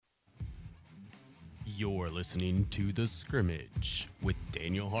You're listening to The Scrimmage with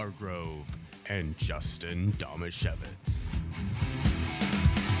Daniel Hargrove and Justin Domashevitz.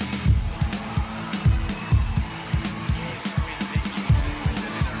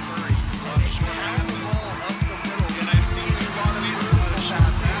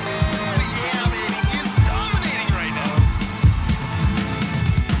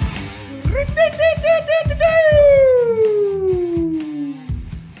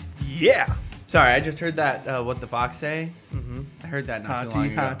 Yeah. Sorry, I just heard that, What the Fox Say? Mm-hmm. I heard that not too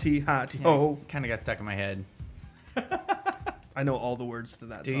long ago. Hotty. Oh. Kind of got stuck in my head. I know all the words to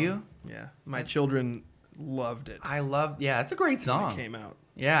that Do song. you? Yeah. My children loved it. Yeah, it's a great song. When it came out.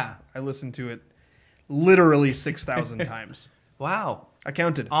 Yeah. I listened to it literally 6,000 times. Wow. I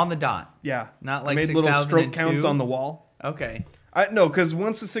counted. On the dot. Yeah. Not like I made little stroke 6,002? counts on the wall. Okay. No, because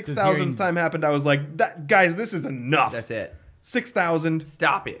once the 6,000th time happened, I was like, guys, this is enough. That's it. 6,000.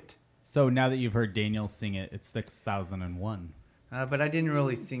 Stop it. So now that you've heard Daniel sing it, it's 6,001. But I didn't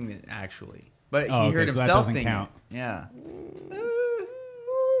really sing it, actually. But he okay, heard so that himself doesn't sing count. it. Yeah.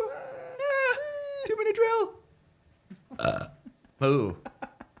 2-minute drill. Ooh.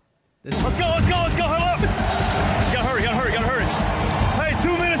 Let's go, hurry up! Gotta hurry. Hey,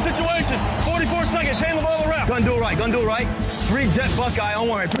 2-minute situation, 44 seconds, hand the ball around. Gonna do it right. 3 jet Buckeye, don't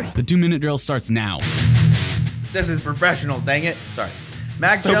worry. The 2-minute drill starts now. This is professional, dang it. Sorry.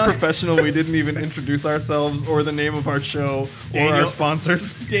 Mac So Jones. professional, we didn't even introduce ourselves or the name of our show or our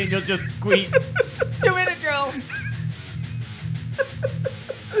sponsors. Daniel just squeaks. 2-minute drill.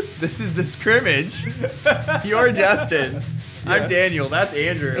 This is The Scrimmage. You're Justin. I'm Daniel. That's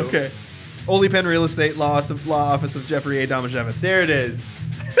Andrew. Okay. Ole Penn Real Estate, Law Office of Jeffrey A. Domashevitz. There it is.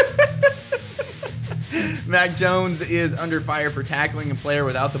 Mac Jones is under fire for tackling a player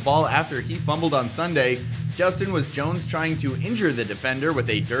without the ball after he fumbled on Sunday. Justin, was Jones trying to injure the defender with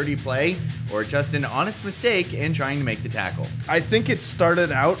a dirty play, or just an honest mistake in trying to make the tackle? I think it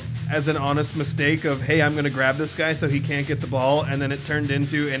started out as an honest mistake of, hey, I'm going to grab this guy so he can't get the ball, and then it turned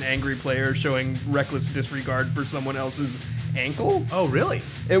into an angry player showing reckless disregard for someone else's ankle. Oh, really?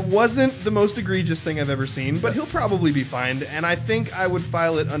 It wasn't the most egregious thing I've ever seen, but he'll probably be fined, and I think I would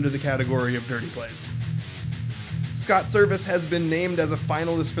file it under the category of dirty plays. Scott Service has been named as a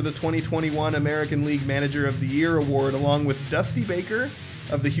finalist for the 2021 American League Manager of the Year award, along with Dusty Baker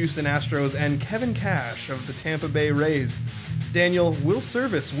of the Houston Astros and Kevin Cash of the Tampa Bay Rays. Daniel, will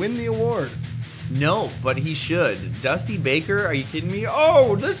Service win the award? No, but he should. Dusty Baker, are you kidding me?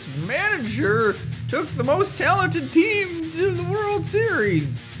 Oh, this manager took the most talented team to the World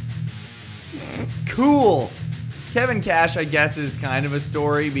Series. Cool. Kevin Cash, I guess, is kind of a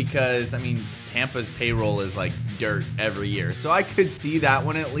story because, I mean, Tampa's payroll is like dirt every year. So I could see that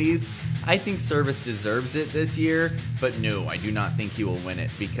one at least. I think Service deserves it this year, but no, I do not think he will win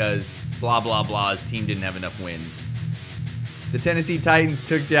it because blah, blah, blah, his team didn't have enough wins. The Tennessee Titans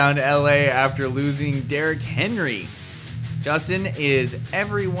took down LA after losing Derrick Henry. Justin, is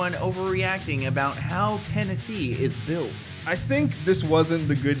everyone overreacting about how Tennessee is built? I think this wasn't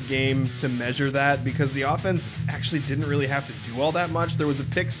the good game to measure that because the offense actually didn't really have to do all that much. There was a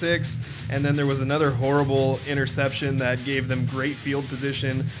pick six, and then there was another horrible interception that gave them great field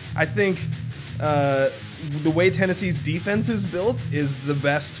position. I think the way Tennessee's defense is built is the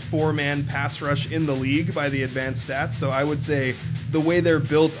best 4-man pass rush in the league by the advanced stats. So I would say the way they're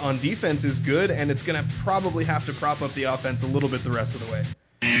built on defense is good, and it's going to probably have to prop up the offense a little bit the rest of the way.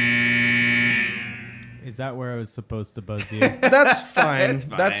 Is that where I was supposed to buzz you? That's fine. That's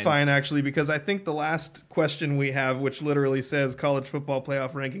fine. That's fine, actually, because I think the last question we have, which literally says college football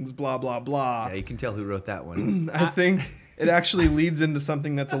playoff rankings, blah, blah, blah. Yeah, you can tell who wrote that one. I think it actually leads into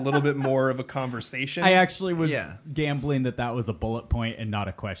something that's a little bit more of a conversation. I actually was Yeah. gambling that was a bullet point and not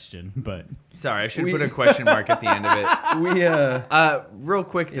a question, but Sorry, I should put a question mark at the end of it. Real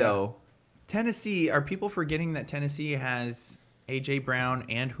quick, though. Tennessee, are people forgetting that Tennessee has A.J. Brown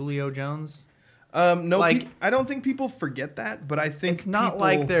and Julio Jones? No, like- I don't think people forget that, but I think It's not people-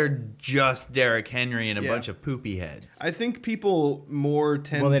 like they're just Derrick Henry and a Yeah. bunch of poopy heads. I think people more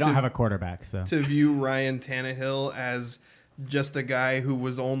tend well, they don't to, have a quarterback, so to view Ryan Tannehill as just a guy who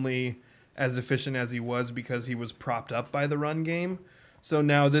was only as efficient as he was because he was propped up by the run game. So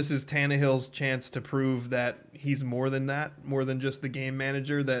now this is Tannehill's chance to prove that he's more than that, more than just the game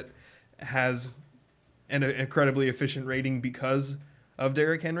manager that has an incredibly efficient rating because of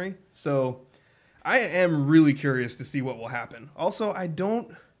Derrick Henry. So I am really curious to see what will happen. Also, I've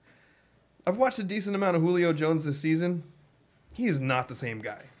watched a decent amount of Julio Jones this season. He is not the same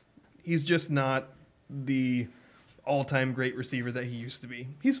guy. He's just not the all-time great receiver that he used to be.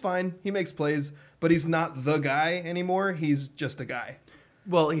 He's fine. He makes plays, but he's not the guy anymore. He's just a guy.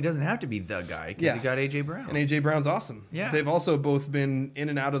 Well, he doesn't have to be the guy because Yeah. he got A.J. Brown. And A.J. Brown's awesome. Yeah. They've also both been in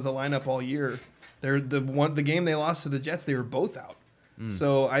and out of the lineup all year. They're the game they lost to the Jets, they were both out.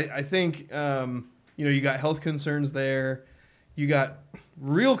 So I think you got health concerns there. You got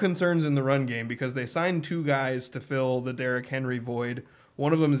real concerns in the run game because they signed 2 guys to fill the Derrick Henry void.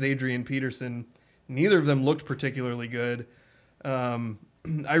 One of them is Adrian Peterson. Neither of them looked particularly good.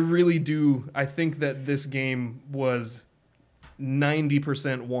 I really do. I think that this game was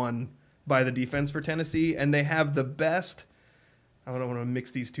 90% won by the defense for Tennessee, and they have the best. I don't want to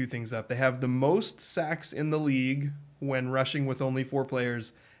mix these two things up. They have the most sacks in the league when rushing with only 4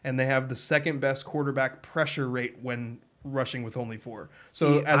 players, and they have the second best quarterback pressure rate when rushing with only 4.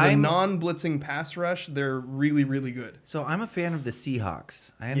 So See, as a I'm- non-blitzing pass rush, they're really, really good. So I'm a fan of the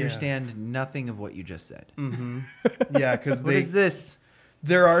Seahawks. I understand nothing of what you just said. Yeah, because What is this?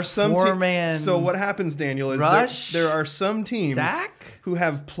 there are some Four-man So what happens, Daniel, is rush? there are some teams Sack? who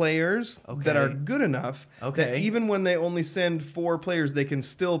have players that are good enough that Okay. even when they only send 4 players, they can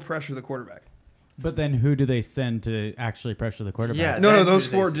still pressure the quarterback. But then who do they send to actually pressure the quarterback? Yeah. No, Then those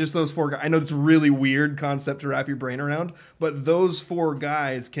who do they 4, say? just those 4 guys. I know it's a really weird concept to wrap your brain around, but those 4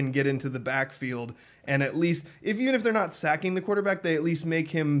 guys can get into the backfield and at least, even if they're not sacking the quarterback, they at least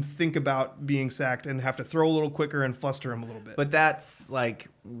make him think about being sacked and have to throw a little quicker and fluster him a little bit. But that's like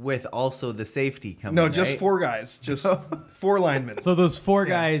with also the safety coming. no, just right? 4 guys, just 4 linemen. So those 4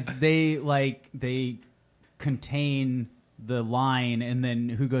 guys, they contain the line, and then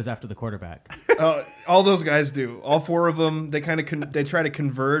who goes after the quarterback? All those guys do. All 4 of them. They kind of they try to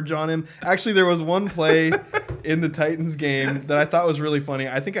converge on him. Actually, there was one play in the Titans game that I thought was really funny.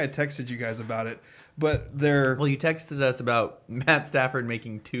 I think I texted you guys about it. But they're Well, you texted us about Matt Stafford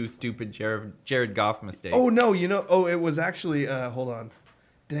making 2 stupid Jared Goff mistakes. Oh no, it was actually hold on.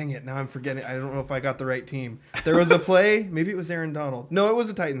 Dang it, now I'm forgetting. I don't know if I got the right team. There was a play, maybe it was Aaron Donald. No, it was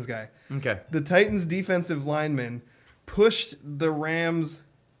a Titans guy. Okay. The Titans defensive lineman pushed the Rams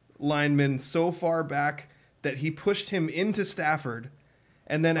lineman so far back that he pushed him into Stafford.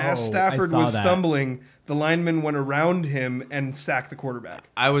 And then as Oh, Stafford I saw was that. stumbling, the lineman went around him and sacked the quarterback.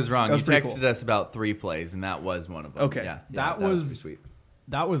 I was wrong. That was You pretty texted cool. us about 3 plays, and that was one of them. Okay. Yeah, That pretty was sweet.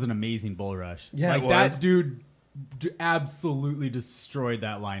 that was an amazing bull rush. Yeah, like it was. that dude absolutely destroyed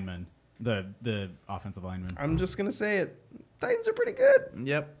that lineman, the offensive lineman. I'm just going to say it. Titans are pretty good.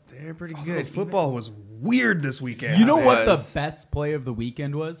 Yep, they're pretty Although good. football was weird this weekend. You know what the was. best play of the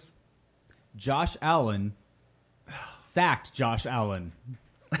weekend was? Josh Allen sacked Josh Allen.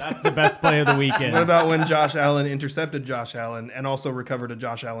 That's the best play of the weekend. What about when Josh Allen intercepted Josh Allen and also recovered a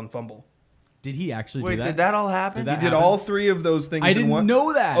Josh Allen fumble? Did he actually Wait, do that? did that all happen? Did that He did happen? all 3 of those things I in didn't one.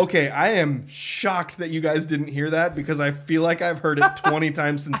 know that. Okay, I am shocked that you guys didn't hear that because I feel like I've heard it 20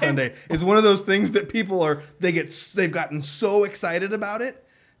 times since Sunday. It's one of those things that people they've gotten so excited about it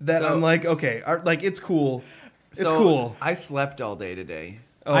that So- I'm like, okay, like it's cool. It's So, cool. I slept all day today.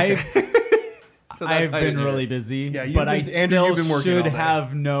 Okay. So that's I've why I been didn't hear really it. busy, Yeah, you've but I been- Andrew, still you've been working should all day.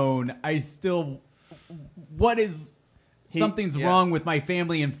 have known. Something's yeah. wrong with my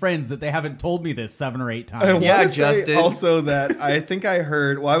family and friends that they haven't told me this 7 or 8 times. I Yeah, want to say Justin. also that I think I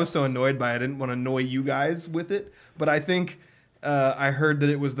heard. Well, I was so annoyed by it, I didn't want to annoy you guys with it. But I think I heard that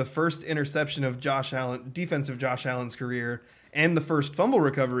it was the first interception of Josh Allen, defensive Josh Allen's career, and the first fumble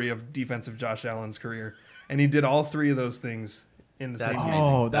recovery of defensive Josh Allen's career, and he did all 3 of those things in the That's same amazing. game.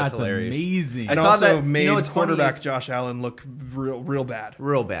 Oh, That's that's hilarious. amazing. I And saw also that- you made know what's funny quarterback is- Josh Allen look real bad.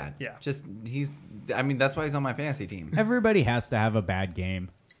 Real bad. Yeah. Just I mean, that's why he's on my fantasy team. Everybody has to have a bad game.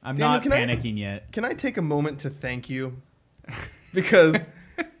 I'm Daniel, not can I- panicking yet. Can I take a moment to thank you? Because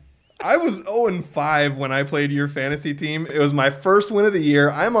I was 0-5 when I played your fantasy team. It was my first win of the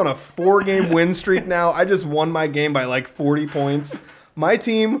year. I'm on a 4-game win streak now. I just won my game by like 40 points. My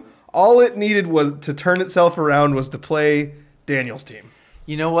team, all it needed was to turn itself around was to play Daniel's team.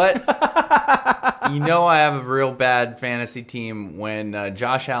 You know what? You know I have a real bad fantasy team when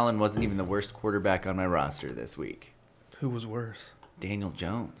Josh Allen wasn't even the worst quarterback on my roster this week. Who was worse? Daniel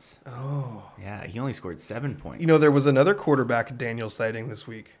Jones. Oh. Yeah, he only scored 7 points. You know, there was another quarterback Daniel sighting this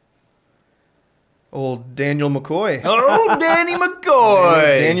week. Old Daniel McCoy. Oh, Danny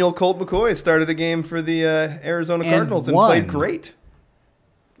McCoy. Daniel Colt McCoy started a game for the Arizona And Cardinals and won. played great.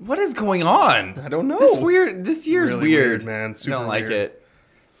 What is going on? I don't know. This year's Really weird. man. I Super don't like weird. it.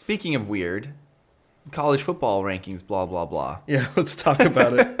 Speaking of weird, college football rankings, blah, blah, blah. Yeah, let's talk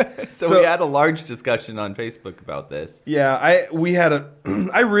about it. So we had a large discussion on Facebook about this. Yeah,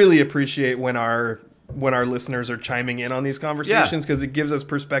 I really appreciate when our listeners are chiming in on these conversations because it gives us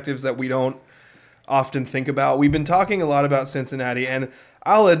perspectives that we don't often think about. We've been talking a lot about Cincinnati, and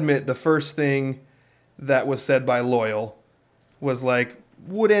I'll admit the first thing that was said by Loyal was like,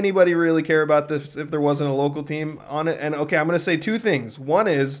 would anybody really care about this if there wasn't a local team on it? And okay, I'm going to say two things. One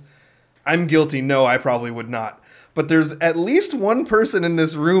is, I'm guilty. No, I probably would not. But there's at least one person in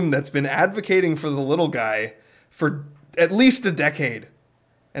this room that's been advocating for the little guy for at least a decade.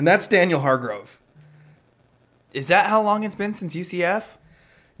 And that's Daniel Hargrove. Is that how long it's been since UCF?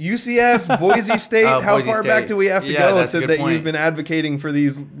 UCF, Boise State, how Boise far State. back do we have to Yeah, go that's a so good that point. you've been advocating for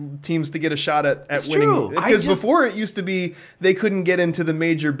these teams to get a shot at It's winning? true. Because before it used to be they couldn't get into the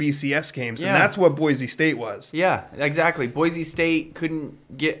major BCS games, Yeah. and that's what Boise State was. Yeah, exactly. Boise State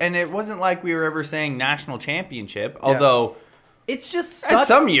couldn't get, and it wasn't like we were ever saying national championship, although It's just at sucks.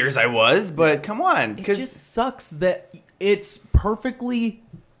 some years I was, but come on. It Because just sucks that it's perfectly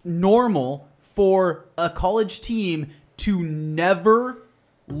normal for a college team to never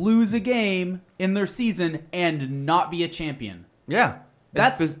lose a game in their season and not be a champion. yeah.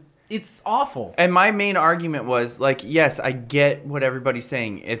 It's awful. And my main argument was, like, yes, I get what everybody's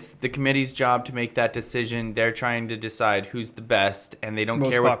saying. It's the committee's job to make that decision. They're trying to decide who's the best, and they don't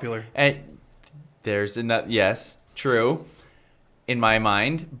Most care popular. And there's another, yes, true, in my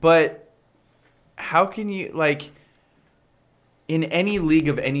mind. But how can you, like, in any league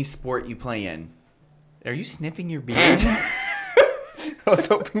of any sport you play in, are you sniffing your beard? I was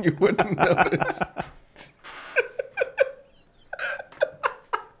hoping you wouldn't notice.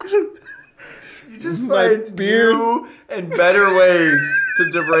 You just My find beard. new and better ways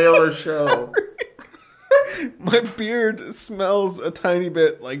to derail a show. My beard smells a tiny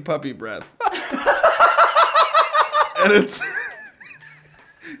bit like puppy breath. And it's...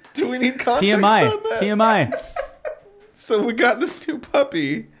 Do we need context TMI. on that? TMI. So we got this new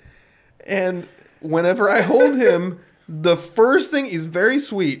puppy, and whenever I hold him, the first thing, he's very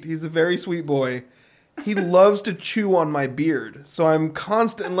sweet. He's a very sweet boy. He loves to chew on my beard. So I'm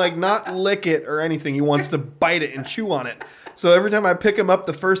constant, like, not lick it or anything. He wants to bite it and chew on it. So every time I pick him up,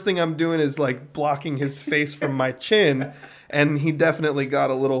 the first thing I'm doing is, like, blocking his face from my chin. And he definitely got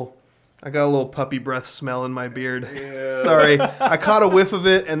a little... I got a little puppy breath smell in my beard. Yeah. Sorry. I caught a whiff of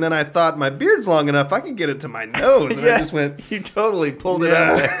it, and then I thought, my beard's long enough, I can get it to my nose. And I just went... You totally pulled it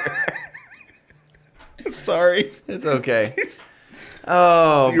out there. I'm sorry. It's okay.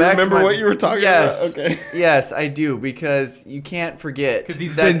 Oh, Do you remember what you were talking about? Okay. Yes, I do, because you can't forget. Because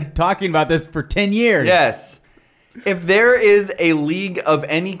he's that- been talking about this for 10 years. Yes. If there is a league of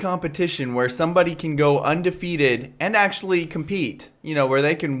any competition where somebody can go undefeated and actually compete, you know, where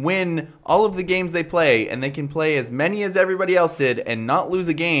they can win all of the games they play and they can play as many as everybody else did and not lose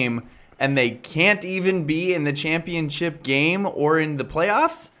a game, and they can't even be in the championship game or in the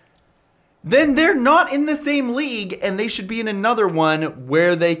playoffs, then they're not in the same league and they should be in another one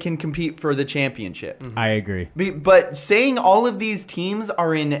where they can compete for the championship. I agree. But saying all of these teams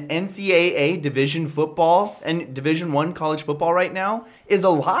are in NCAA division football and Division I college football right now is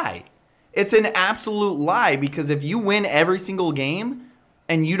a lie. It's an absolute lie, because if you win every single game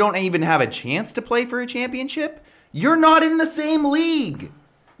and you don't even have a chance to play for a championship, you're not in the same league.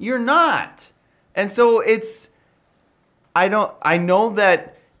 You're not. And so it's... I know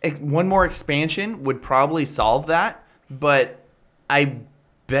that one more expansion would probably solve that, but I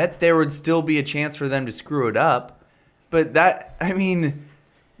bet there would still be a chance for them to screw it up. But that, I mean,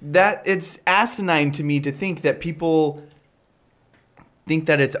 that it's asinine to me to think that people think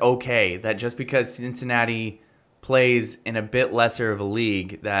that it's okay, that just because Cincinnati plays in a bit lesser of a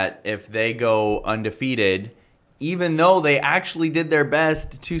league, that if they go undefeated, even though they actually did their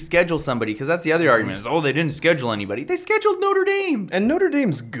best to schedule somebody, because that's the other argument is, oh, they didn't schedule anybody. They scheduled Notre Dame. And Notre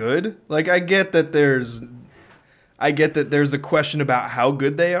Dame's good. Like, I get that there's a question about how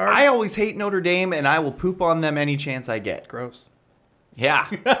good they are. I always hate Notre Dame, and I will poop on them any chance I get. Gross. Yeah.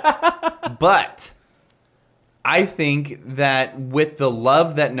 But I think that with the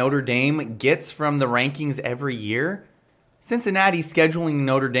love that Notre Dame gets from the rankings every year, Cincinnati scheduling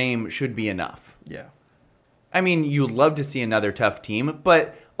Notre Dame should be enough. Yeah. I mean, you'd love to see another tough team,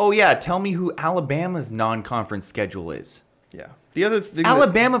 but, oh yeah, tell me who Alabama's non-conference schedule is. Yeah. The other thing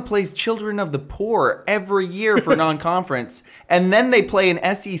Alabama plays Children of the Poor every year for non-conference, and then they play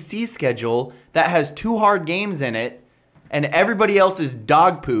an SEC schedule that has 2 hard games in it, and everybody else is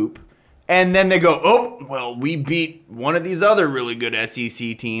dog poop, and then they go, oh, well, we beat one of these other really good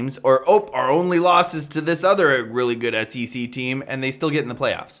SEC teams, or, oh, our only loss is to this other really good SEC team, and they still get in the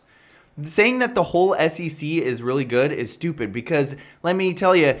playoffs. Saying that the whole SEC is really good is stupid, because let me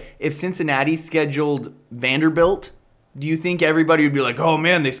tell you, if Cincinnati scheduled Vanderbilt, do you think everybody would be like, oh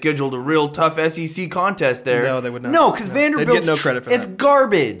man, they scheduled a real tough SEC contest there? No, they would not. No, because No. Vanderbilt's They'd get no credit for it's that.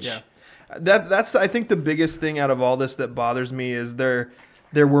 garbage. Yeah. That's I think the biggest thing out of all this that bothers me is there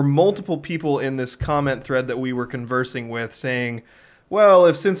were multiple people in this comment thread that we were conversing with saying, well,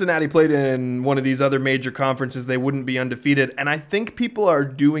 if Cincinnati played in one of these other major conferences, they wouldn't be undefeated. And I think people are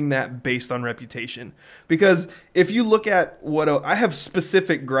doing that based on reputation. Because if you look at I have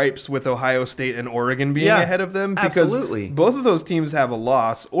specific gripes with Ohio State and Oregon being ahead of them. Because absolutely. both of those teams have a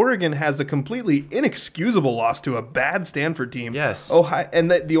loss. Oregon has a completely inexcusable loss to a bad Stanford team. Yes.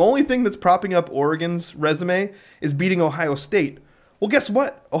 And the only thing that's propping up Oregon's resume is beating Ohio State. Well, guess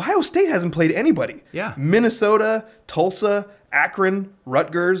what? Ohio State hasn't played anybody. Yeah. Minnesota, Tulsa, Akron,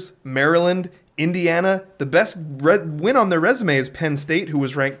 Rutgers, Maryland, Indiana. The best win on their resume is Penn State, who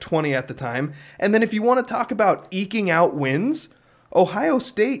was ranked 20 at the time. And then if you want to talk about eking out wins, Ohio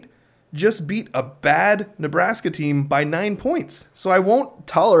State just beat a bad Nebraska team by 9 points. So I won't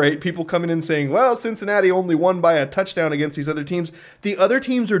tolerate people coming in saying, well, Cincinnati only won by a touchdown against these other teams. The other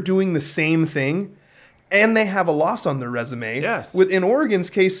teams are doing the same thing. And they have a loss on their resume. Yes. In Oregon's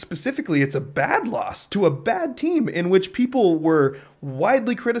case specifically, it's a bad loss to a bad team in which people were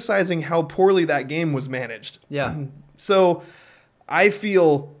widely criticizing how poorly that game was managed. Yeah. So I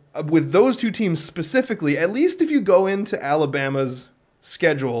feel with those two teams specifically, at least if you go into Alabama's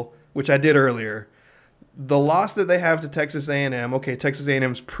schedule, which I did earlier, the loss that they have to Texas A&M, okay, Texas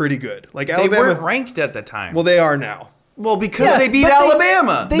A&M's pretty good. Like They Alabama weren't ranked at the time. Well, they are now. Well, because they beat but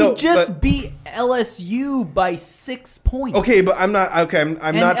Alabama. They No, just but- beat LSU by 6 points. Okay, but I'm not okay. I'm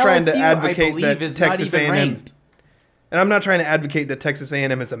And not trying to LSU, I advocate believe, that is not Texas even A&M, ranked. and I'm not trying to advocate that Texas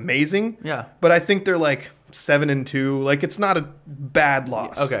A&M is amazing. Yeah. but I think they're like 7-2. Like it's not a bad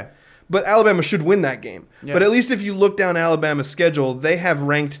loss. Okay. but Alabama should win that game. Yeah. But at least if you look down Alabama's schedule, they have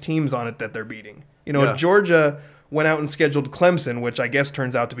ranked teams on it that they're beating. You know, Yeah. Georgia went out and scheduled Clemson, which I guess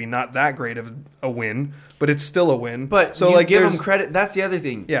turns out to be not that great of a win, but it's still a win. But so you like give there's- them credit. That's the other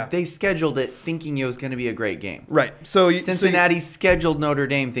thing. Yeah. They scheduled it thinking it was going to be a great game. right? So Cincinnati scheduled Notre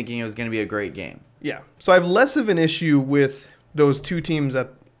Dame thinking it was going to be a great game. yeah. So I have less of an issue with those two teams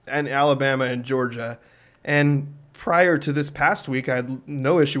and Alabama and Georgia. And prior to this past week, I had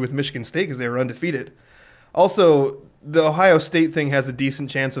no issue with Michigan State because they were undefeated. Also, the Ohio State thing has a decent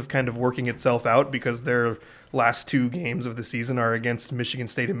chance of kind of working itself out because their last two games of the season are against Michigan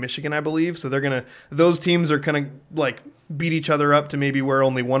State and Michigan, I believe. So those teams are kind of like beat each other up to maybe where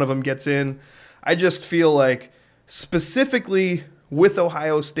only one of them gets in. I just feel like specifically with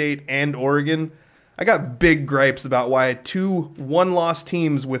Ohio State and Oregon, I got big gripes about why two one-loss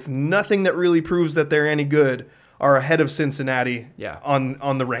teams with nothing that really proves that they're any good are ahead of Cincinnati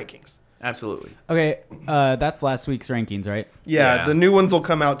on the rankings. Absolutely. Okay, that's last week's rankings, right? Yeah, the new ones will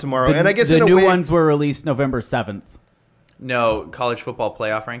come out tomorrow. And I guess the in a new way, ones were released November 7th. No, college football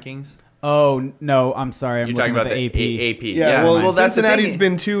playoff rankings. Oh, no, I'm sorry. I'm You're looking talking at about the AP. AP. Yeah, well, that's the Cincinnati's thing.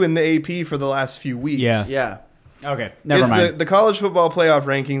 been 2 in the AP for the last few weeks. Yeah. Yeah. Okay, never It's mind. the college football playoff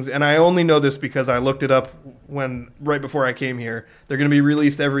rankings, and I only know this because I looked it up right before I came here. They're going to be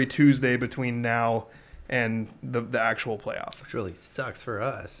released every Tuesday between now and the actual playoff. Which really sucks for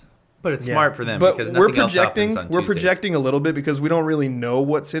us. But it's Yeah. smart for them But because we're nothing else projecting. happens on We're Tuesdays. projecting a little bit because we don't really know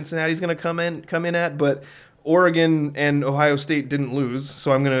what Cincinnati's going to come in at. But Oregon and Ohio State didn't lose,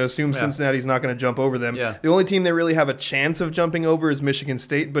 so I'm going to assume Cincinnati's not going to jump over them. Yeah. The only team they really have a chance of jumping over is Michigan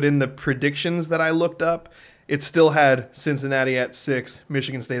State. But in the predictions that I looked up, it still had Cincinnati at 6,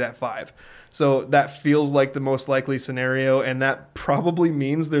 Michigan State at 5. So that feels like the most likely scenario, and that probably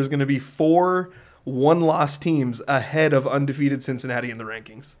means there's going to be 4 one-loss teams ahead of undefeated Cincinnati in the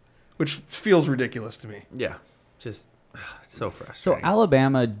rankings, which feels ridiculous to me. Yeah. Just it's so So frustrating.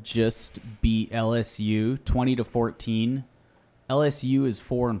 Alabama just beat LSU 20-14. LSU is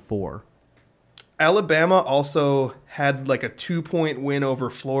 4-4. Alabama also had like a 2-point win over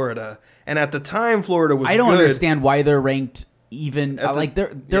Florida, and at the time Florida was I don't good. understand why they're ranked even At the- like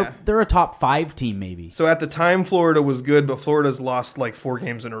yeah. they're a top 5 team maybe. So at the time Florida was good, but Florida's lost like 4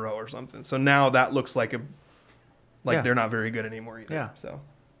 games in a row or something. So now that looks like Yeah. they're not very good anymore either. Yeah. So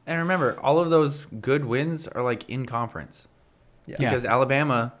And remember, all of those good wins are like in conference. yeah. Because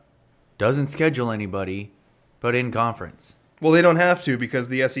Alabama doesn't schedule anybody but in conference. Well, they don't have to because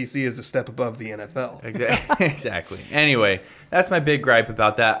the SEC is a step above the NFL. Exactly. Anyway, that's my big gripe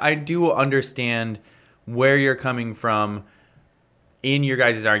about that. I do understand where you're coming from in your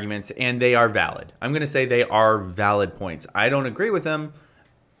guys' arguments, and they are valid. I'm going to say they are valid points. I don't agree with them,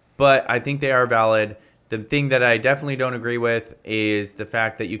 but I think they are valid. The thing that I definitely don't agree with is the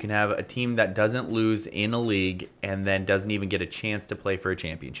fact that you can have a team that doesn't lose in a league and then doesn't even get a chance to play for a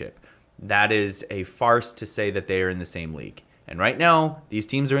championship. That is a farce to say that they are in the same league. And right now, these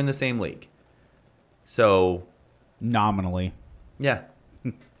teams are in the same league. So, Nominally. yeah.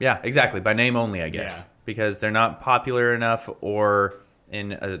 Yeah, exactly. By name only, I guess. Yeah. Because they're not popular enough or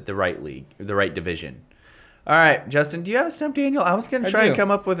in the right league, the right division. All right, Justin, do you have a Stump Daniel? I was going to try and come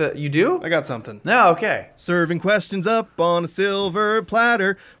up with a... You do? I got something. No, okay. Serving questions up on a silver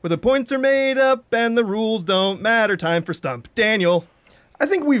platter where the points are made up and the rules don't matter. Time for Stump Daniel. I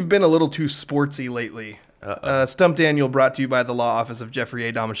think we've been a little too sportsy lately. Stump Daniel brought to you by the law office of Jeffrey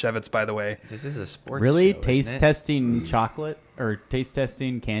A. Domashevitz, by the way. This is a sports Really? show, Taste testing chocolate or taste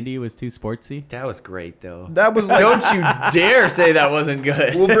testing candy was too sportsy? That was great, though. That was like... Don't you dare say that wasn't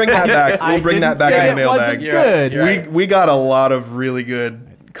good. We'll bring that back. We'll bring that back in the mailbag. Good. You're right. We got a lot of really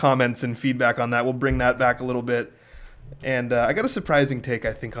good comments and feedback on that. We'll bring that back a little bit. And I got a surprising take,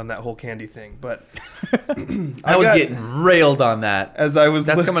 I think, on that whole candy thing. But I was getting railed on that. As I was,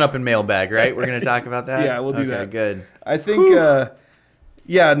 That's coming up in mailbag, right? We're going to talk about that? Yeah, we'll do that. Good. I think,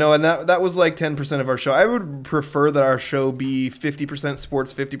 and that was like 10% of our show. I would prefer that our show be 50%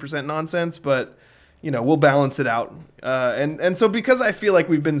 sports, 50% nonsense, but, we'll balance it out. And so because I feel like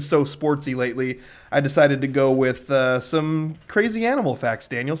we've been so sportsy lately, I decided to go with some crazy animal facts,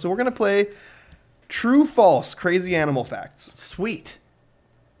 Daniel. So we're going to play True, False, Crazy Animal Facts. Sweet.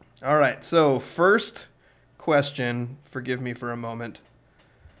 All right, so first question. Forgive me for a moment.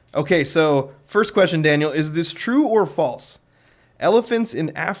 Okay, so first question, Daniel. Is this true or false? Elephants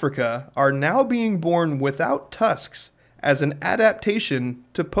in Africa are now being born without tusks as an adaptation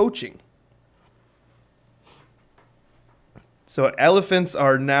to poaching. So elephants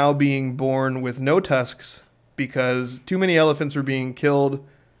are now being born with no tusks because too many elephants were being killed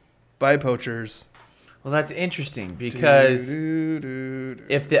by poachers. Well, that's interesting because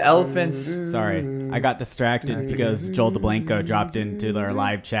if the elephants... Sorry, I got distracted because Joel DeBlanco dropped into our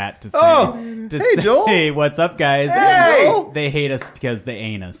live chat to say, Joel. Hey, what's up, guys? Hey! And they hate us because they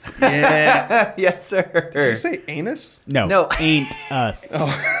ain't us. Yeah. Yes, sir. Did you say anus? No, ain't us.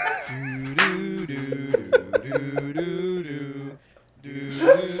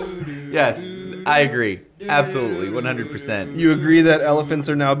 Yes, I agree. Absolutely, 100%. You agree that elephants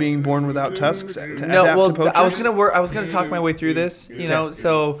are now being born without tusks to adapt to poachers? I was gonna talk my way through this.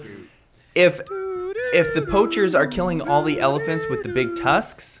 So if the poachers are killing all the elephants with the big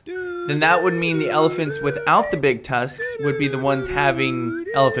tusks, then that would mean the elephants without the big tusks would be the ones having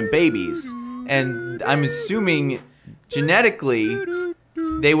elephant babies, and I'm assuming genetically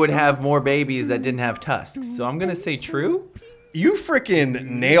they would have more babies that didn't have tusks. So I'm gonna say true. You freaking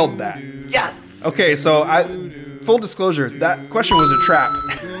nailed that. Yes. Okay, so full disclosure, that question was a trap.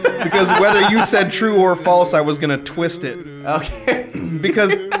 Because whether you said true or false, I was going to twist it. Okay.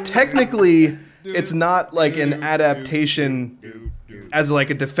 Because technically, it's not like an adaptation as like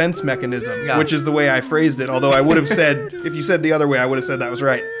a defense mechanism, which is the way I phrased it. Although I would have said, if you said the other way, I would have said that was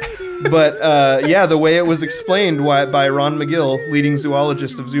right. But the way it was explained by Ron McGill, leading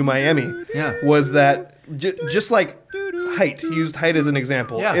zoologist of Zoo Miami, was that just like height. He used height as an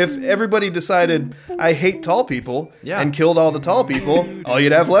example. Yeah. If everybody decided, I hate tall people, and killed all the tall people, all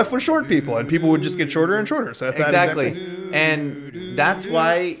you'd have left was short people, and people would just get shorter and shorter. So exactly. And that's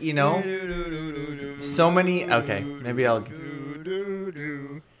why, so many... Okay, maybe I'll...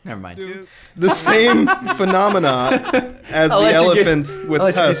 Never mind. The same phenomena as the elephants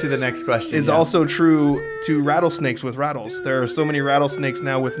with tusks to the next question, is also true to rattlesnakes with rattles. There are so many rattlesnakes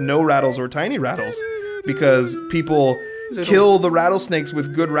now with no rattles or tiny rattles because people kill the rattlesnakes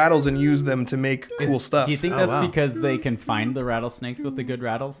with good rattles and use them to make cool stuff. Do you think that's because they can find the rattlesnakes with the good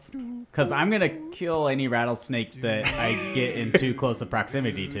rattles? Because I'm going to kill any rattlesnake that I get in too close a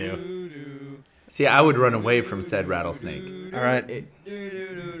proximity to. See, I would run away from said rattlesnake. All right.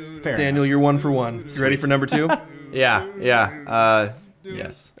 Fair Daniel, you're 1 for 1. You ready for number 2? Yeah.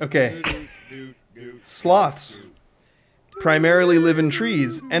 Yes. Okay. Sloths primarily live in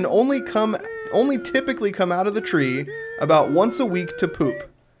trees and only typically come out of the tree about once a week to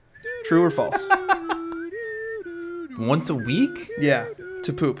poop. True or false? Once a week? Yeah,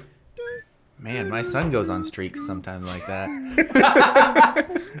 to poop. Man, my son goes on streaks sometimes like that.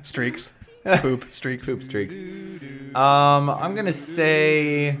 Streaks. Poop streaks. Poop streaks. I'm gonna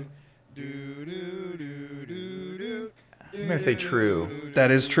say true.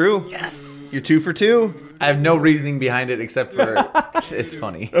 That is true. Yes. You're 2 for 2. I have no reasoning behind it except for it's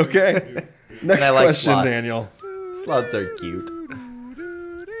funny. Okay. Next like question, sloths. Daniel. Sloths are cute.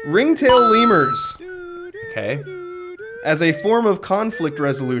 Ringtail lemurs, Okay. as a form of conflict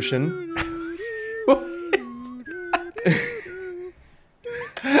resolution,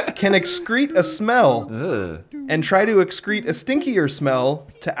 can excrete a smell Ugh. and try to excrete a stinkier smell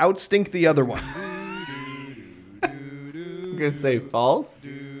to outstink the other one. I'm gonna say false.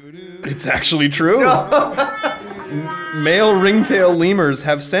 It's actually true. Male ringtail lemurs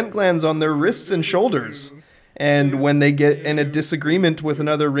have scent glands on their wrists and shoulders. And when they get in a disagreement with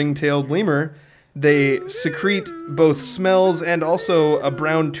another ring-tailed lemur, They secrete both smells and also a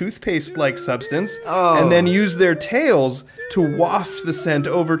brown toothpaste-like substance, and then use their tails to waft the scent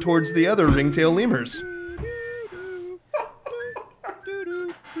over towards the other ringtail lemurs.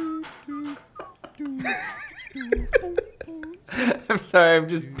 I'm sorry, I'm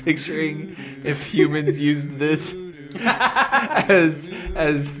just picturing if humans used this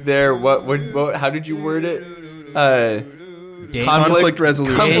as their what how did you word it? Conflict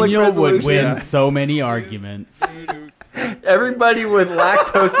resolution. Daniel would win yeah. so many arguments. Everybody with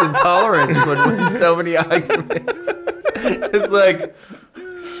lactose intolerance would win so many arguments. It's like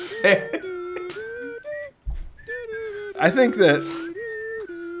I think that...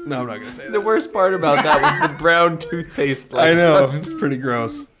 No, I'm not going to say that. the worst part about that was the brown toothpaste. I know, it's pretty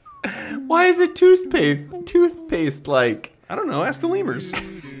gross. Why is it toothpaste like? I don't know, ask the lemurs.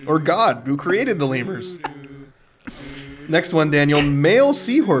 Or God, who created the lemurs. Next one, Daniel. Male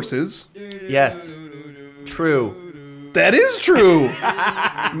seahorses. Yes, true. That is true.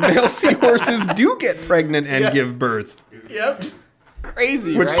 Male seahorses do get pregnant and give birth. Yep.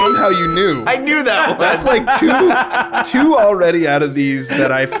 Crazy, Which right? somehow you knew. I knew that one. That's like two already out of these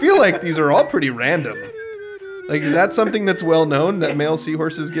that I feel like these are all pretty random. Like, is that something that's well known, that male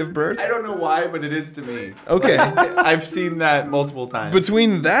seahorses give birth? I don't know why, but it is to me. Okay. I've seen that multiple times.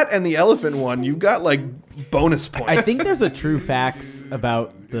 Between that and the elephant one, you've got like bonus points. I think there's a true facts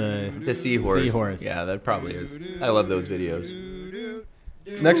about the seahorse. Yeah, that probably is. I love those videos.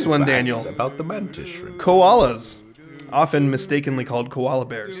 Next one, Daniel. About the mantis shrimp. Koalas, often mistakenly called koala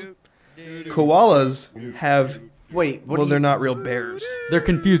bears. Koalas have... Wait, Well, they're not real bears. They're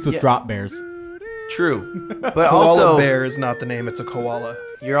confused with drop bears. True. But Koala also, bear is not the name, it's a koala.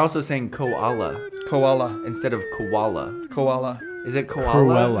 you're also saying koala Koala. instead of koala. Koala. Is it koala?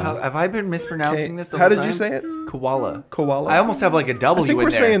 Cruella. Have I been mispronouncing Okay, this the how whole did time? you say it? Koala. Koala? I almost have like a W I think in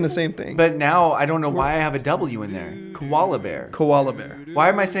we're there. saying the same thing. But now I don't know why I have a W in there. Koala bear. Koala bear. Why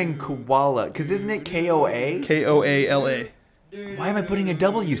am I saying koala? Because isn't it K-O-A? Koala. Why am I putting a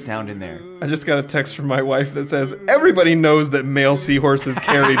W sound in there? I just got a text from my wife that says, everybody knows that male seahorses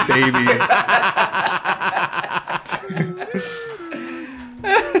carry babies.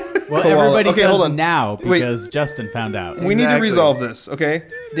 Well, Koala. everybody Okay, does hold on. now Wait. because Justin found out. We need to Exactly. resolve this, okay?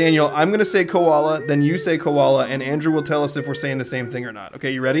 Daniel, I'm going to say koala, then you say koala, and Andrew will tell us if we're saying the same thing or not.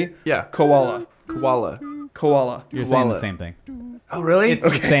 Okay, you ready? Yeah. Koala. Koala. Koala. You're saying koala. the same thing. Oh, really? It's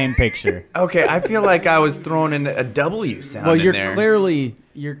the same picture. Okay, I feel like I was throwing in a W sound Well, in you're there.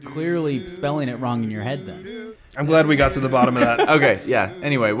 clearly spelling it wrong in your head then. I'm glad we got to the bottom of that. Okay, yeah.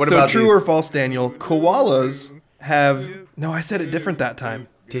 Anyway, what So about true these? or false, Daniel? Koalas have... No, I said it different that time.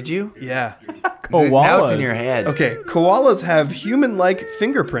 Did you? Yeah. Now it's in Koalas. your head. Okay, koalas have human-like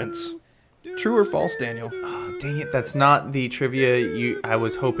fingerprints. True or false, Daniel? Oh, dang it, that's not the trivia I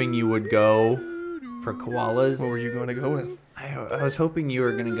was hoping you would go for koalas. What were you going to go with? I was hoping you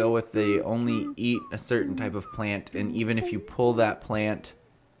were going to go with they only eat a certain type of plant, and even if you pull that plant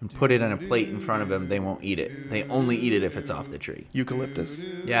and put it on a plate in front of them, they won't eat it. They only eat it if it's off the tree. Eucalyptus.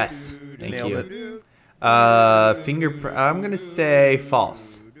 Yes, thank Nailed you. it. Fingerprint. I'm going to say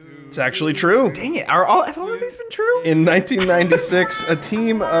false. It's actually true. Dang it, have all of these been true? In 1996, a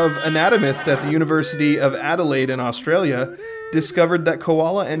team of anatomists at the University of Adelaide in Australia discovered that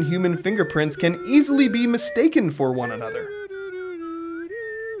koala and human fingerprints can easily be mistaken for one another.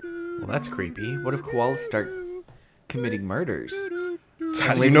 Well, that's creepy. What if koalas start committing murders?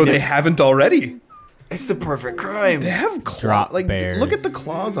 How do you know they haven't already? It's the perfect crime. They have claws. Drop Like, bears. look at the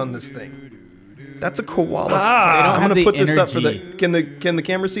claws on this thing. That's a koala. They don't I'm have gonna the put this up for energy. the. Can the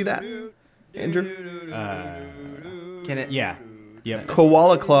camera see that, Andrew? Can it? Yeah. Yep.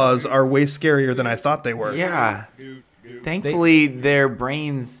 Koala claws are way scarier than I thought they were. Yeah. Thankfully, their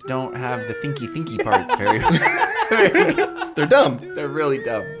brains don't have the thinky parts very They're dumb. They're really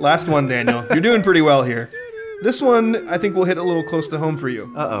dumb. Last one, Daniel. You're doing pretty well here. This one, I think, will hit a little close to home for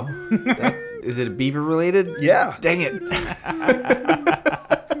you. Uh-oh. Is it beaver related? Yeah. Dang it.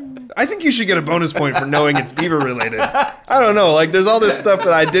 I think you should get a bonus point for knowing it's beaver related. I don't know. Like, there's all this stuff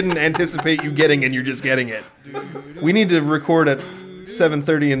that I didn't anticipate you getting, and you're just getting it. We need to record at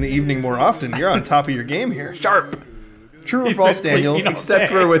 7:30 in the evening more often. You're on top of your game here. Sharp. True or false, Daniel?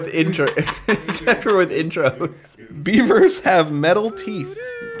 Except for with intros. Beavers have metal teeth.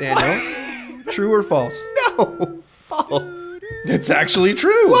 Daniel, true or false? No. False. It's actually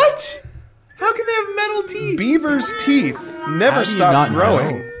true. What? How can they have metal teeth? Beavers' teeth never How do you stop not know?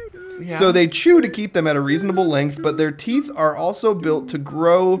 growing. Yeah. So they chew to keep them at a reasonable length, but their teeth are also built to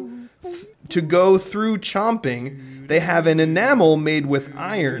grow, to go through chomping. They have an enamel made with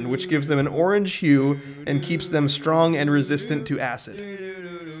iron, which gives them an orange hue and keeps them strong and resistant to acid.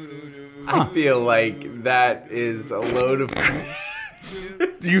 I feel like that is a load of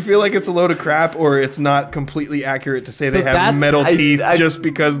Do you feel like it's a load of crap, or it's not completely accurate to say So they have that's- metal I- teeth I- just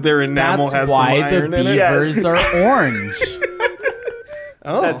because their enamel That's has some why the iron in it? beavers are orange.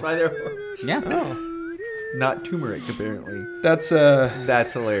 Oh, That's why they're Yeah. not turmeric, apparently. that's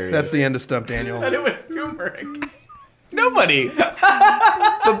That's hilarious. that's the end of Stump Daniel. it was turmeric. Nobody.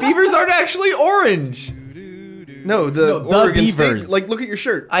 But beavers aren't actually orange. No, the No, the Oregon beavers. State. Like, look at your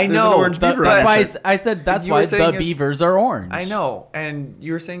shirt. I There's know, an orange beaver. That's on why your shirt. I said that's You were why saying the it's- beavers are orange. I know, and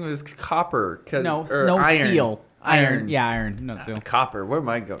you were saying it was copper. No, or no iron. steel. Iron. Yeah, iron. No steel. Copper. Where am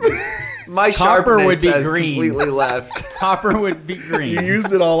I going? My Copper sharpness would be has green. completely left. Copper would be green. You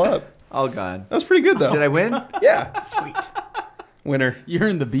used it all up. All gone. That was pretty good, though. Did I win? Yeah. Sweet. Winner. You're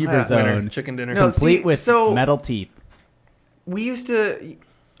in the beaver Yeah, zone. Winner. Chicken dinner. No, Complete see, with so- metal teeth.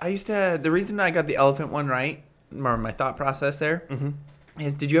 I used to. The reason I got the elephant one right, or my thought process there,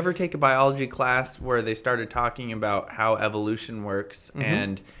 is did you ever take a biology class where they started talking about how evolution works,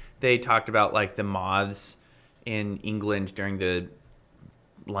 and they talked about like the moths in England during the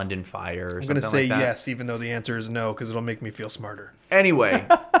London fire or I'm something going to say like that? yes, even though the answer is no, because it'll make me feel smarter. Anyway,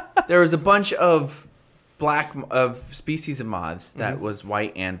 there was a bunch of species of moths that was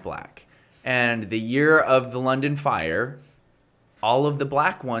white and black. And the year of the London fire, all of the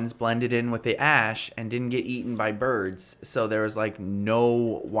black ones blended in with the ash and didn't get eaten by birds. So there was like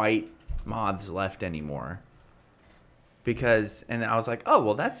no white moths left anymore. And I was like, oh,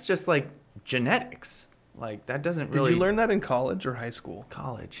 well, that's just like genetics. Like that doesn't Did really. you learn that in college or high school?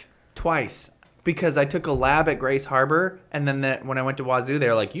 College twice. Because I took a lab at Grace Harbor, and then when I went to Wazoo, they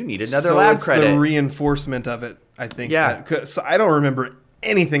were like, "You need another so lab it's credit." the reinforcement of it, I think. Yeah. So I don't remember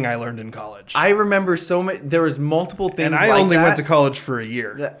anything I learned in college. I remember so many. There was multiple things. and I like only that. went to college for a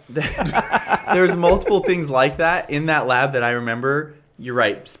year. There's multiple things like that in that lab that I remember. You're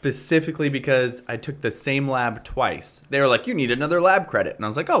right, specifically because I took the same lab twice. They were like, "You need another lab credit," and I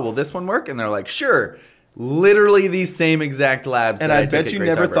was like, "Oh, will this one work?" And they're like, "Sure." Literally these same exact labs. And that I took bet at you Grace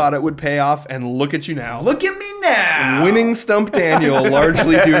never Harbor. thought it would pay off, and look at you now. Look at me now. Winning Stump Daniel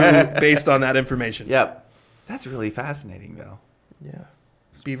largely based on that information. Yep. That's really fascinating, though. Yeah.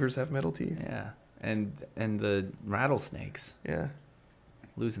 Beavers have metal teeth. Yeah. And the rattlesnakes Yeah.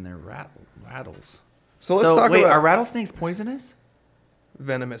 losing their rattles. So let's talk wait, about are rattlesnakes poisonous?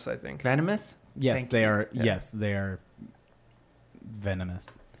 venomous, I think. Venomous? Yes, Thank they you. are. Yeah. Yes, they are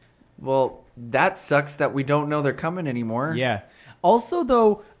venomous. Well, that sucks that we don't know they're coming anymore. Yeah. Also,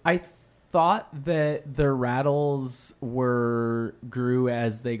 though, I thought that the rattles grew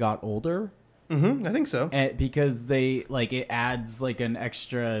as they got older, I think so. because they it adds like an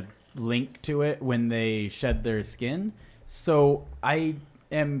extra link to it when they shed their skin. So I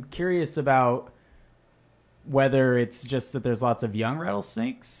am curious about whether it's just that there's lots of young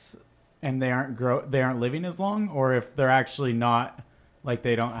rattlesnakes and they aren't living as long, or if they're actually not. Like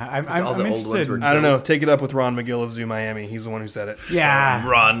they don't. I'm all the old ones interested. were I don't know. Take it up with Ron McGill of Zoo Miami. He's the one who said it. Yeah,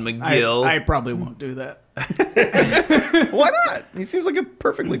 Ron McGill. I probably won't do that. Why not? He seems like a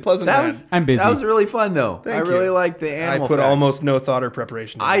perfectly pleasant that man. was I'm busy. That was really fun though. Thank I really you. liked the I animal put facts. almost no thought or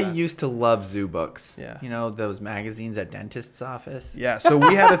preparation into I that. used to love zoo books. Yeah. You know, those magazines at dentist's office. Yeah, so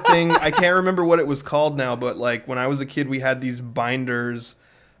we had a thing. I can't remember what it was called now, but like when I was a kid, we had these binders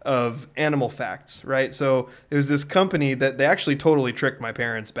of animal facts, right? So there was this company that they actually totally tricked my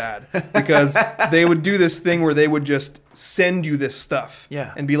parents bad because they would do this thing where they would just send you this stuff,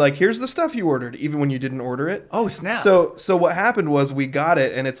 Yeah. and be like, "Here's the stuff you ordered," even when you didn't order it. Oh, snap. So what happened was we got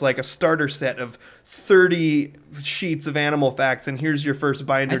it, and it's like a starter set of 30 sheets of animal facts, and here's your first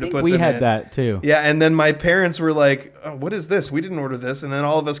binder I to think put we them had in. that too. Yeah, and then my parents were like, oh, "What is this? We didn't order this." And then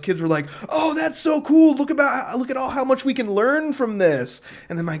all of us kids were like, "Oh, that's so cool! Look at all how much we can learn from this."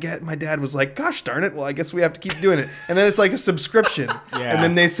 And then my dad was like, "Gosh darn it! Well, I guess we have to keep doing it." And then it's like a subscription, Yeah. and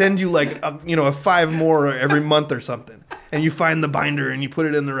then they send you like a 5 more every month or something, and you find the binder and you put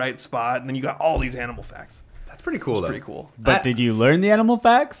it in the right spot, and then you got all these animal facts. That's pretty cool It's though. pretty cool. But did you learn the animal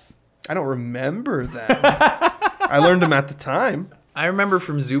facts? I don't remember them. I learned them at the time. I remember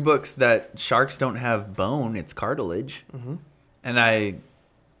from zoo books that sharks don't have bone, it's cartilage. And I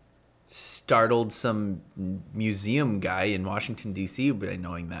startled some museum guy in Washington, D.C. by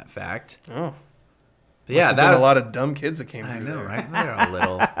knowing that fact. Oh. But yeah, Must have that been was a lot of dumb kids that came I through know, there.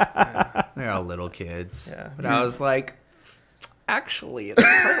 right? They're all little kids. Yeah. But I was like, actually,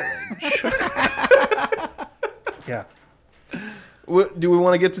 it's cartilage. Yeah. Do we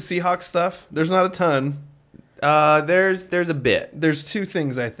want to get to Seahawks stuff? There's not a ton. There's a bit. There's two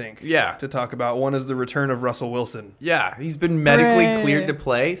things I think. Yeah. To talk about. One is the return of Russell Wilson. Yeah, he's been medically Hooray. cleared to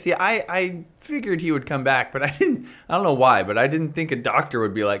play. See, I figured he would come back, but I don't know why, but I didn't think a doctor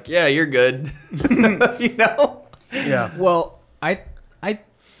would be like, yeah, you're good. You know? Yeah. Well,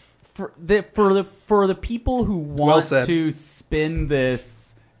 for the people who want said. to spin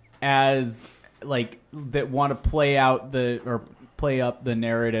this as like that want to play up the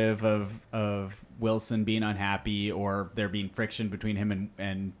narrative of Wilson being unhappy or there being friction between him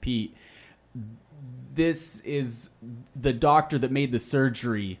and Pete. This is the doctor that made the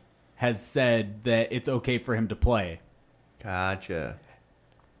surgery has said that it's okay for him to play. Gotcha.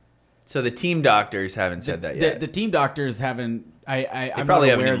 So the team doctors haven't said that yet. The team doctors haven't. I'm probably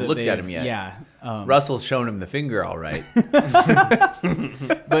not haven't aware even that looked at they've- him yet. Yeah. Russell's shown him the finger, all right.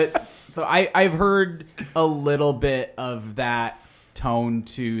 But so I've heard a little bit of that tone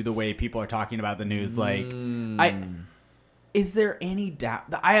to the way people are talking about the news. Like, is there any doubt?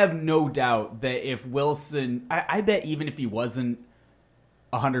 I have no doubt that if Wilson, I bet even if he wasn't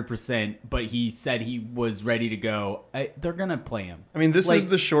 100%, but he said he was ready to go, they're gonna play him. I mean, this is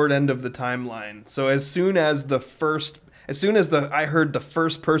the short end of the timeline. So as soon as I heard the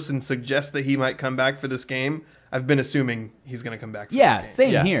first person suggest that he might come back for this game, I've been assuming he's going to come back for this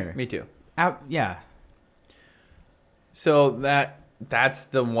game. Same here. Me too. Yeah. So that's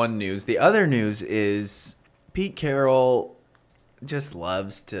the one news. The other news is Pete Carroll just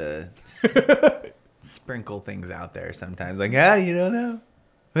loves to sprinkle things out there sometimes. Like, you don't know.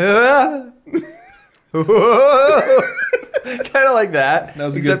 Kind of like that. That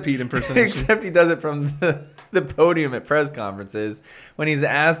was a good Pete impersonation. Except he does it from the podium at press conferences when he's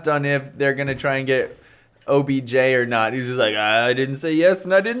asked on if they're going to try and get OBJ or not. He's just like, I didn't say yes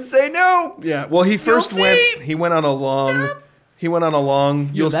and I didn't say no. Yeah. Well, he went on a long,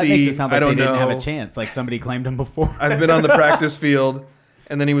 you'll that see, makes it sound like I don't they know. didn't have a chance. Like somebody claimed him before. I've been on the practice field.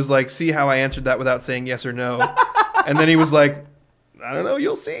 And then he was like, see how I answered that without saying yes or no. And then he was like, I don't know,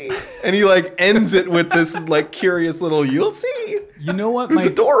 you'll see. And he like ends it with this like curious little, you'll see. You know what? It was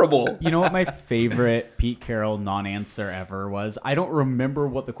adorable. You know what my favorite Pete Carroll non-answer ever was? I don't remember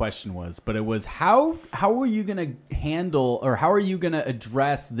what the question was, but it was how are you going to handle or how are you going to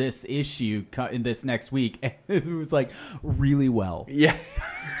address this issue in this next week? And it was like, really well. Yeah.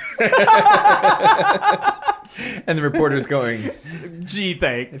 And the reporter's going, Gee,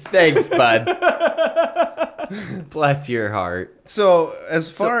 thanks. thanks, bud. Bless your heart. So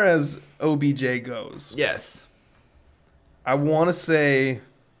as far as OBJ goes, Yes. I want to say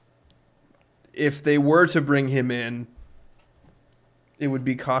if they were to bring him in, it would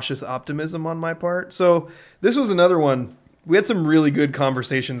be cautious optimism on my part. So this was another one. We had some really good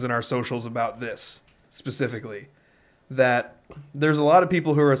conversations in our socials about this specifically, that there's a lot of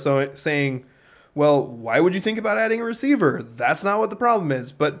people who are saying, well, why would you think about adding a receiver? That's not what the problem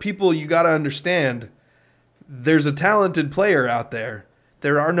is. But people, you got to understand, there's a talented player out there.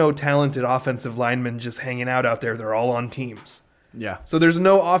 There are no talented offensive linemen just hanging out there. They're all on teams. Yeah. So there's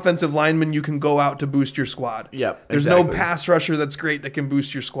no offensive lineman you can go out to boost your squad. Yep, There's exactly. no pass rusher that's great that can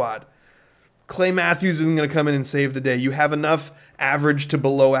boost your squad. Clay Matthews isn't going to come in and save the day. You have enough average to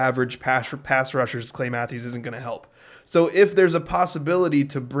below average pass rushers. Clay Matthews isn't going to help. So if there's a possibility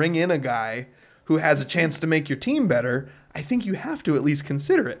to bring in a guy who has a chance to make your team better, I think you have to at least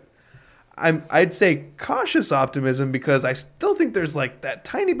consider it. I'd say cautious optimism because I still think there's like that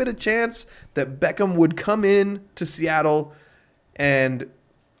tiny bit of chance that Beckham would come in to Seattle and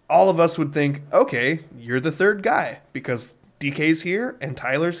all of us would think, okay, you're the third guy because DK's here and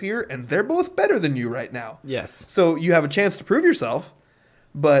Tyler's here and they're both better than you right now. Yes. So you have a chance to prove yourself,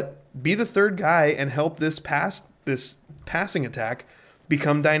 but be the third guy and help this passing attack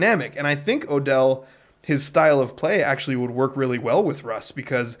become dynamic. And I think Odell, his style of play actually would work really well with Russ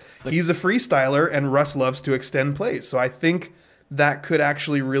because he's a freestyler and Russ loves to extend plays. So I think that could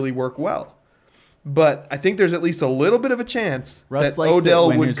actually really work well. But I think there's at least a little bit of a chance Russ that likes Odell it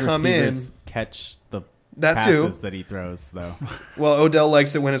when would his come in. receivers catch the That too. passes that he throws, though. Well, Odell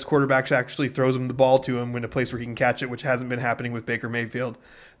likes it when his quarterback actually throws him the ball to him in a place where he can catch it, which hasn't been happening with Baker Mayfield.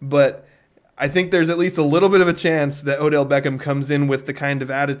 But I think there's at least a little bit of a chance that Odell Beckham comes in with the kind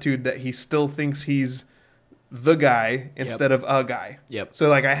of attitude that he still thinks he's the guy instead of a guy. Yep. So,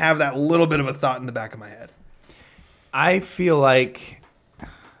 like, I have that little bit of a thought in the back of my head. I feel like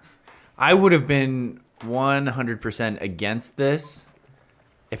I would have been 100% against this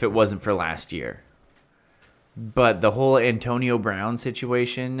if it wasn't for last year. But the whole Antonio Brown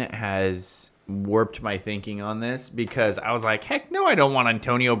situation has warped my thinking on this because I was like, heck no, I don't want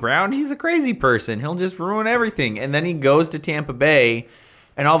Antonio Brown. He's a crazy person. He'll just ruin everything. And then he goes to Tampa Bay,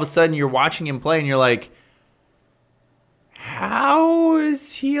 and all of a sudden you're watching him play, and you're like, how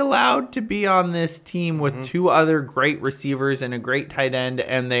is he allowed to be on this team with two other great receivers and a great tight end,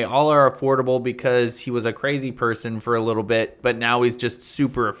 and they all are affordable because he was a crazy person for a little bit, but now he's just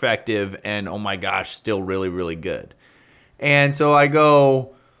super effective and, oh my gosh, still really, really good. And so I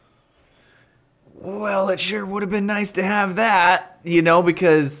go, well, it sure would have been nice to have that,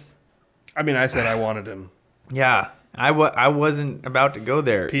 because... I mean, I said I wanted him. Yeah, I wasn't about to go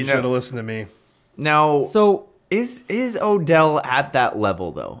there. Pete should have listened to me. Now... So... Is Odell at that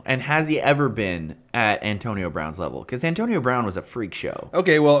level, though? And has he ever been at Antonio Brown's level? Because Antonio Brown was a freak show.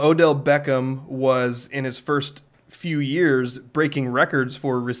 Okay, well, Odell Beckham was, in his first few years, breaking records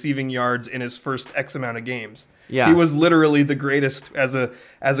for receiving yards in his first X amount of games. Yeah. He was literally the greatest. As a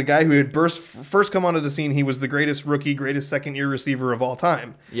guy who had first come onto the scene, he was the greatest rookie, greatest second-year receiver of all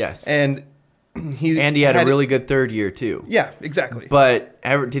time. Yes. And he had a really good third year, too. Yeah, exactly. But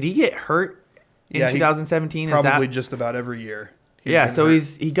did he get hurt? In 2017, probably just about every year. Yeah, so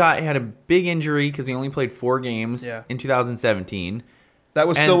he had a big injury because he only played 4 games in 2017. That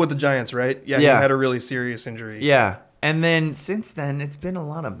was still with the Giants, right? Yeah, he had a really serious injury. Yeah, and then since then it's been a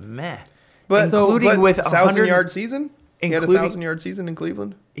lot of meh. But including with 1,000-yard season, he had a 1,000-yard season in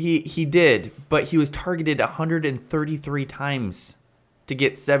Cleveland. He did, but he was targeted 133 times to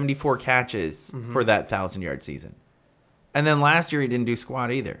get 74 catches for that 1,000-yard season, and then last year he didn't do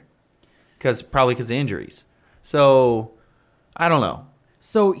squat either. Probably because of injuries. So, I don't know.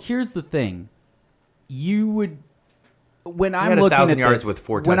 So, here's the thing. When I'm looking at yards this, with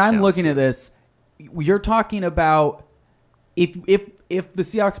 4 when I'm touchdowns, looking at this, you're talking about if the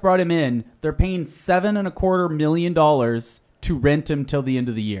Seahawks brought him in, they're paying $7.25 million to rent him till the end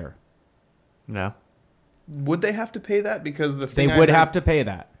of the year. Yeah. Would they have to pay that? Because they would have to pay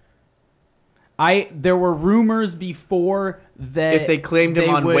that. There were rumors before that if they claimed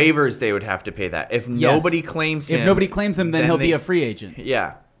him on waivers, they would have to pay that. If nobody claims him, then he'll be a free agent.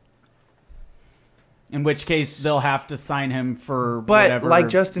 Yeah. In which case, they'll have to sign him for But whatever. like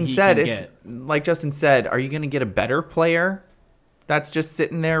Justin said, get. Are you going to get a better player that's just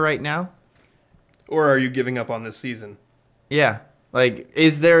sitting there right now? Or are you giving up on this season? Yeah. Like,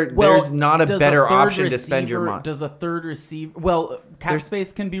 there's not a better option to spend your money. Does a third receiver? Well, cap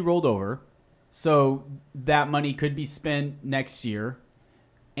space can be rolled over. So that money could be spent next year,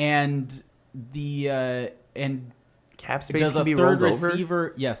 and cap space can be rolled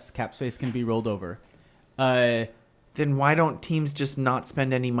over. Yes, cap space can be rolled over. Then why don't teams just not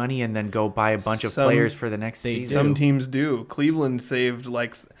spend any money and then go buy a bunch of players for the next season? Some teams do. Cleveland saved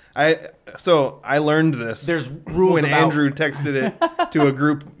I learned this. There's rules when Andrew texted it to a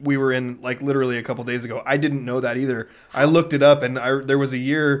group we were in literally a couple days ago. I didn't know that either. I looked it up, and there was a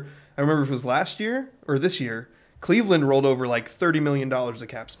year. I remember if it was last year or this year, Cleveland rolled over $30 million of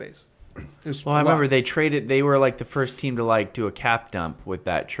cap space. Well, I remember they were the first team to do a cap dump with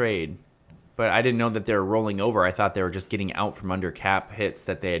that trade. But I didn't know that they were rolling over. I thought they were just getting out from under cap hits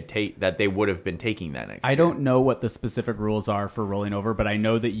that they would have been taking that next year. I don't know what the specific rules are for rolling over, but I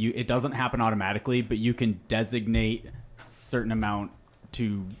know that it doesn't happen automatically, but you can designate a certain amount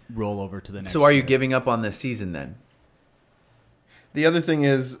to roll over to the next year. So are you giving up on this season then? The other thing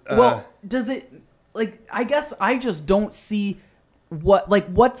is... does it... I guess I just don't see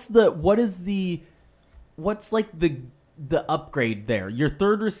what's the upgrade there? Your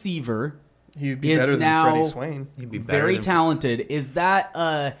third receiver... He'd be better than Freddie Swain. He'd be very talented. Is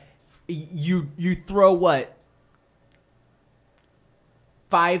that you throw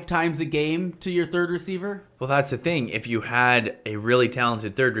 5 times a game to your third receiver? Well, that's the thing. If you had a really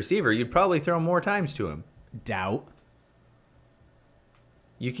talented third receiver, you'd probably throw more times to him. Doubt.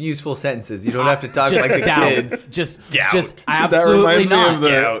 You can use full sentences. You don't have to talk like the kids. Just that absolutely reminds not.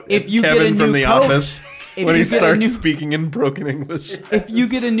 Me of if you Kevin get a new from The coach, Office when he starts speaking in broken English. If you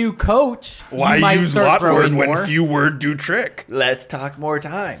get a new coach, why you might use start lot throwing word more. when few word do trick? Let's talk more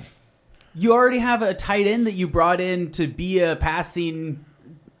time. You already have a tight end that you brought in to be a passing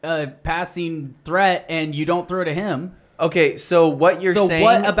threat, and you don't throw to him. Okay, so what you're saying... So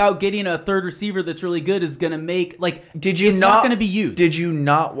what about getting a third receiver that's really good is going to make... it's not going to be used. Did you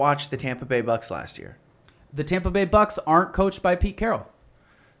not watch the Tampa Bay Bucks last year? The Tampa Bay Bucks aren't coached by Pete Carroll.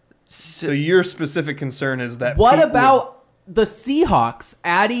 So your specific concern is that... What about the Seahawks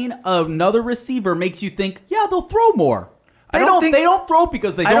adding another receiver makes you think, yeah, they'll throw more? They don't throw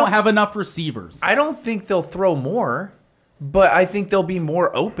because they don't have enough receivers. I don't think they'll throw more, but I think they'll be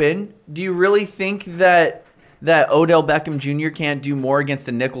more open. Do you really think that Odell Beckham Jr. can't do more against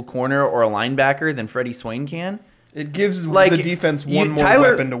a nickel corner or a linebacker than Freddie Swain can? It gives the defense one more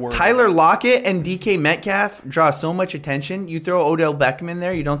weapon to work. Tyler Lockett and DK Metcalf draw so much attention. You throw Odell Beckham in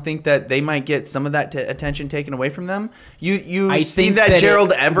there, you don't think that they might get some of that attention taken away from them? You see that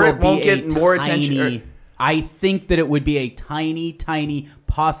Gerald Everett won't get more attention? I think that it would be a tiny,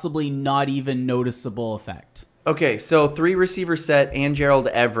 possibly not even noticeable effect. Okay, so 3 receiver set and Gerald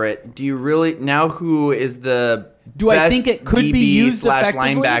Everett. Do you really now? Who is the best I think it could DB be used /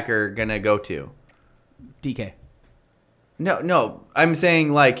 linebacker gonna go to? DK. No. I'm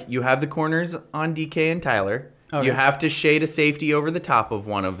saying like you have the corners on DK and Tyler. Okay. You have to shade a safety over the top of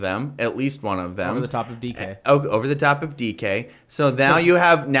one of them, at least one of them. Over the top of DK. Over the top of DK. So now you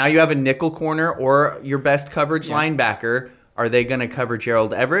have a nickel corner or your best coverage linebacker. Are they going to cover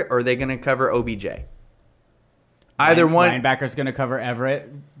Gerald Everett or are they going to cover OBJ? Either one. Linebacker's going to cover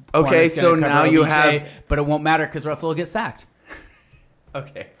Everett. Okay, so now you have, but it won't matter because Russell will get sacked.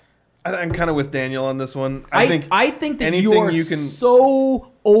 Okay. I'm kind of with Daniel on this one. I think that you're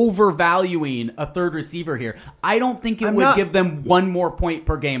so overvaluing a third receiver here. I don't think it would give them 1 more point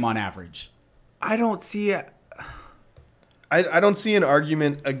per game on average. I don't see it. I don't see an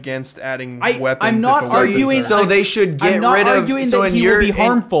argument against adding weapons. I'm not arguing. So they should get rid of. I'm not arguing that he will be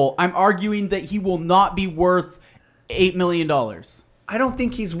harmful. I'm arguing that he will not be worth $8 million. I don't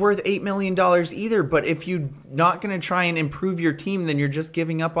think he's worth $8 million either, but if you're not going to try and improve your team, then you're just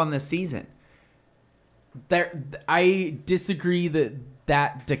giving up on the season. I disagree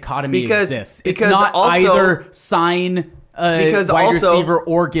that dichotomy exists. It's because not also, either sign a wide receiver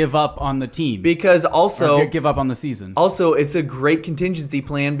or give up on the team. Because also... Or give up on the season. Also, it's a great contingency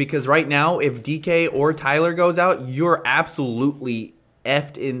plan because right now, if DK or Tyler goes out, you're absolutely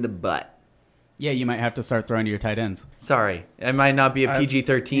effed in the butt. Yeah, you might have to start throwing to your tight ends. Sorry, it might not be a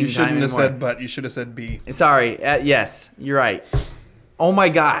PG-13 You shouldn't time have anymore. said but. You should have said B. Sorry. Yes, you're right. Oh my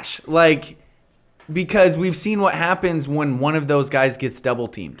gosh. Because we've seen what happens when one of those guys gets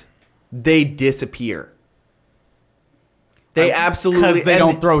double-teamed. They disappear. They absolutely... Because they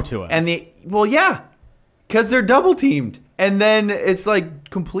don't throw to him. Well, yeah. Because they're double-teamed. And then it's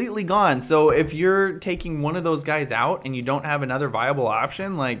completely gone. So if you're taking one of those guys out and you don't have another viable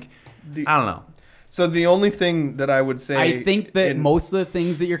option, I don't know. So the only thing that I would say... I think that most of the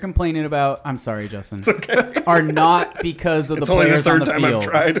things that you're complaining about... I'm sorry, Justin. It's okay. Are not because of the players on the field. It's only the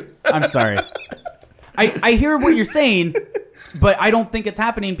third time I've tried. I'm sorry. I hear what you're saying, but I don't think it's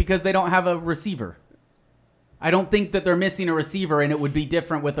happening because they don't have a receiver. I don't think that they're missing a receiver, and it would be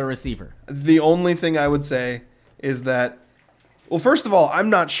different with a receiver. The only thing I would say is that... Well, first of all, I'm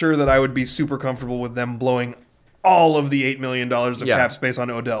not sure that I would be super comfortable with them blowing all of the $8 million of cap space on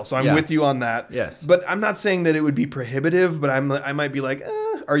Odell. So I'm with you on that. Yes. But I'm not saying that it would be prohibitive, but I might be like,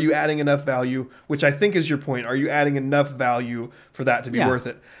 are you adding enough value? Which I think is your point. Are you adding enough value for that to be worth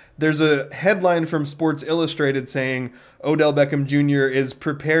it? There's a headline from Sports Illustrated saying Odell Beckham Jr. is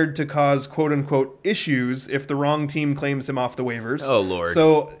prepared to cause quote-unquote issues if the wrong team claims him off the waivers. Oh, Lord.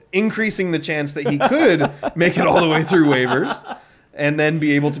 So increasing the chance that he could make it all the way through waivers. And then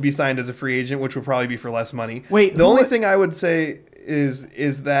be able to be signed as a free agent, which would probably be for less money. Wait, the only thing I would say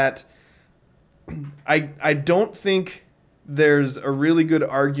is that I don't think there's a really good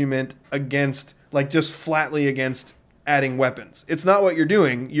argument against, just flatly against adding weapons. It's not what you're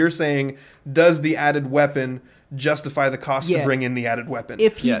doing. You're saying, does the added weapon justify the cost to bring in the added weapon?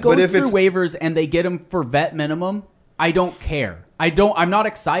 If he goes through waivers and they get him for vet minimum, I don't care. I'm not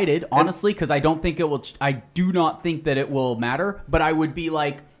excited, honestly, because I don't think it will. I do not think that it will matter. But I would be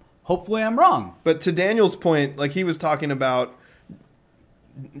like, hopefully, I'm wrong. But to Daniel's point, he was talking about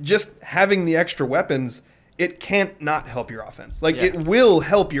just having the extra weapons. It can't not help your offense. It will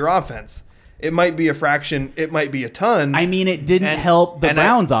help your offense. It might be a fraction. It might be a ton. I mean, it didn't help the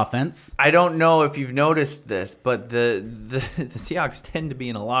Browns' offense. I don't know if you've noticed this, but the Seahawks tend to be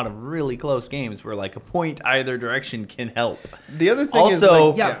in a lot of really close games where a point either direction can help. The other thing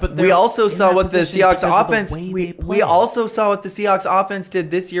also, is, but we also saw what the Seahawks offense. We also saw what the Seahawks offense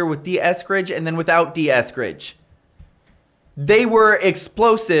did this year with D. Eskridge and then without D. Eskridge. They were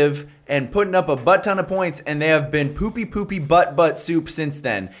explosive and putting up a butt ton of points, and they have been poopy butt soup since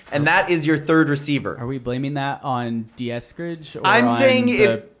then. And that is your third receiver. Are we blaming that on Eskridge? I'm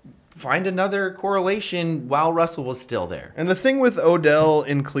saying find another correlation while Russell was still there. And the thing with Odell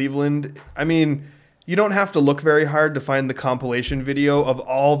in Cleveland, I mean, you don't have to look very hard to find the compilation video of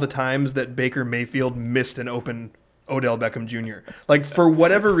all the times that Baker Mayfield missed an open Odell Beckham Jr. For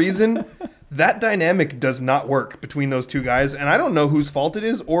whatever reason, that dynamic does not work between those two guys, and I don't know whose fault it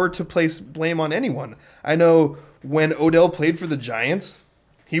is or to place blame on anyone. I know when Odell played for the Giants,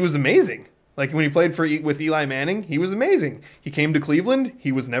 he was amazing. When he played with Eli Manning, he was amazing. He came to Cleveland,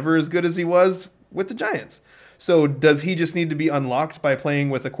 he was never as good as he was with the Giants. So does he just need to be unlocked by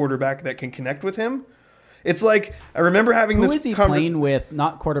playing with a quarterback that can connect with him? It's like, I remember having Who this... is he playing with?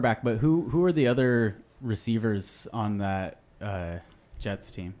 Not quarterback, but who are the other receivers on that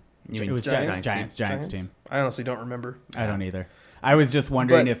Jets team? You mean it was Giants? Giants team. I honestly don't remember. I don't either. I was just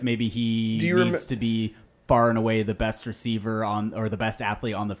wondering But if maybe he needs to be far and away the best receiver or the best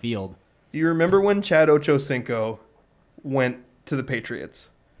athlete on the field. Do you remember when Chad Ochocinco went to the Patriots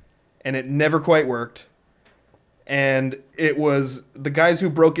and it never quite worked? And it was the guys who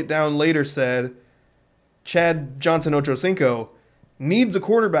broke it down later said Chad Johnson Ochocinco needs a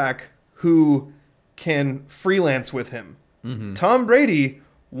quarterback who can freelance with him. Mm-hmm. Tom Brady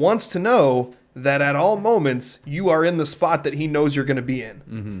wants to know that at all moments you are in the spot that he knows you're going to be in.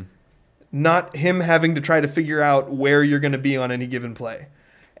 Mm-hmm. Not him having to try to figure out where you're going to be on any given play.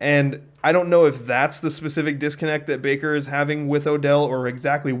 And I don't know if that's the specific disconnect that Baker is having with Odell or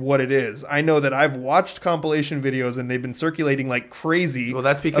exactly what it is. I know that I've watched compilation videos and they've been circulating like crazy. Well,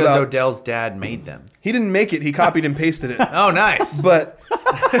 that's because Odell's dad made them. He didn't make it. He copied and pasted it. Oh, nice. But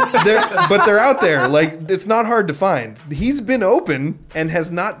they're out there. Like, it's not hard to find. He's been open and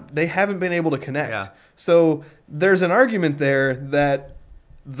they haven't been able to connect. Yeah. So there's an argument there that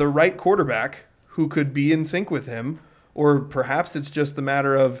the right quarterback who could be in sync with him, or perhaps it's just the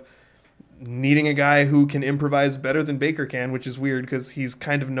matter of needing a guy who can improvise better than Baker can, which is weird because he's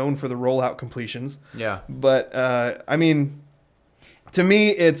kind of known for the rollout completions. Yeah. But, I mean, to me,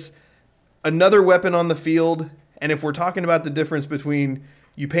 it's another weapon on the field. And if we're talking about the difference between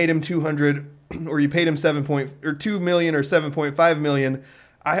you paid him $200 or you paid him $2 million or $7.5 million,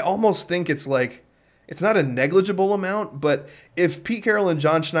 I almost think it's like, it's not a negligible amount, but if Pete Carroll and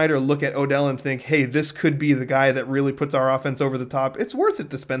John Schneider look at Odell and think, hey, this could be the guy that really puts our offense over the top, it's worth it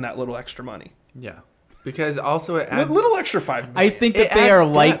to spend that little extra money. Yeah. Because also it adds... A little extra $5 million. I think that they are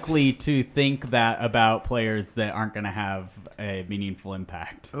likely to think that about players that aren't going to have a meaningful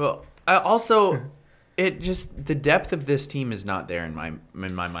impact. Well, the depth of this team is not there in my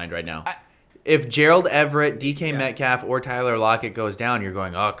mind right now. If Gerald Everett, DK Metcalf, or Tyler Lockett goes down, you're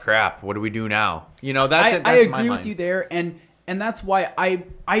going, oh crap, what do we do now? You know, that's it. I agree with you there, and that's why I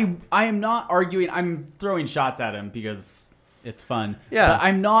am not arguing. I'm throwing shots at him because it's fun. Yeah, but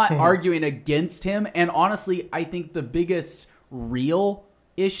I'm not arguing against him. And honestly, I think the biggest real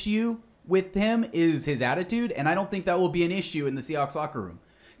issue with him is his attitude, and I don't think that will be an issue in the Seahawks locker room.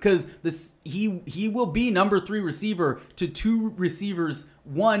 Because he will be number 3 receiver to 2 receivers,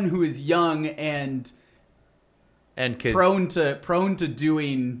 one who is young and prone to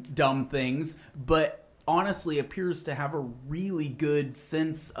doing dumb things, but honestly appears to have a really good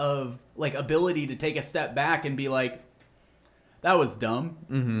sense of like ability to take a step back and be like, that was dumb.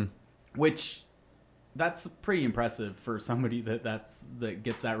 Mm-hmm. Which that's pretty impressive for somebody that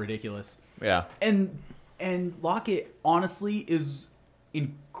gets that ridiculous. Yeah. And Lockett honestly is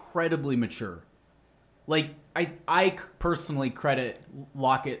incredibly mature. Like I personally credit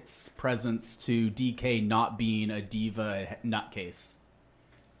Lockett's presence to DK not being a diva nutcase.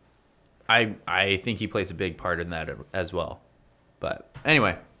 I think he plays a big part in that as well. But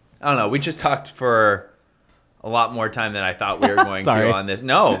anyway, I don't know. We just talked for a lot more time than I thought we were going to on this.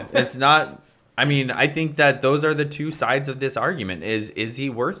 No, it's not. I mean, I think that those are the two sides of this argument. Is he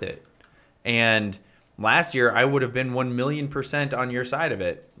worth it? And last year, I would have been 1,000,000% on your side of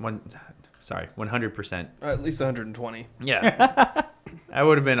it. 100%. At least 120. Yeah. I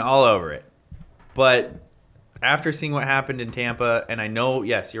would have been all over it. But after seeing what happened in Tampa, and I know,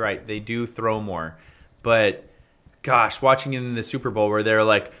 yes, you're right, they do throw more. But, gosh, watching in the Super Bowl where they're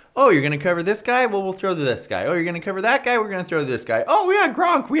like, oh, you're going to cover this guy? Well, we'll throw to this guy. Oh, you're going to cover that guy? We're going to throw to this guy. Oh, yeah,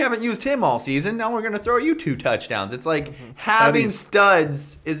 Gronk. We haven't used him all season. Now we're going to throw you 2 touchdowns. It's like having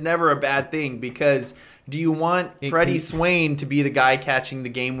studs is never a bad thing because do you want Freddie Swain to be the guy catching the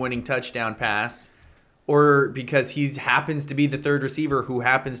game-winning touchdown pass or because he happens to be the third receiver who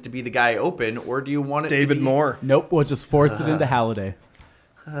happens to be the guy open, or do you want it David to be... Moore? Nope, we'll just force it into Halliday.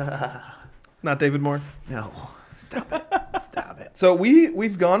 Not David Moore? No. Stop it. Stop it. So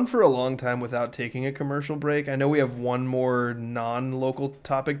we've gone for a long time without taking a commercial break. I know we have one more non-local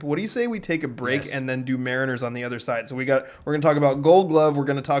topic, but what do you say we take a break and then do Mariners on the other side? So we're going to talk about Gold Glove, we're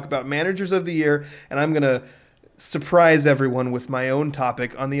going to talk about Managers of the Year, and I'm going to surprise everyone with my own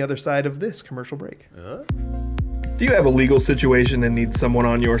topic on the other side of this commercial break. Do you have a legal situation and need someone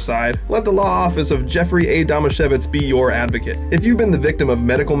on your side? Let the law office of Jeffrey A. Damashevitz be your advocate. If you've been the victim of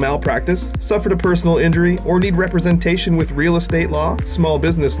medical malpractice, suffered a personal injury, or need representation with real estate law, small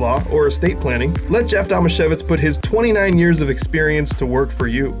business law, or estate planning, let Jeff Damashevitz put his 29 years of experience to work for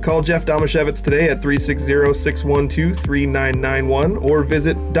you. Call Jeff Damashevitz today at 360-612-3991 or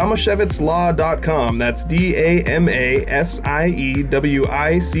visit damashevitzlaw.com. That's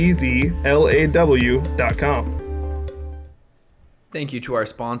DAMASIEWICZLAW.com. Thank you to our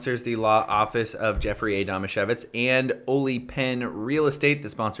sponsors, the Law Office of Jeffrey A. Damashevitz and Ole Penn Real Estate, the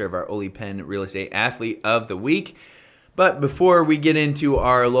sponsor of our Ole Penn Real Estate Athlete of the Week. But before we get into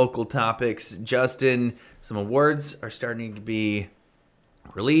our local topics, Justin, some awards are starting to be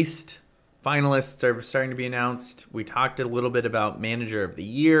released. Finalists are starting to be announced. We talked a little bit about Manager of the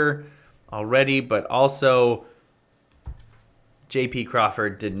Year already, but also J.P.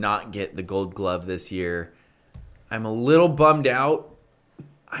 Crawford did not get the Gold Glove this year. I'm a little bummed out.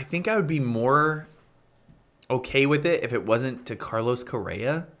 I think I would be more okay with it if it wasn't to Carlos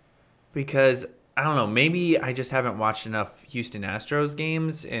Correa, because I don't know, maybe I just haven't watched enough Houston Astros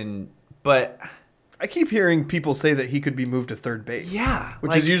games, but I keep hearing people say that he could be moved to third base. Yeah,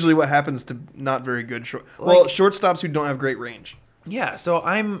 which is usually what happens to not very good shortstops who don't have great range. Yeah, so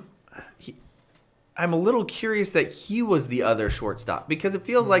I'm a little curious that he was the other shortstop, because it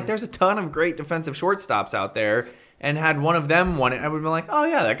feels like there's a ton of great defensive shortstops out there, and had one of them won it, I would have been like, oh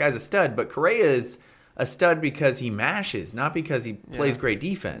yeah, that guy's a stud. But Correa is a stud because he mashes, not because he plays great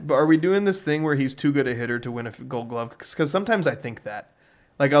defense. But are we doing this thing where he's too good a hitter to win a Gold Glove? Because sometimes I think that.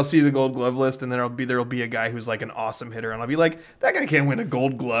 Like, I'll see the Gold Glove list, and then there'll be a guy who's like an awesome hitter, and I'll be like, that guy can't win a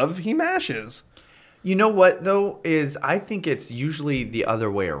Gold Glove. He mashes. You know what, though, is I think it's usually the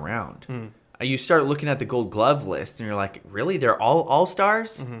other way around. You start looking at the Gold Glove list, and you're like, really? They're all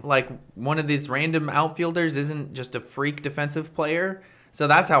all-stars? Like, one of these random outfilders isn't just a freak defensive player? So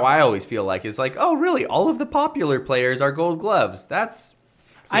that's how I always feel like. It's like, oh, really? All of the popular players are Gold Gloves. It's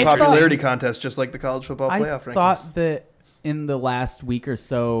a popularity contest, just like the college football playoff rankings. I thought that in the last week or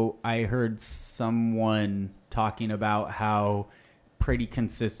so, I heard someone talking about how pretty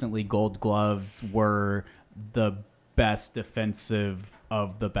consistently Gold Gloves were the best defensive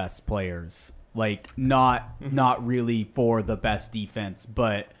of the best players. Like, not really for the best defense,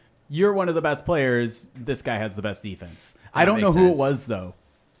 but you're one of the best players. This guy has the best defense. I don't know who it was, though.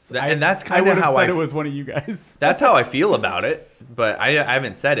 And that's kind of how it was one of you guys. That's how I feel about it, but I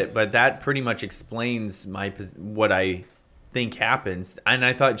haven't said it. But that pretty much explains what I think happens. And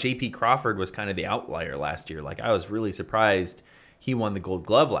I thought J.P. Crawford was kind of the outlier last year. Like, I was really surprised he won the Gold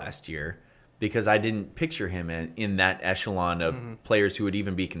Glove last year, because I didn't picture him in that echelon of players who would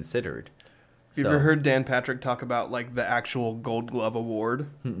even be considered. Have you ever heard Dan Patrick talk about, like, the actual Gold Glove award?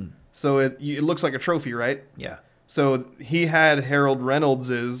 So it looks like a trophy, right? Yeah. So he had Harold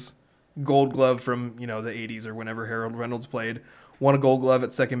Reynolds' Gold Glove from, the 80s or whenever Harold Reynolds played, won a Gold Glove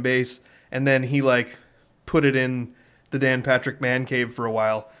at second base, and then he, like, put it in the Dan Patrick man cave for a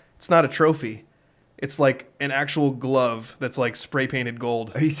while. It's not a trophy. It's like an actual glove that's, like, spray-painted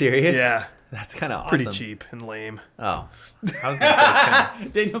gold. Are you serious? Yeah. That's kind of awesome. Pretty cheap and lame. Oh. I was going to say it's kind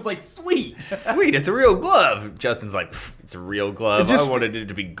of... Daniel's like, sweet. Sweet, it's a real glove. Justin's like, it's a real glove. I wanted it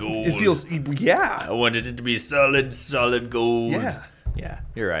to be gold. It feels... Yeah. I wanted it to be solid gold. Yeah. Yeah,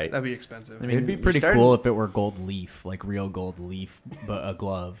 you're right. That'd be expensive. I mean, it'd be pretty cool if it were gold leaf, like real gold leaf, but a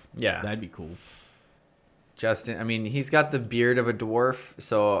glove. Yeah. That'd be cool. Justin, I mean, he's got the beard of a dwarf,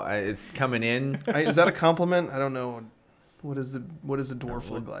 so it's coming in. Is that a compliment? I don't know. What does a dwarf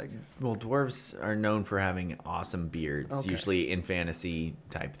look like? Well, dwarves are known for having awesome beards, usually in fantasy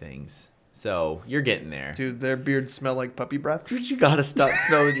type things. So you're getting there. Dude, their beards smell like puppy breath. Dude, you gotta stop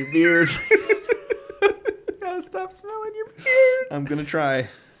smelling your beard. You gotta stop smelling your beard. I'm gonna try.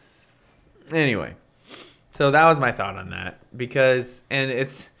 Anyway, so that was my thought on that, because, and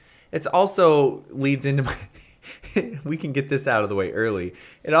it's also leads into my... we can get this out of the way early.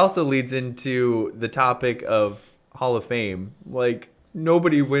 It also leads into the topic of Hall of Fame. Like,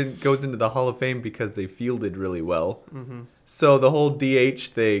 nobody goes into the Hall of Fame because they fielded really well. So the whole DH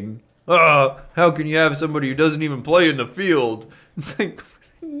thing, how can you have somebody who doesn't even play in the field? It's like,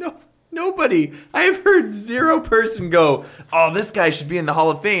 no, nobody. I've heard zero person go, oh, this guy should be in the Hall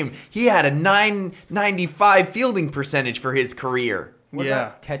of Fame. He had a 995 fielding percentage for his career. What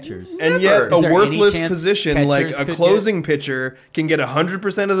about catchers? And yet, a worthless position like a closing pitcher can get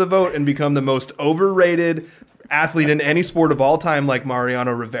 100% of the vote and become the most overrated athlete in any sport of all time, like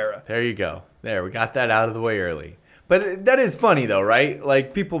Mariano Rivera. There you go. There, we got that out of the way early. But that is funny, though, right?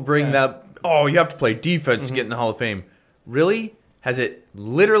 Like, people bring that, oh, you have to play defense to get in the Hall of Fame. Really? Has it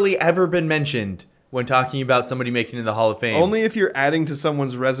literally ever been mentioned when talking about somebody making it in the Hall of Fame. Only if you're adding to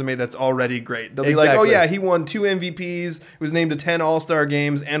someone's resume that's already great. They'll be like, oh yeah, he won 2 MVPs, was named to 10 All-Star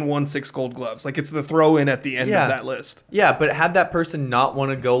games, and won 6 Gold Gloves. Like, it's the throw-in at the end of that list. Yeah, but had that person not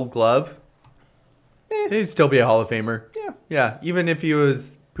won a Gold Glove, he'd still be a Hall of Famer. Yeah. Yeah, even if he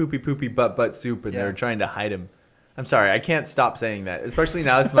was poopy butt soup and they were trying to hide him. I'm sorry, I can't stop saying that. Especially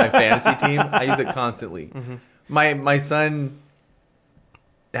now it's my fantasy team. I use it constantly. Mm-hmm. My son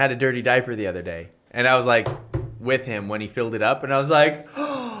had a dirty diaper the other day. And I was like with him when he filled it up. And I was like,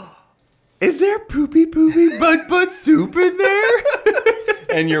 oh, is there poopy butt soup in there?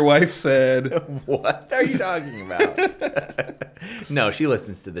 And your wife said, what are you talking about? No, she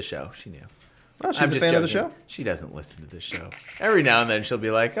listens to the show. She knew. Oh, she's a fan of the show? She doesn't listen to the show. Every now and then she'll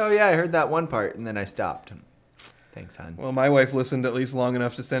be like, oh, yeah, I heard that one part. And then I stopped. Thanks, hon. Well, my wife listened at least long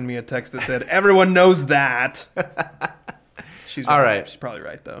enough to send me a text that said, everyone knows that. She's all right. She's probably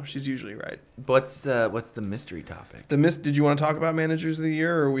right, though. She's usually right. What's the mystery topic? Did you want to talk about managers of the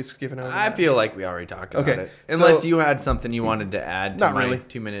year, or are we skipping over I that? feel like we already talked about Okay, it. Unless so- you had something you wanted to add to Not my really.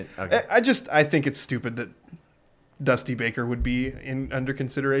 2-minute. Okay. I think it's stupid that Dusty Baker would be under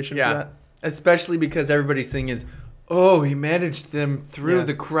consideration for that. Especially because everybody's thing is, oh, he managed them through Yeah.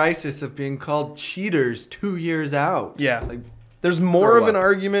 the crisis of being called cheaters 2 years out. Yeah. It's like, There's more Grow of an up.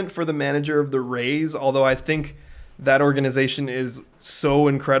 argument for the manager of the Rays, although I think that organization is so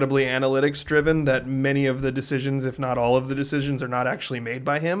incredibly analytics driven that many of the decisions, if not all of the decisions, are not actually made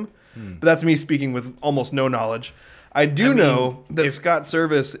by him. But that's me speaking with almost no knowledge. I know that Scott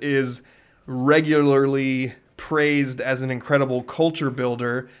Service is regularly praised as an incredible culture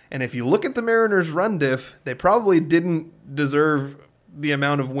builder, and if you look at the Mariners' run diff, they probably didn't deserve the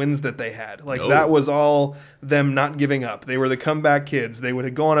amount of wins that they had. Like, that was all them not giving up. They were the comeback kids. They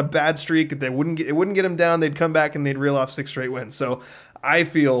would go on a bad streak. It wouldn't get them down. They'd come back and they'd reel off 6 straight wins. So I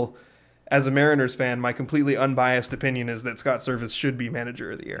feel, as a Mariners fan, my completely unbiased opinion is that Scott Service should be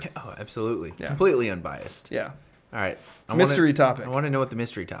manager of the year. oh, absolutely. Yeah. Completely unbiased. Yeah. All right. Mystery topic. I want to know what the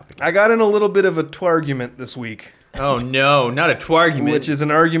mystery topic is. I got in a little bit of a twargument this week, Oh, no. Not a twargument. which is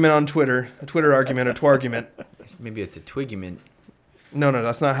an argument on Twitter. A Twitter argument, a twargument. Maybe it's a twigument. No,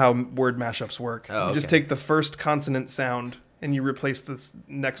 that's not how word mashups work. Oh, You just okay. take the first consonant sound and you replace the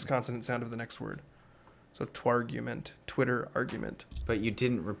next consonant sound of the next word. So twargument, Twitter argument. But you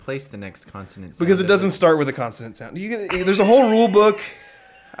didn't replace the next consonant. Because sound it doesn't start with a consonant sound. There's a whole rule book.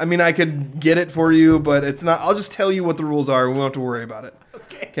 I mean, I could get it for you, but it's not. I'll just tell you what the rules are. We won't have to worry about it.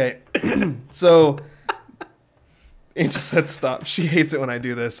 Okay. So, Angel said stop. She hates it when I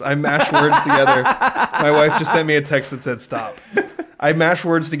do this. I mash words together. My wife just sent me a text that said stop. I mash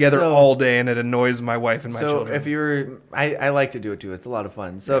words together all day, and it annoys my wife and my children. So if you were, I like to do it too. It's a lot of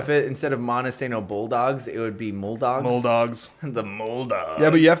fun. So if it instead of Montesano Bulldogs, it would be Molldogs. Bulldogs. The Molldogs. Yeah,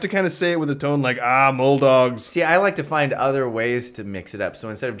 but you have to kind of say it with a tone like, Bulldogs. See, I like to find other ways to mix it up. So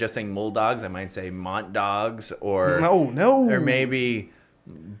instead of just saying Molldogs, I might say Mont Dogs or No. or maybe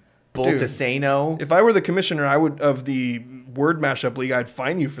Montesano. If I were the commissioner, of the word mashup league, I'd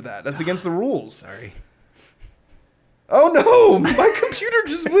fine you for that. That's against the rules. Sorry. Oh no! My computer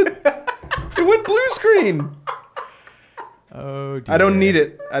just went. It went blue screen. Oh, dear. I don't need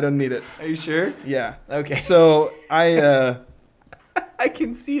it. Are you sure? Yeah. Okay. So I. I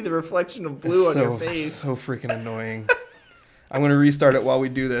can see the reflection of blue on your face. So freaking annoying. I'm gonna restart it while we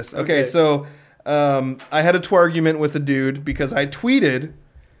do this. Okay. Okay. So I had a twargument with a dude because I tweeted,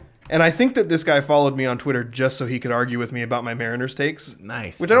 and I think that this guy followed me on Twitter just so he could argue with me about my Mariners takes.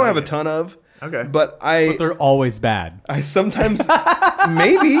 Nice. Which I don't have a ton of. Okay. But They're always bad. I sometimes,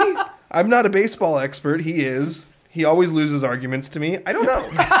 maybe, I'm not a baseball expert. He is. He always loses arguments to me. I don't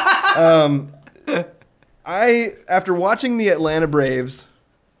know. After watching the Atlanta Braves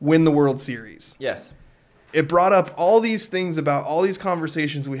win the World Series, Yes. it brought up all these things about all these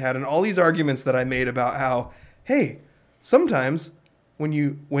conversations we had and all these arguments that I made about how, hey, sometimes when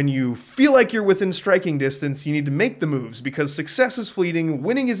you feel like you're within striking distance, you need to make the moves because success is fleeting,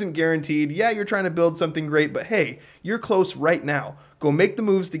 winning isn't guaranteed. Yeah, you're trying to build something great, but hey, you're close right now. Go make the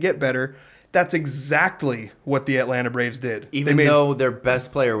moves to get better. That's exactly what the Atlanta Braves did. Even though their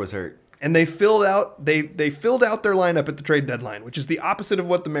best player was hurt. And they filled out their lineup at the trade deadline, which is the opposite of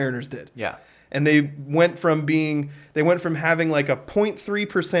what the Mariners did. Yeah. And they went from having like a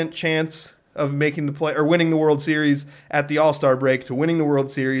 0.3% chance of making the play or winning the World Series at the All-Star break to winning the World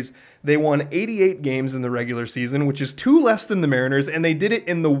Series. They won 88 games in the regular season, which is 2 less than the Mariners, and they did it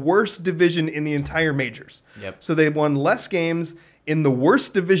in the worst division in the entire majors. Yep. So they won less games in the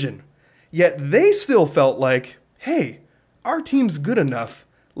worst division. Yet they still felt like, hey, our team's good enough.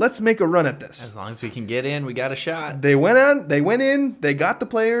 Let's make a run at this. As long as we can get in, we got a shot. They went in, they got the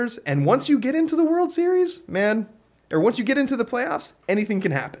players, and once you get into the World Series, man, or once you get into the playoffs, anything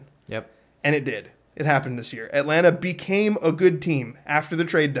can happen. Yep. And it did. It happened this year. Atlanta became a good team after the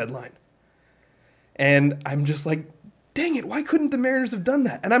trade deadline. And I'm just like, dang it, why couldn't the Mariners have done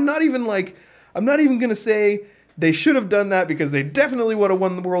that? And I'm not even going to say they should have done that because they definitely would have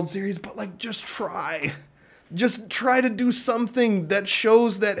won the World Series, but like, just try. Just try to do something that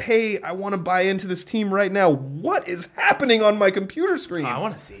shows that, hey, I want to buy into this team right now. What is happening on my computer screen? I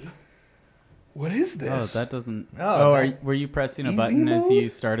want to see. What is this? Oh, that doesn't... were you pressing a Easy button as mode? you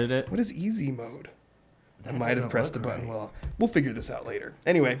started it? What is easy mode? I might have pressed a button. Right. Well, we'll figure this out later.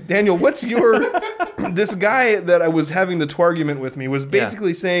 Anyway, Daniel, what's your... This guy that I was having the argument with me was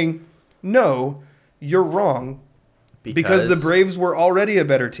basically saying, no, you're wrong because the Braves were already a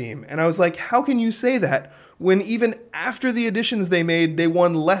better team. And I was like, how can you say that when even after the additions they made, they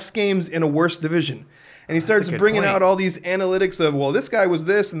won less games in a worse division? And he starts bringing out all these analytics of, well, this guy was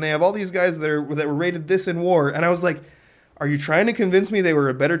this, and they have all these guys that were rated this in WAR. And I was like, are you trying to convince me they were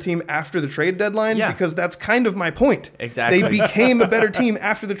a better team after the trade deadline? Yeah. Because that's kind of my point. Exactly. They became a better team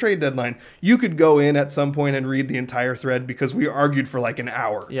after the trade deadline. You could go in at some point and read the entire thread because we argued for like an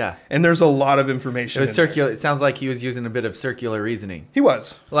hour. Yeah. And there's a lot of information. It was circular. It sounds like he was using a bit of circular reasoning. He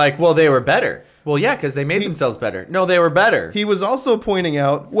was. Like, well, they were better. Well, yeah, because they made themselves better. No, they were better. He was also pointing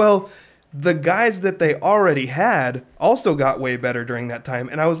out, well, the guys that they already had also got way better during that time.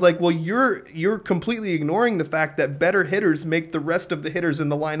 And I was like, well, you're completely ignoring the fact that better hitters make the rest of the hitters in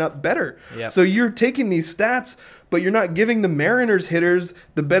the lineup better. Yep. So you're taking these stats, but you're not giving the Mariners hitters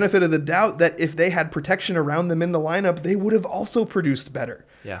the benefit of the doubt that if they had protection around them in the lineup, they would have also produced better.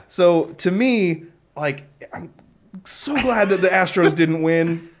 Yeah. So to me, like, I'm so glad that the Astros didn't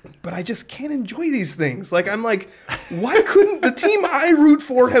win, but I just can't enjoy these things. Like, I'm like, why couldn't the team I root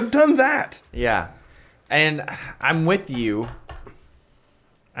for have done that? Yeah. And I'm with you.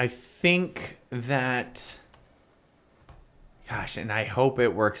 I think that, gosh, and I hope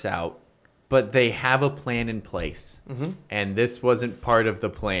it works out, but they have a plan in place. Mm-hmm. And this wasn't part of the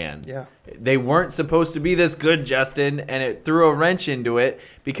plan. Yeah. They weren't supposed to be this good, Justin, and it threw a wrench into it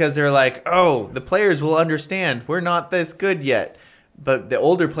because they're like, oh, the players will understand. We're not this good yet. But the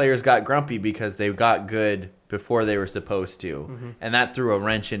older players got grumpy because they got good before they were supposed to. Mm-hmm. And that threw a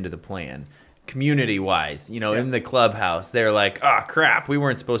wrench into the plan. Community-wise, in the clubhouse, they're like, oh, crap, we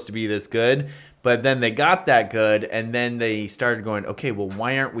weren't supposed to be this good. But then they got that good, and then they started going, okay, well,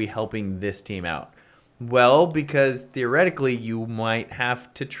 why aren't we helping this team out? Well, because theoretically you might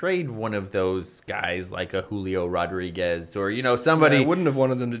have to trade one of those guys like a Julio Rodriguez or, somebody. Yeah, I wouldn't have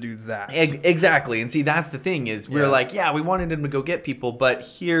wanted them to do that. Exactly. And see, that's the thing is we're like, yeah, we wanted them to go get people, but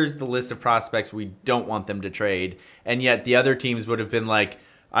here's the list of prospects we don't want them to trade. And yet the other teams would have been like,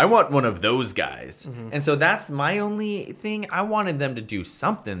 I want one of those guys. Mm-hmm. And so that's my only thing. I wanted them to do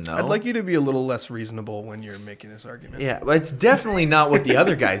something, though. I'd like you to be a little less reasonable when you're making this argument. Yeah, but it's definitely not what the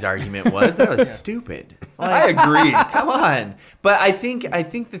other guy's argument was. That was stupid. I agree. Come on. But I think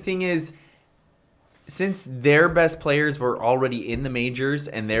the thing is, since their best players were already in the majors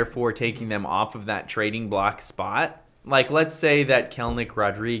and therefore taking them off of that trading block spot, like let's say that Kelnick,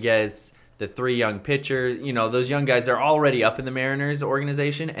 Rodriguez, the three young pitchers, those young guys are already up in the Mariners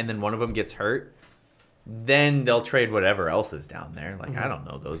organization, and then one of them gets hurt, then they'll trade whatever else is down there. Like, I don't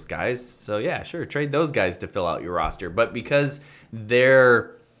know those guys. So, yeah, sure, trade those guys to fill out your roster. But because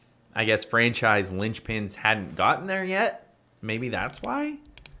their, I guess, franchise linchpins hadn't gotten there yet, maybe that's why?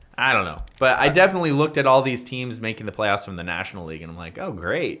 I don't know. But I definitely looked at all these teams making the playoffs from the National League, and I'm like, oh,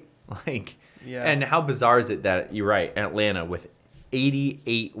 great. Like, yeah. And how bizarre is it that, you're right, Atlanta with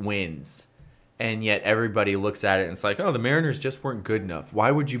 88 wins. And yet everybody looks at it and it's like, oh, the Mariners just weren't good enough.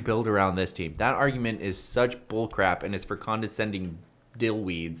 Why would you build around this team? That argument is such bullcrap, and it's for condescending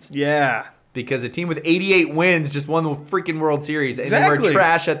dillweeds. Yeah. Because a team with 88 wins just won the freaking World Series, and they were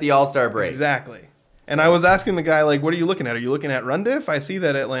trash at the All-Star break. Exactly. And I was asking the guy, like, what are you looking at? Are you looking at run diff? I see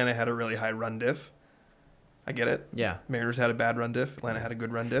that Atlanta had a really high run diff. I get it. Yeah. Mariners had a bad run diff. Atlanta had a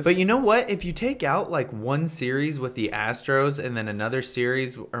good run diff. But you know what? If you take out, like, one series with the Astros and then another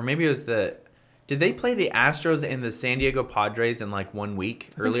series, or maybe it was did they play the Astros and the San Diego Padres in like 1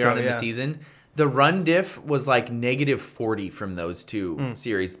 week earlier on in the season? The run diff was like negative 40 from those two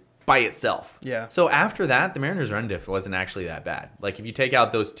series by itself. Yeah. So after that, the Mariners' run diff wasn't actually that bad. Like if you take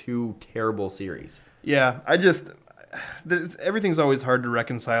out those two terrible series. Yeah, everything's always hard to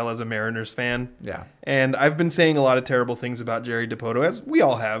reconcile as a Mariners fan. Yeah. And I've been saying a lot of terrible things about Jerry Dipoto, as we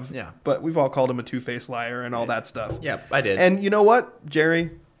all have. Yeah. But we've all called him a two-faced liar and all that stuff. Yeah, I did. And you know what,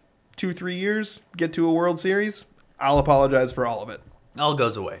 Jerry? 2-3 years, get to a World Series, I'll apologize for all of it. All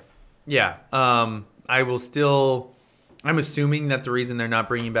goes away. Yeah. I will still. I'm assuming that the reason they're not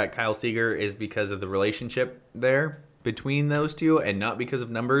bringing back Kyle Seager is because of the relationship there between those two, and not because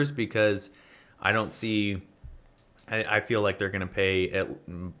of numbers. Because I don't see. I feel like they're going to pay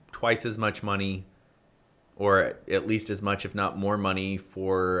twice as much money, or at least as much, if not more money,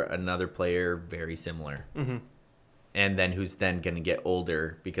 for another player very similar. Mm-hmm. And then who's then going to get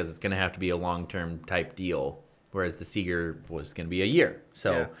older, because it's going to have to be a long-term type deal, whereas the Seager was going to be a year.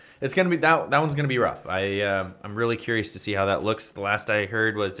 So it's going to be that one's going to be rough. I'm really curious to see how that looks. The last I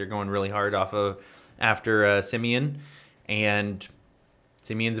heard was they're going really hard after Simeon, and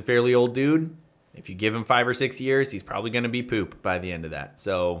Simeon's a fairly old dude. If you give him 5 or 6 years, he's probably going to be poop by the end of that.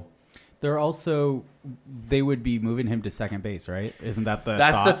 So they would be moving him to second base, right? Isn't that the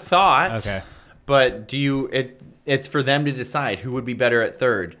that's thought? the thought? Okay. But it's for them to decide who would be better at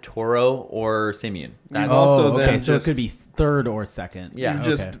third, Toro or Simeon. That's also okay. then So it could be third or second. Yeah. You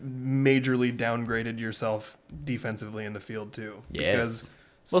just majorly downgraded yourself defensively in the field too. Yes. Because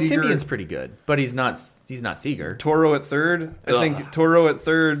Well, Seager, Simeon's pretty good, but he's not Seager. Toro at third. I think Toro at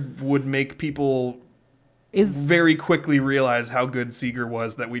third would make people very quickly realize how good Seager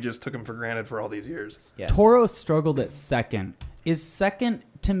was, that we just took him for granted for all these years. Yes. Toro struggled at second. Is second,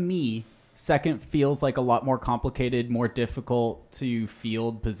 to me, second feels like a lot more complicated, more difficult to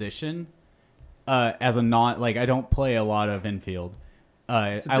field position. As a I don't play a lot of infield.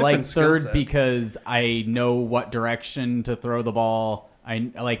 I like third because I know what direction to throw the ball.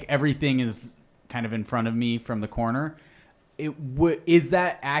 I like everything is kind of in front of me from the corner. Is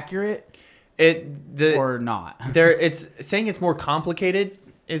that accurate? Or not? It's saying it's more complicated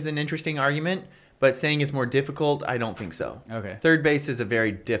is an interesting argument, but saying it's more difficult, I don't think so. Okay. Third base is a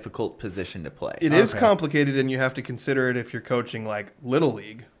very difficult position to play. It is complicated, and you have to consider it if you're coaching like Little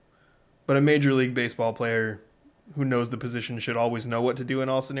League. But a Major League Baseball player who knows the position should always know what to do in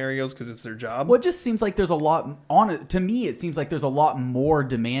all scenarios because it's their job. Well, it just seems like there's a lot on it. To me, it seems like there's a lot more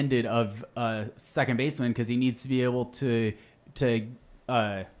demanded of a second baseman because he needs to be able to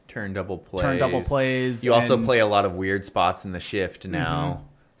turn double plays. You and also play a lot of weird spots in the shift now. Mm-hmm.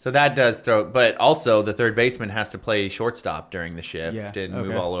 So that does throw, but also the third baseman has to play shortstop during the shift and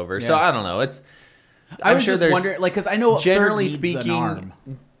move all over. Yeah. So I don't know. I was just wondering, like, because I know generally third needs speaking, an arm.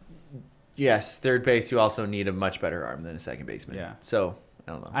 Yes, third base, you also need a much better arm than a second baseman. Yeah. So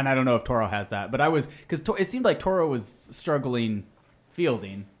I don't know. And I don't know if Toro has that, but because it seemed like Toro was struggling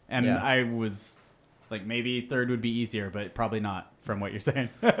fielding, and I was like, maybe third would be easier, but probably not from what you're saying.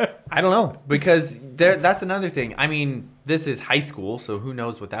 I don't know, because that's another thing. I mean, this is high school, so who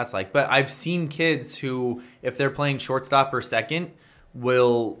knows what that's like. But I've seen kids who, if they're playing shortstop or second,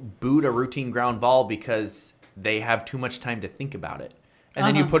 will boot a routine ground ball because they have too much time to think about it. And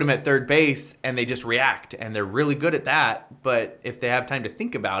then you put them at third base, and they just react, and they're really good at that. But if they have time to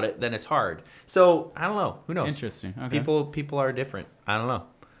think about it, then it's hard. So I don't know. Who knows? Interesting. Okay. People are different. I don't know.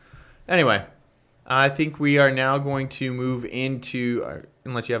 Anyway, I think we are now going to move into.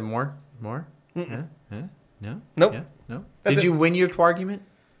 Unless you have more. No. Nope. Yeah? No. Did you win your twargument?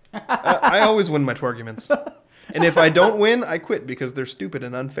 I always win my twarguments, and if I don't win, I quit because they're stupid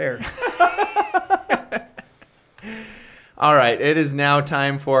and unfair. All right, it is now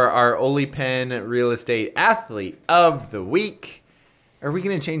time for our Ole Penn Real Estate Athlete of the Week. Are we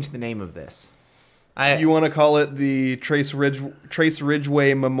going to change the name of this? You want to call it the Trace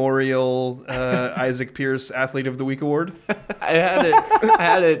Ridgway Memorial Isaac Pierce Athlete of the Week Award? I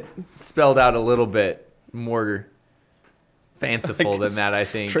had it spelled out a little bit more fanciful than that, I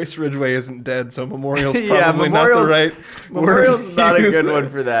think. Trace Ridgway isn't dead, so Memorial's probably not the right Memorial's word. not a good one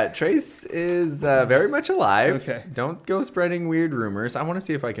for that. Trace is very much alive. Okay. Don't go spreading weird rumors. I want to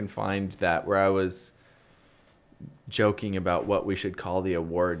see if I can find that where I was joking about what we should call the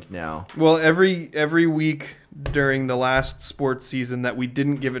award now. Well, every week during the last sports season that we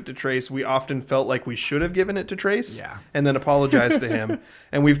didn't give it to Trace, we often felt like we should have given it to Trace and then apologized to him.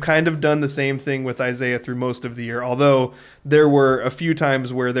 And we've kind of done the same thing with Isaiah through most of the year, although there were a few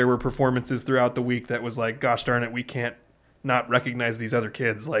times where there were performances throughout the week that was like, gosh darn it, we can't not recognize these other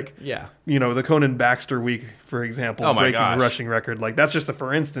kids. Like, the Conan Baxter week, for example, breaking the rushing record. Like, that's just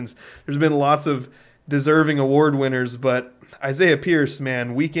for instance. There's been lots of deserving award winners, but Isaiah Pierce,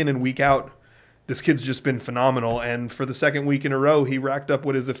 man, week in and week out, this kid's just been phenomenal. And for the second week in a row, he racked up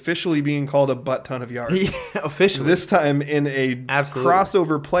what is officially being called a butt ton of yards. Officially. This time in a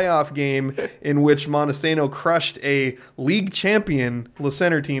crossover playoff game in which Montesano crushed a league champion La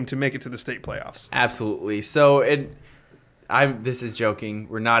Center team to make it to the state playoffs. Absolutely. So this is joking.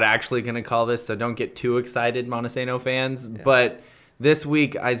 We're not actually going to call this, so don't get too excited, Montesano fans. Yeah. But this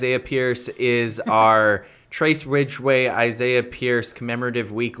week, Isaiah Pierce is our Trace Ridgway, Isaiah Pierce,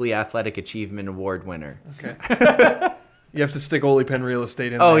 Commemorative Weekly Athletic Achievement Award winner. Okay. You have to stick Ole Penn Real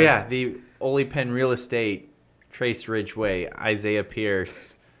Estate in Oh, there. yeah. The Ole Penn Real Estate, Trace Ridgway, Isaiah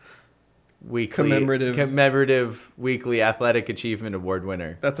Pierce, Commemorative Weekly Athletic Achievement Award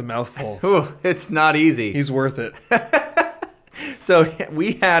winner. That's a mouthful. Ooh, it's not easy. He's worth it. So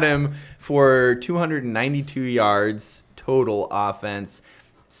we had him for 292 yards total offense,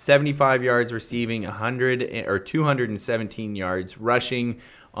 75 yards receiving, 217 yards rushing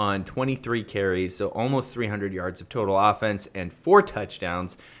on 23 carries, so almost 300 yards of total offense, and 4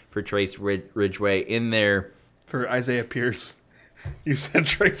 touchdowns for Trace Ridgway in there. For Isaiah Pierce. You said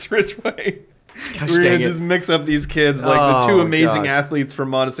Trace Ridgway. Gosh, We're going dang to it. just mix up these kids like the two Oh, amazing gosh. athletes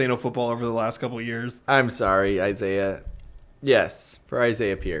from Montesano football over the last couple of years. I'm sorry, Isaiah. Yes, for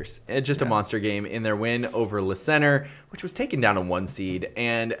Isaiah Pierce. Just a monster game in their win over Le Center, which was taken down a 1 seed.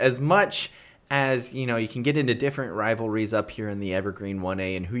 And as much as, you can get into different rivalries up here in the Evergreen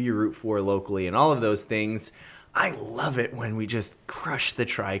 1A and who you root for locally and all of those things, I love it when we just crush the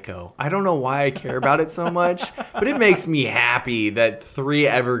Trico. I don't know why I care about it so much, but it makes me happy that 3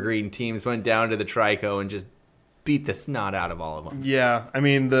 Evergreen teams went down to the Trico and just beat the snot out of all of them. Yeah, I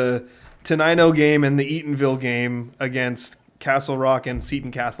mean, the Tenino game and the Eatonville game against Castle Rock and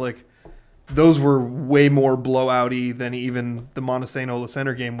Seton Catholic, those were way more blowouty than even the Montesano Le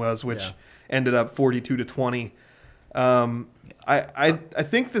Center game was, which ended up 42-20. I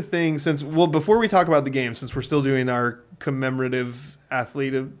think the thing, before we talk about the game, since we're still doing our commemorative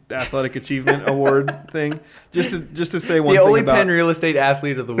athletic achievement award thing, just to say one the thing Ole about Penn Real Estate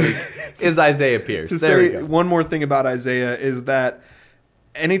Athlete of the Week is Isaiah Pierce. to There we say go. one more thing about Isaiah is that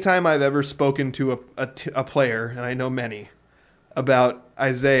anytime I've ever spoken to a player, and I know many, about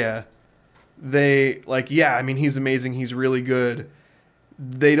Isaiah, they he's amazing, he's really good.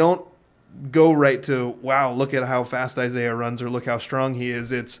 They don't go right to, wow, look at how fast Isaiah runs or look how strong he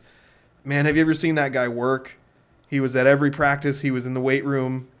is. It's, man, have you ever seen that guy work? He was at every practice. He was in the weight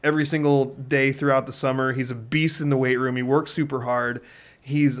room every single day throughout the summer. He's a beast in the weight room. He works super hard.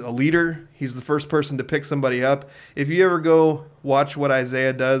 He's a leader. He's the first person to pick somebody up. If you ever go watch what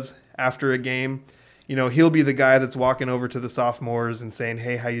Isaiah does after a game, he'll be the guy that's walking over to the sophomores and saying,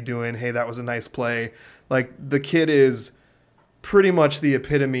 hey, how you doing? Hey, that was a nice play. Like, the kid is pretty much the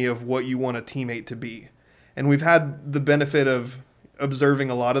epitome of what you want a teammate to be. And we've had the benefit of observing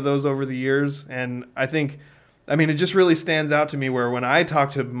a lot of those over the years. And I think, it just really stands out to me where when I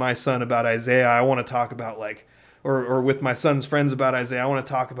talk to my son about Isaiah, I want to talk about or with my son's friends about Isaiah, I want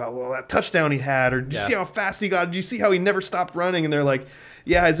to talk about, well, that touchdown he had, or did you see how fast he got? Did you see how he never stopped running? And they're like,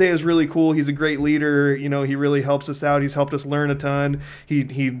 yeah, Isaiah's really cool. He's a great leader. He really helps us out. He's helped us learn a ton.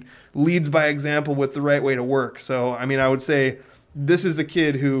 He leads by example with the right way to work. So, I would say this is a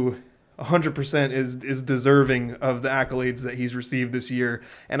kid who 100% is deserving of the accolades that he's received this year.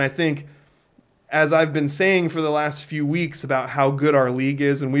 And I think, as I've been saying for the last few weeks about how good our league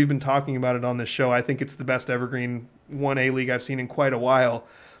is, and we've been talking about it on this show, I think it's the best Evergreen 1A league I've seen in quite a while.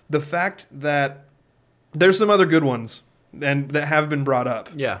 The fact that there's some other good ones and that have been brought up.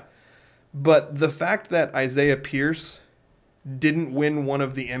 Yeah. But the fact that Isaiah Pierce didn't win one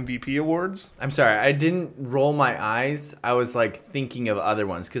of the MVP awards. I'm sorry, I didn't roll my eyes. I was thinking of other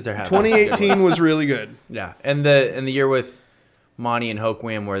ones because there have been some good 2018 ones. was really good. Yeah, and the year with Monty and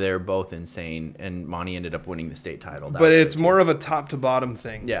Hoquiam where they were both insane, and Monty ended up winning the state title. But it's more of a top to bottom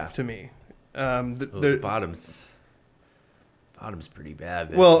thing to me. The bottom's pretty bad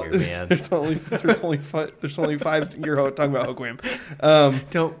this year, man. there's only 5. You're talking about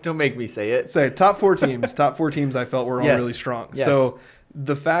Hoquiam. Don't make me say it. Say top 4 teams. Top 4 teams I felt were all really strong. Yes. So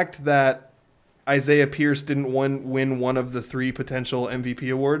the fact that Isaiah Pierce didn't win one of the 3 potential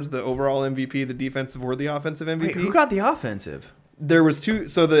MVP awards, the overall MVP, the defensive, or the offensive MVP. Wait, who got the offensive? There was 2.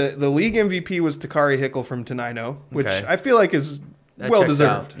 So the league MVP was Takari Hickel from Tenino, which I feel like is well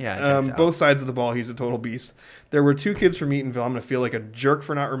deserved. Yeah, it checks out. Both sides of the ball, he's a total beast. There were 2 kids from Eatonville. I'm going to feel like a jerk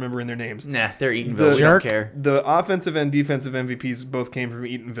for not remembering their names. Nah, they're Eatonville. We don't care. The offensive and defensive MVPs both came from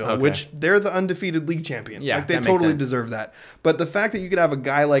Eatonville, which they're the undefeated league champion. Yeah, they that makes totally sense. deserve that. But the fact that you could have a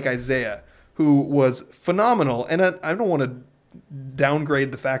guy like Isaiah, who was phenomenal, and I don't want to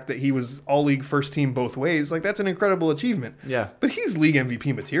downgrade the fact that he was all league first team both ways. That's an incredible achievement. Yeah. But he's league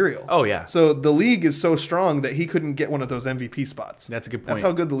MVP material. Oh, yeah. So the league is so strong that he couldn't get one of those MVP spots. That's a good point. That's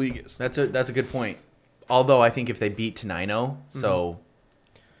how good the league is. That's a good point. Although I think if they beat Tenino, so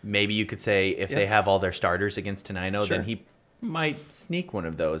maybe you could say if they have all their starters against Tenino, then he might sneak one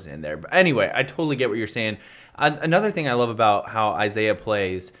of those in there. But anyway, I totally get what you're saying. Another thing I love about how Isaiah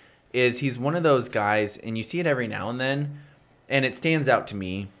plays is he's one of those guys, and you see it every now and then, and it stands out to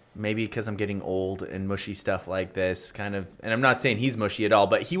me, maybe because I'm getting old and mushy stuff like this kind of, and I'm not saying he's mushy at all,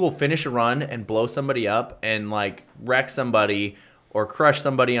 but he will finish a run and blow somebody up and like wreck somebody or crush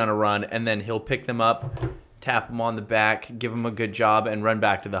somebody on a run, and then he'll pick them up, tap them on the back, give them a good job, and run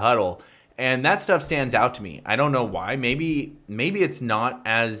back to the huddle. And that stuff stands out to me. I don't know why. Maybe it's not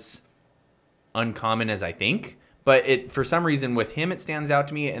as uncommon as I think, but it, for some reason with him, it stands out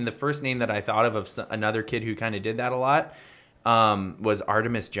to me. And the first name that I thought of another kid who kind of did that a lot was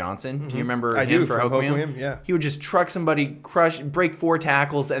Artemis Johnson. Do you remember him for Hoquiam? Yeah. He would just truck somebody, break 4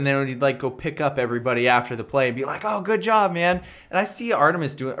 tackles, and then he'd like go pick up everybody after the play and be like, "Oh, good job, man." And I see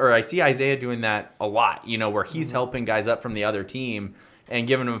I see Isaiah doing that a lot, where he's helping guys up from the other team and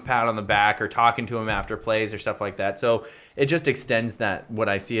giving them a pat on the back or talking to them after plays or stuff like that. So it just extends that, what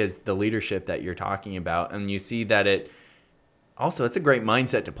I see as the leadership that you're talking about. And you see that it's a great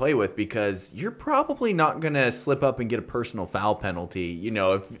mindset to play with, because you're probably not going to slip up and get a personal foul penalty,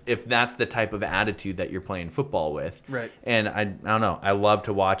 if that's the type of attitude that you're playing football with. Right. And I don't know. I love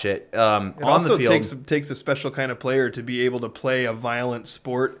to watch it. It on also the field, takes a special kind of player to be able to play a violent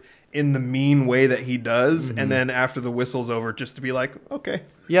sport in the mean way that he does, and then after the whistle's over, just to be like, okay.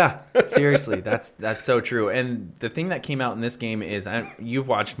 Yeah, seriously, that's so true. And the thing that came out in this game is, you've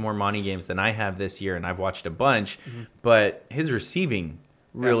watched more Monty games than I have this year, and I've watched a bunch, but his receiving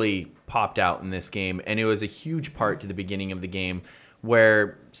really popped out in this game, and it was a huge part to the beginning of the game,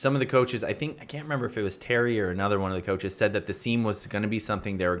 where some of the coaches, I can't remember if it was Terry or another one of the coaches, said that the seam was going to be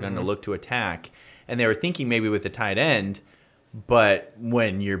something they were going to look to attack, and they were thinking maybe with the tight end. But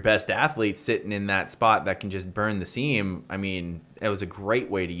when your best athlete's sitting in that spot that can just burn the seam, I mean, it was a great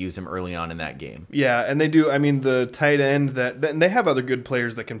way to use him early on in that game. Yeah, and they do. I mean, the tight end and they have other good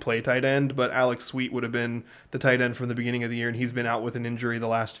players that can play tight end, but Alex Sweet would have been the tight end from the beginning of the year, and he's been out with an injury the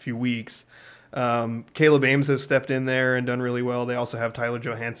last few weeks. Caleb Ames has stepped in there and done really well. They also have Tyler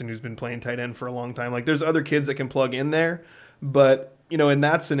Johansson, who's been playing tight end for a long time. Like, there's other kids that can plug in there, but in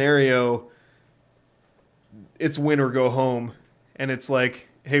that scenario, it's win or go home. And it's like,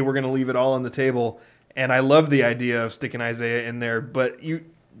 hey, we're going to leave it all on the table. And I love the idea of sticking Isaiah in there. But you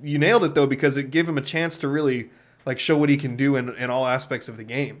nailed it, though, because it gave him a chance to really show what he can do in all aspects of the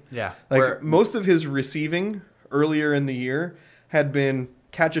game. Yeah. Most of his receiving earlier in the year had been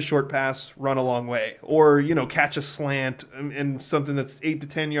catch a short pass, run a long way. Or, catch a slant and something that's 8 to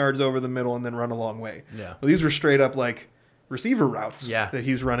 10 yards over the middle and then run a long way. Yeah. Well, these were straight up receiver routes that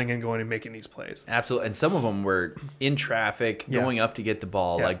he's running and going and making these plays. Absolutely. And some of them were in traffic, going up to get the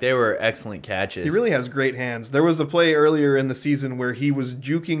ball. Yeah. They were excellent catches. He really has great hands. There was a play earlier in the season where he was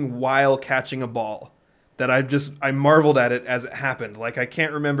juking while catching a ball that I marveled at it as it happened. I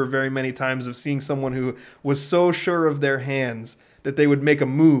can't remember very many times of seeing someone who was so sure of their hands that they would make a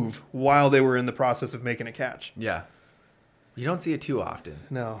move while they were in the process of making a catch. Yeah. You don't see it too often.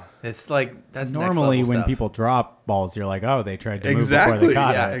 No. It's that's normally next level when stuff. people drop balls, you're like, oh, they tried to move before they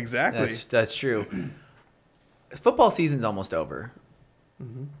caught it. Exactly. That's true. Football season's almost over.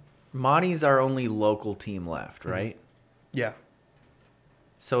 Monty's our only local team left, right? Yeah.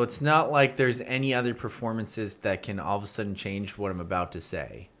 So it's not like there's any other performances that can all of a sudden change what I'm about to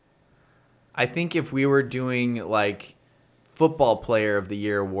say. I think if we were doing football player of the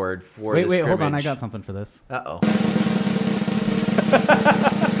year award for the scrimmage. Wait, hold on. I got something for this. Uh-oh.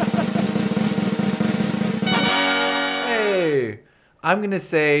 Hey, I'm going to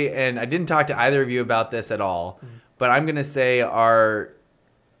say, and I didn't talk to either of you about this at all, but I'm going to say our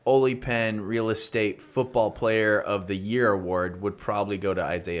Ole Penn Real Estate Football Player of the Year award would probably go to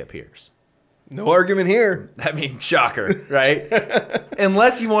Isaiah Pierce. No argument here. I mean, shocker, right?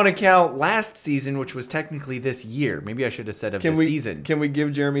 Unless you want to count last season, which was technically this year. Maybe I should have said season. Can we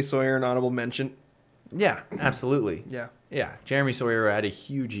give Jeremy Sawyer an honorable mention? Yeah, absolutely. Yeah. Yeah, Jeremy Sawyer had a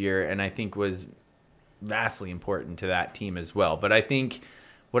huge year and I think was vastly important to that team as well. But I think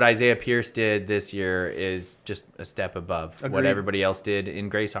what Isaiah Pierce did this year is just a step above what everybody else did in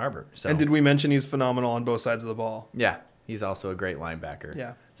Grace Harbor. So, and did we mention he's phenomenal on both sides of the ball? Yeah, he's also a great linebacker.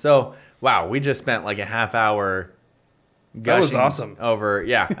 Yeah. So, wow, we just spent a half hour that was awesome. Over,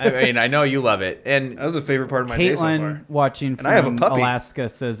 yeah. I mean, I know you love it. And that was a favorite part of my day so far. Caitlin watching from I have a puppy. Alaska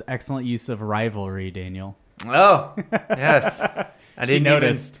says, excellent use of rivalry, Daniel. Oh, yes. I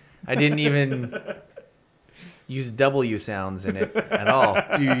didn't even use W sounds in it at all.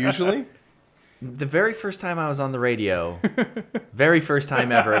 Do you usually? The very first time I was on the radio, very first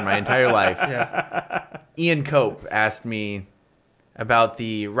time ever in my entire life, Ian Cope asked me about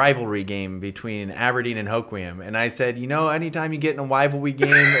the rivalry game between Aberdeen and Hoquiam. And I said, anytime you get in a rivalry game,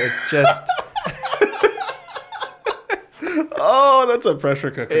 it's just... Oh, that's a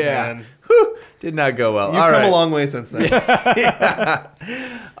pressure cooker, man. Whew. Did not go well. You've All come right. a long way since then. Yeah.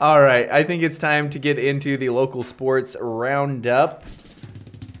 All right. I think it's time to get into the local sports roundup,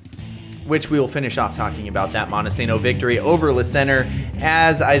 which we will finish off talking about that Montesano victory over La Center,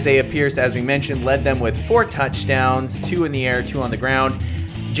 as Isaiah Pierce, as we mentioned, led them with 4 touchdowns, 2 in the air, 2 on the ground.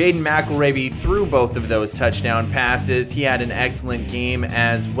 Jaden McElravy threw both of those touchdown passes. He had an excellent game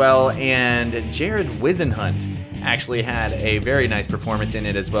as well, and Jared Wisenhunt actually had a very nice performance in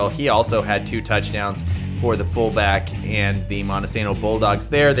it as well. He also had 2 touchdowns for the fullback and the Montesano Bulldogs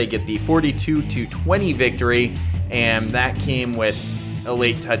there. They get the 42-20 victory, and that came with a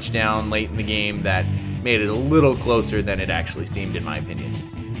late touchdown late in the game that made it a little closer than it actually seemed, in my opinion.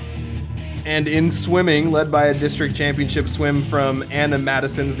 And in swimming, led by a district championship swim from Anna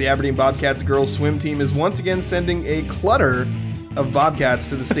Madison's, the Aberdeen Bobcats girls swim team is once again sending a clutter of Bobcats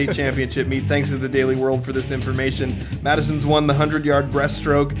to the state championship meet. Thanks to the Daily World for this information. Madison's won the 100-yard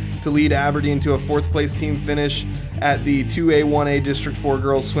breaststroke to lead Aberdeen to a 4th-place team finish at the 2A, 1A District 4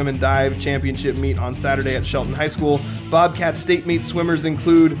 Girls Swim and Dive Championship meet on Saturday at Shelton High School. Bobcat state meet swimmers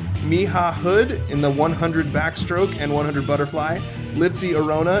include Miha Hood in the 100 backstroke and 100 butterfly, Litzy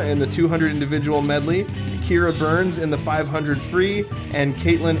Arona in the 200 individual medley, Kira Burns in the 500 free, and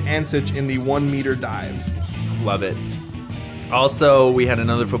Caitlin Ansich in the 1-meter dive. Love it. Also, we had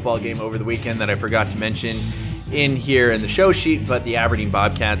another football game over the weekend that I forgot to mention in here in the show sheet, but the Aberdeen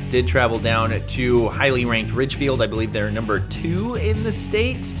Bobcats did travel down to highly ranked Ridgefield. I believe they're number 2 in the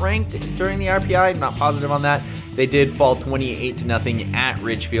state ranked during the RPI. Not positive on that. They did fall 28-0 at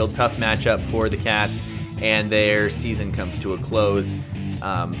Ridgefield. Tough matchup for the Cats, and their season comes to a close.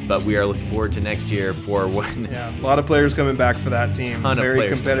 But we are looking forward to next year for one. Yeah, a lot of players coming back for that team. Very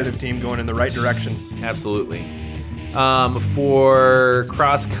competitive team going in the right direction. Absolutely. For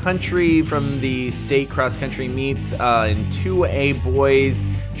cross country, from the state cross country meets in 2A boys,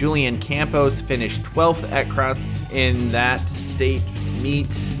 Julian Campos finished 12th at cross in that state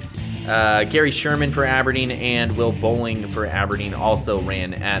meet. Gary Sherman for Aberdeen and Will Bowling for Aberdeen also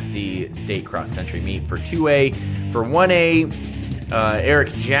ran at the state cross country meet. For 2A, for 1A, Eric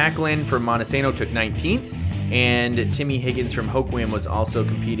Jacqueline from Montesano took 19th, and Timmy Higgins from Hoquiam was also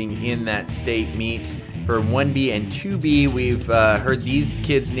competing in that state meet. For 1B and 2B, we've heard these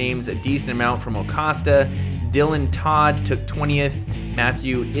kids' names a decent amount from Ocosta. Dylan Todd took 20th,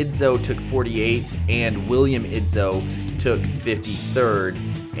 Matthew Idzo took 48th, and William Idzo took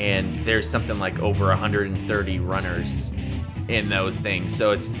 53rd. And there's something like over 130 runners in those things.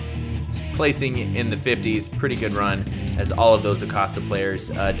 So it's placing in the 50s, pretty good run, as all of those Acosta players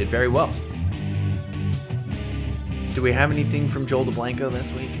did very well. Do we have anything from Joel DeBlanco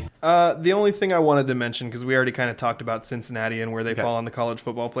this week? The only thing I wanted to mention, because we already kind of talked about Cincinnati and where they fall on the college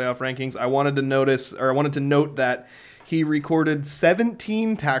football playoff rankings, I wanted to note that he recorded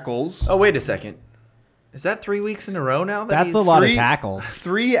 17 tackles. Oh, wait a second. Is that 3 weeks in a row now? That's a lot of tackles.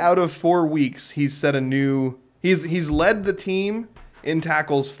 3 out of 4 weeks, he's set a new. He's led the team in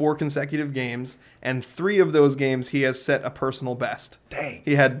tackles 4 consecutive games, and 3 of those games he has set a personal best. Dang.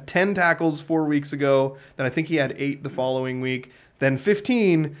 He had 10 tackles 4 weeks ago, then I think he had 8 the following week, then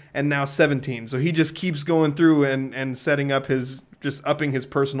 15, and now 17. So he just keeps going through and setting up upping his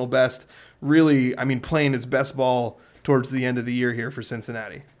personal best. Really, I mean, playing his best ball towards the end of the year here for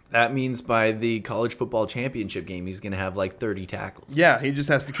Cincinnati. That means by the college football championship game, he's going to have like 30 tackles. Yeah, he just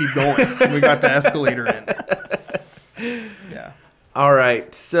has to keep going. We got the escalator in. Yeah. All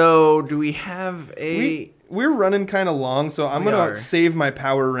right. So do we have a... We're running kind of long, so I'm going to save my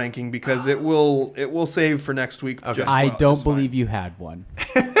power ranking because it will save for next week. Okay. I don't believe you had one.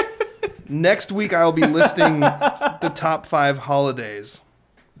 Next week, I'll be listing the top 5 holidays.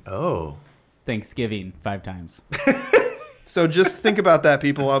 Oh. Thanksgiving 5 times. So just think about that,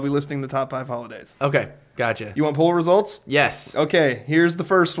 people. I'll be listing the top 5 holidays. Okay. Gotcha. You want poll results? Yes. Okay, here's the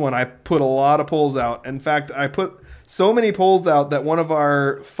first one. I put a lot of polls out. In fact, I put so many polls out that one of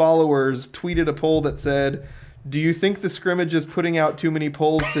our followers tweeted a poll that said, "Do you think the scrimmage is putting out too many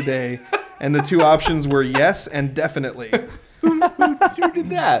polls today?" And the 2 options were yes and definitely. Who did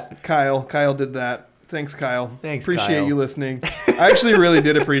that? Kyle. Kyle did that. Thanks, Kyle. Thanks, Appreciate Kyle. you listening. I actually really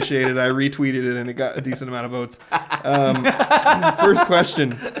did appreciate it. I retweeted it, and it got a decent amount of votes. First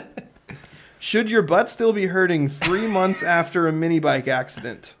question. Should your butt still be hurting 3 months after a mini bike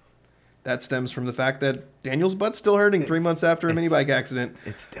accident? That stems from the fact that Daniel's butt's still hurting 3 months after a mini bike accident.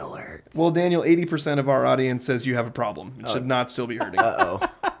 It still hurts. Well, Daniel, 80% of our audience says you have a problem. It should not still be hurting. Uh-oh.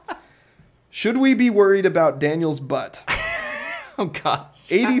 Should we be worried about Daniel's butt? Oh, gosh.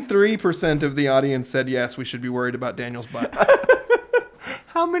 83% of the audience said yes, we should be worried about Daniel's butt.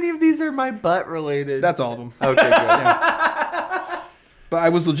 How many of these are my butt related? That's all of them. Okay, good. But I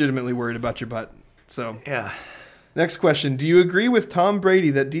was legitimately worried about your butt. So Yeah. next question. Do you agree with Tom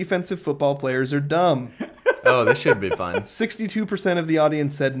Brady that defensive football players are dumb? Oh, this should be fun. 62% of the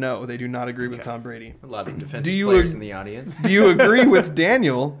audience said no. They do not agree with Tom Brady. A lot of defensive Do you players ag- in the audience. Do you agree with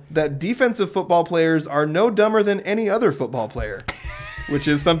Daniel that defensive football players are no dumber than any other football player? Which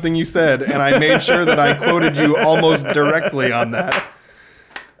is something you said, and I made sure that I quoted you almost directly on that.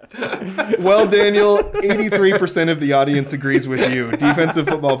 Well, Daniel, 83% of the audience agrees with you. Defensive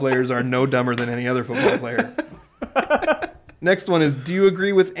football players are no dumber than any other football player. Next one is, do you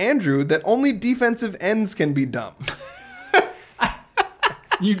agree with Andrew that only defensive ends can be dumb?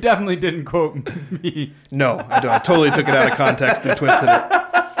 You definitely didn't quote me. No, I don't. I totally took it out of context and twisted it.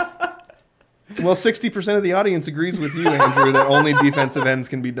 Well, 60% of the audience agrees with you, Andrew, that only defensive ends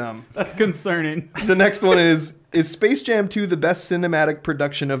can be dumb. That's concerning. The next one is Space Jam 2 the best cinematic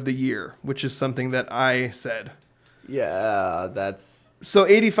production of the year? Which is something that I said. Yeah, that's... So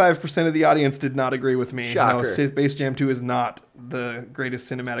 85% of the audience did not agree with me. Shocker. No, Space Jam 2 is not the greatest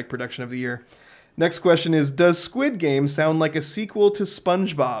cinematic production of the year. Next question is, does Squid Game sound like a sequel to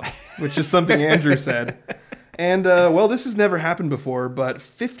SpongeBob? Which is something Andrew said. And, well, this has never happened before, but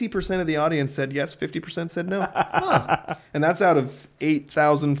 50% of the audience said yes, 50% said no. And that's out of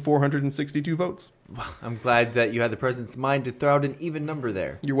 8,462 votes. I'm glad that you had the presence of mind to throw out an even number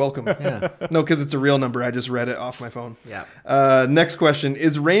there. You're welcome. Yeah. No, because it's a real number. I just read it off my phone. Yeah. Next question.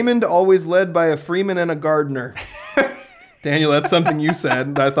 Is Raymond always led by a Freeman and a Gardner? Daniel, that's something you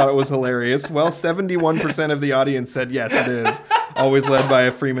said. I thought it was hilarious. Well, 71% of the audience said yes, it is. Always led by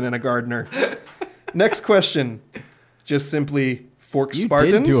a Freeman and a Gardner. Next question. Just simply Fork You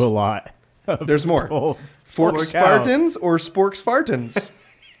Spartans? did do a lot. There's more. Polls. Fork Holy cow. Spartans or Spork Spartans?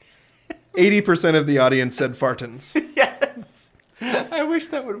 80% of the audience said Fartans. Yes. I wish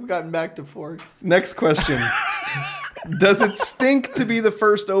that would have gotten back to Forks. Next question. Does it stink to be the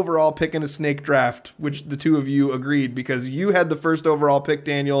first overall pick in a snake draft? Which the two of you agreed because you had the first overall pick,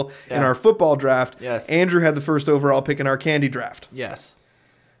 Daniel, in Yeah. our football draft. Yes. Andrew had the first overall pick in our candy draft. Yes.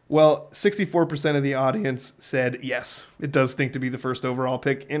 Well, 64% of the audience said yes. It does stink to be the first overall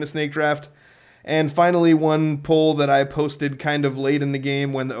pick in a snake draft. And finally, one poll that I posted kind of late in the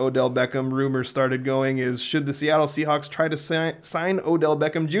game when the Odell Beckham rumors started going is, should the Seattle Seahawks try to sign Odell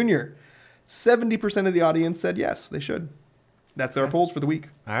Beckham Jr.? 70% of the audience said yes, they should. That's our polls for the week.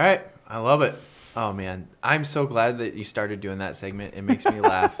 All right. I love it. Oh, man. I'm so glad that you started doing that segment. It makes me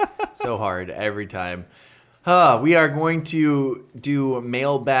laugh so hard every time. We are going to do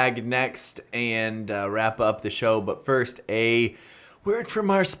mailbag next and wrap up the show. But first, a word from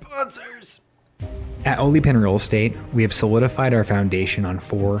our sponsors. At Ole Pen Real Estate, we have solidified our foundation on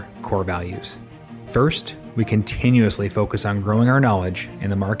 4 core values. First, we continuously focus on growing our knowledge in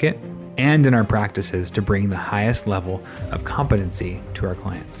the market and in our practices to bring the highest level of competency to our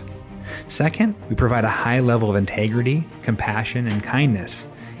clients. Second, we provide a high level of integrity, compassion, and kindness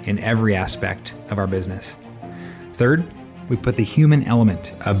in every aspect of our business. Third, we put the human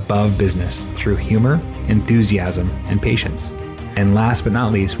element above business through humor, enthusiasm, and patience. And last but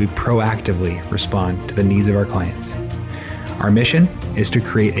not least, we proactively respond to the needs of our clients. Our mission is to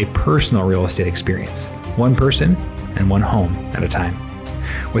create a personal real estate experience, one person and one home at a time.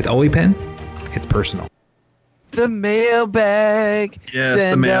 With Ole Pen, it's personal. The mailbag. Yes,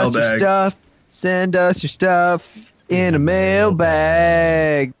 Send the us your mailbag. stuff. Send us your stuff in a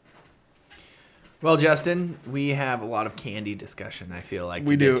mailbag. Well, Justin, we have a lot of candy discussion, I feel like,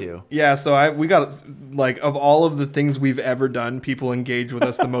 We to do. get to. Yeah, so we got, like, of all of the things we've ever done, people engage with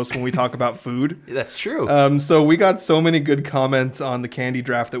us the most when we talk about food. That's true. So we got so many good comments on the candy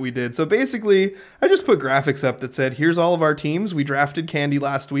draft that we did. So basically, I just put graphics up that said, here's all of our teams. We drafted candy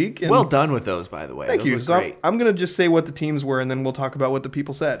last week. And well done with those, by the way. thank Those you. look So great. I'm going to just say what the teams were, and then we'll talk about what the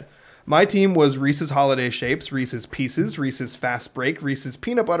people said. My team was Reese's Holiday Shapes, Reese's Pieces, Reese's Fast Break, Reese's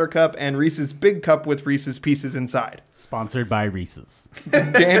Peanut Butter Cup, and Reese's Big Cup with Reese's Pieces inside. Sponsored by Reese's.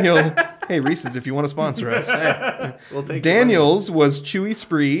 Daniel, hey Reese's, if you want to sponsor us. We'll take Daniel's was Chewy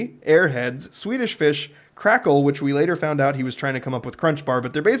Spree, Airheads, Swedish Fish, Crackle, which we later found out he was trying to come up with Crunch Bar,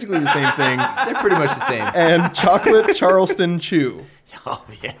 but they're basically the same thing, They're pretty much the same. and Chocolate Charleston Chew. Oh,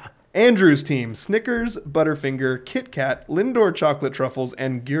 yeah. Andrew's team, Snickers, Butterfinger, Kit Kat, Lindor Chocolate Truffles,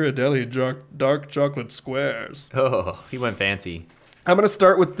 and Ghirardelli Dark Chocolate Squares. Oh, he went fancy. I'm going to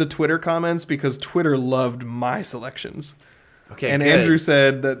start with the Twitter comments because Twitter loved my selections. Okay, And good. Andrew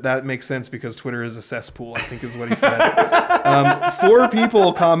said that makes sense because Twitter is a cesspool, I think is what he said. 4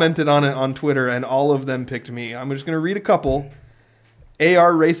 people commented on it on Twitter, and all of them picked me. I'm just going to read a couple.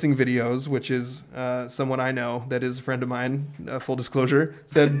 AR Racing Videos, which is someone I know that is a friend of mine, full disclosure,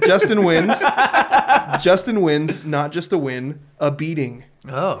 said Justin wins. Justin wins, not just a win, a beating.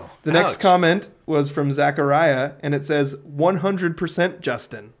 Oh. The next comment was from Zachariah, and it says 100%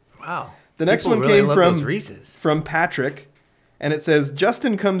 Justin. Wow. The next People one really came love those Reese's. from Patrick, and it says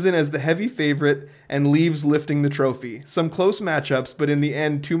Justin comes in as the heavy favorite and leaves lifting the trophy. Some close matchups, but in the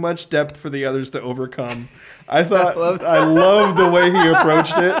end, too much depth for the others to overcome. I thought I loved the way he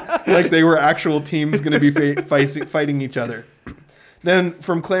approached it, like they were actual teams going to be fighting each other. Then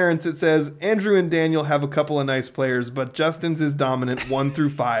from Clarence, it says, Andrew and Daniel have a couple of nice players, but Justin's is dominant 1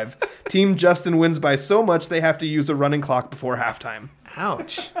 through 5. Team Justin wins by so much they have to use a running clock before halftime.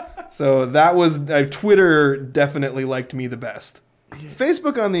 Ouch. So that was, Twitter definitely liked me the best.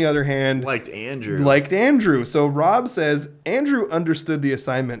 Facebook, on the other hand, Liked Andrew. So Rob says, Andrew understood the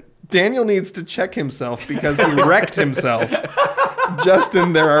assignment. Daniel needs to check himself because he wrecked himself.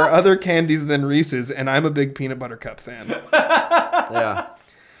 Justin, there are other candies than Reese's, and I'm a big peanut butter cup fan. Yeah.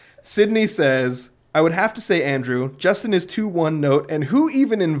 Sydney says, I would have to say Andrew. Justin is too one note, and who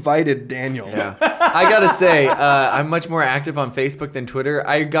even invited Daniel? Yeah. I gotta say, I'm much more active on Facebook than Twitter.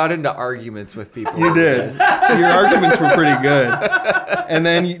 I got into arguments with people. You did. Your arguments were pretty good. And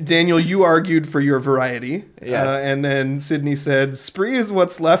then, Daniel, you argued for your variety. Yes. And then Sydney said, Spree is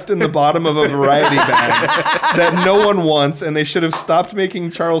what's left in the bottom of a variety bag that no one wants, and they should have stopped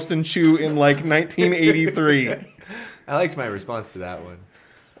making Charleston Chew in like 1983. I liked my response to that one.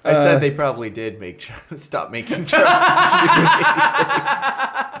 I said they probably did stop making Charleston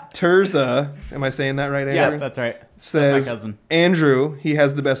Terza, am I saying that right, Andrew? Yeah, that's right. Says, That's my cousin. Andrew, he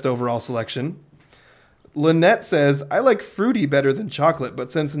has the best overall selection. Lynette says, I like fruity better than chocolate,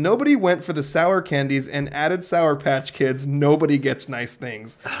 but since nobody went for the sour candies and added Sour Patch Kids, nobody gets nice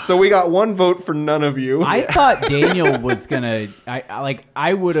things. So we got one vote for none of you. I thought Daniel was gonna.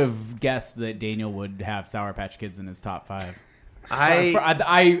 I would have guessed that Daniel would have Sour Patch Kids in his top 5.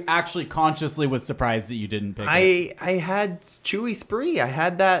 I actually consciously was surprised that you didn't pick it. I had Chewy Spree. I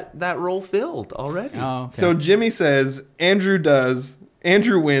had that roll filled already. Oh, okay. So Jimmy says, Andrew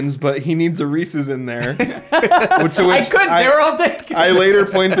wins, but he needs a Reese's in there. Which I couldn't. They were all taken. I later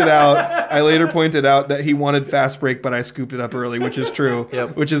pointed out that he wanted fast break, but I scooped it up early, which is true.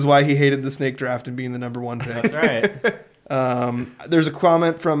 Yep. Which is why he hated the snake draft and being the number 1 pick. That's right. There's a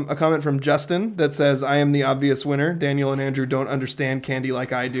comment from Justin that says, I am the obvious winner. Daniel and Andrew don't understand candy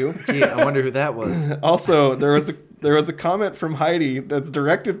like I do. Gee, I wonder who that was. Also, there was a comment from Heidi that's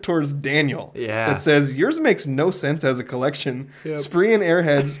directed towards Daniel. Yeah. That says, yours makes no sense as a collection. Yep. Spree and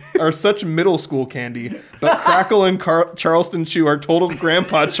Airheads are such middle school candy, but Crackle and Charleston Chew are total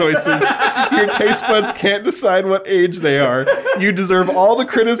grandpa choices. Your taste buds can't decide what age they are. You deserve all the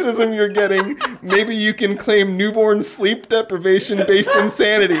criticism you're getting. Maybe you can claim newborn sleep deprivation-based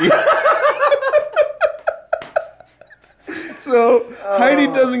insanity. So Heidi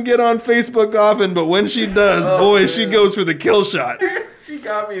doesn't get on Facebook often, but when she does, she goes for the kill shot. She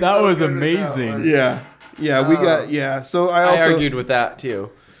got me. That so was good with amazing. that one. We got. So I I also argued with that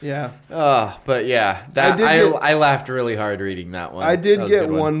too. Yeah, But yeah, I laughed really hard reading that one. I did That was a get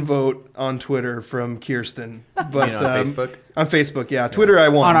good one vote on Twitter from Kirsten, but on Facebook. On Facebook, yeah. Twitter, I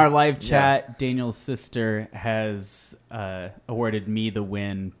won. On our live chat, Daniel's sister has awarded me the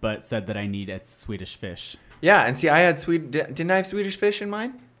win, but said that I need a Swedish fish. Yeah, and see, I had didn't I have Swedish fish in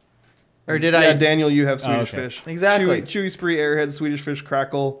mine? Or did Yeah, I? Daniel, you have Swedish okay. fish. Exactly. Chewy Spree, Airhead, Swedish Fish,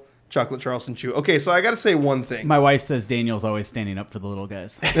 Crackle, Chocolate Charleston Chew. Okay, so I got to say one thing. My wife says Daniel's always standing up for the little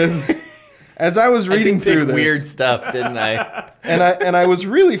guys. As I was reading through this, weird stuff, didn't I? and I was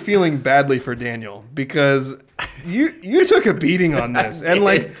really feeling badly for Daniel because you took a beating on this,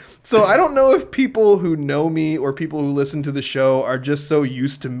 and so I don't know if people who know me or people who listen to the show are just so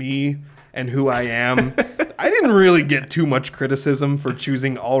used to me and who I am. I didn't really get too much criticism for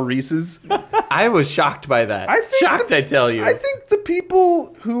choosing all Reese's. I was shocked by that. I tell you. I think the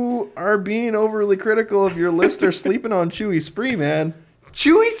people who are being overly critical of your list are sleeping on Chewy Spree, man.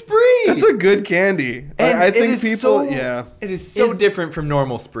 Chewy Spree. That's a good candy. And I think it is people, yeah. It is so different from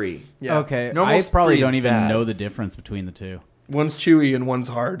normal Spree. Yeah. Okay, Normal I probably Spree is don't even bad. know the difference between the two. One's chewy and one's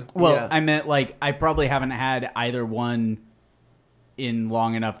hard. Well, Yeah. I meant I probably haven't had either one in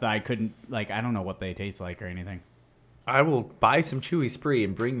long enough that I couldn't I don't know what they taste like or anything. I will buy some Chewy Spree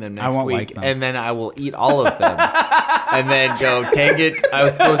and bring them I next won't week, like them. and then I will eat all of them, and then go, dang it, I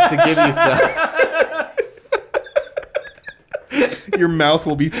was supposed to give you some. Your mouth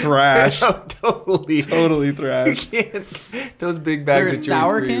will be thrashed. Oh, totally. Totally thrashed. Those big bags They're of Chewy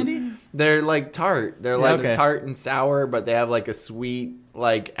sour Spree. candy? They're like tart. They're Yeah, like okay. tart and sour, but they have like a sweet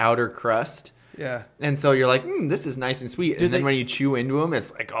outer crust. Yeah. And so you're like, this is nice and sweet. Do And then they- when you chew into them,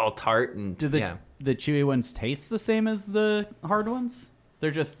 it's like all tart and Do the chewy ones taste the same as the hard ones?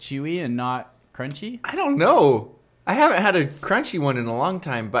 They're just chewy and not crunchy? I don't know. I haven't had a crunchy one in a long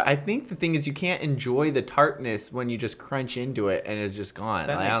time, but I think the thing is you can't enjoy the tartness when you just crunch into it and it's just gone.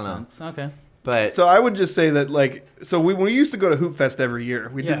 That I makes don't know. sense. Okay. But So I would just say that, like, so we used to go to Hoop Fest every year.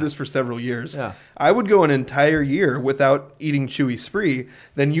 We Yeah. did this for several years. Yeah. I would go an entire year without eating Chewy Spree.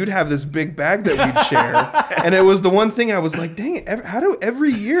 Then you'd have this big bag that we'd share. And it was the one thing I was like, dang it, how do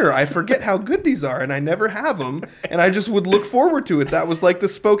every year I forget how good these are and I never have them. And I just would look forward to it. That was like the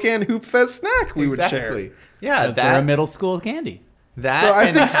Spokane Hoop Fest snack we would share. Yeah, Because they're a middle school candy. that So I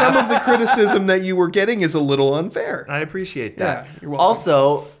and think some of the criticism that you were getting is a little unfair. I appreciate that. Yeah, you're welcome.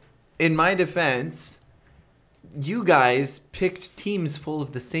 Also, in my defense, you guys picked teams full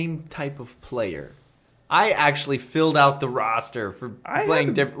of the same type of player. I actually filled out the roster for I playing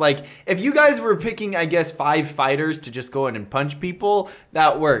had- different. Like, if you guys were picking, I guess, 5 fighters to just go in and punch people,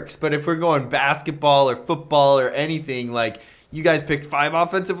 that works. But if we're going basketball or football or anything, like, you guys picked 5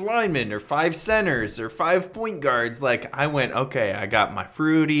 offensive linemen or 5 centers or 5 point guards. Like, I went, okay, I got my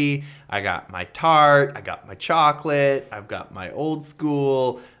fruity, I got my tart, I got my chocolate, I've got my old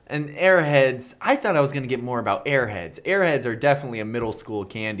school. And Airheads, I thought I was going to get more about Airheads. Airheads are definitely a middle school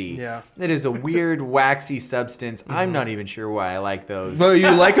candy. Yeah. It is a weird, waxy substance. I'm not even sure why I like those. What you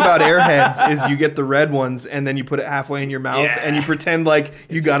like about Airheads is you get the red ones and then you put it halfway in your mouth and you pretend like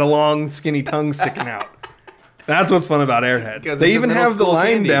you got a long, skinny tongue sticking out. That's what's fun about Airheads. 'Cause They it's a even middle have the school line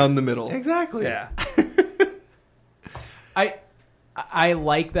candy. down the middle. Exactly. Yeah. I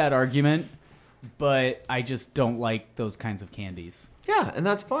like that argument, but I just don't like those kinds of candies. Yeah, and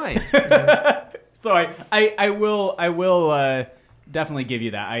that's fine. So I will definitely give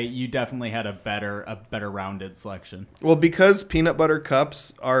you that. You definitely had a better rounded selection. Well, because peanut butter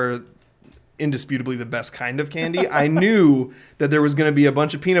cups are indisputably the best kind of candy, I knew that there was going to be a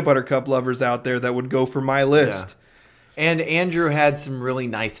bunch of peanut butter cup lovers out there that would go for my list. And Andrew had some really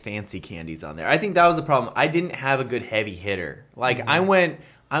nice fancy candies on there. I think that was the problem. I didn't have a good heavy hitter. Like I went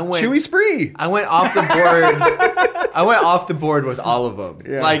Chewy Spree. I went off the board. I went off the board with all of them.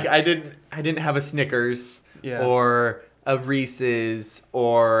 Yeah. Like I didn't have a Snickers or a Reese's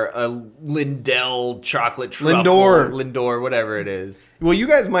or a Lindell chocolate truffle. Lindor, whatever it is. Well, you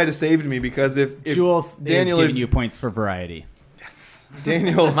guys might have saved me because if Jules Daniel is giving you points for variety.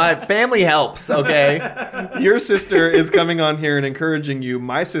 Daniel, My family helps, okay? your sister is coming on here and encouraging you.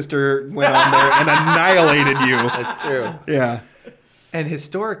 My sister went on there and annihilated you. That's true. Yeah. And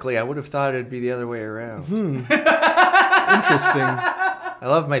historically, I would have thought it'd be the other way around. Interesting. I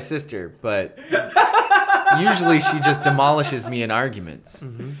love my sister, but usually she just demolishes me in arguments.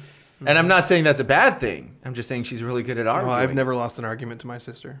 And I'm not saying that's a bad thing. I'm just saying she's really good at Oh, arguing. I've never lost an argument to my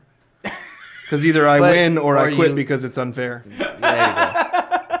sister. Because either I But- win or I or quit you- because it's unfair. There you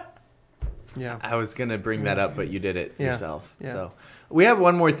go. Yeah. I was going to bring that up, but you did it Yeah. yourself. Yeah. So we have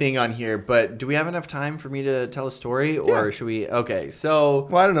one more thing on here, but do we have enough time for me to tell a story? Or Yeah. should we? Okay, so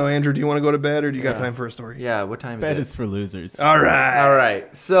Well, I don't know, Andrew. Do you want to go to bed or do you got time for a story? yeah, what time is Bet it? is for losers. All right. All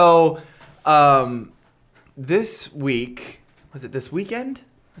right. So this week, was it this weekend?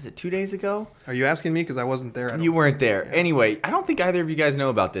 Was it 2 days ago? Are you asking me? Because I wasn't there. I don't You weren't there. Anyway, I don't think either of you guys know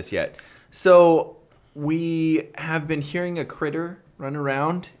about this yet. So we have been hearing a critter run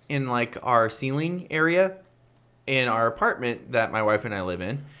around in like our ceiling area in our apartment that my wife and I live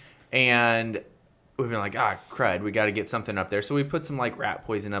in. And we've been like, crud, we got to get something up there. So we put some like rat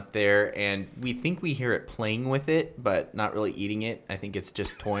poison up there and we think we hear it playing with it, but not really eating it. I think it's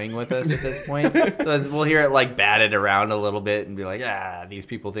just toying with us at this point. So we'll hear it like batted around a little bit and be like, these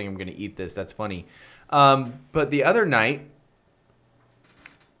people think I'm going to eat this. That's funny. But the other night,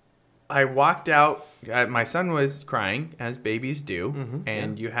 I walked out. My son was crying, as babies do,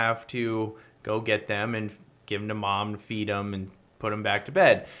 and you have to go get them and give them to mom, feed them, and put them back to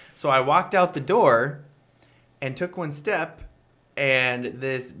bed. So I walked out the door and took one step, and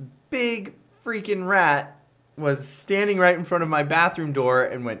this big freaking rat was standing right in front of my bathroom door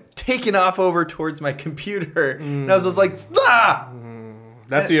and went taking off over towards my computer. And I was just like, ah!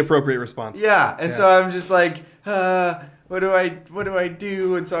 That's the appropriate response. Yeah, and so I'm just like, what do I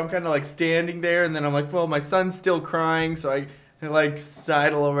do? And so I'm kind of like standing there, and then I'm like, well, my son's still crying, so I like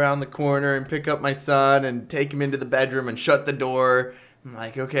sidle around the corner and pick up my son and take him into the bedroom and shut the door. I'm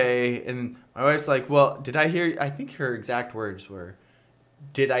like, okay, and my wife's like, well, did I hear? I think her exact words were,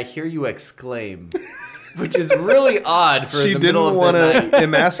 "Did I hear you exclaim?" Which is really odd for She the middle didn't of want the to night.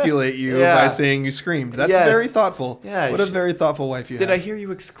 emasculate you Yeah. by saying you screamed. That's Yes. very thoughtful. Yeah, What a very thoughtful wife you Did I have. hear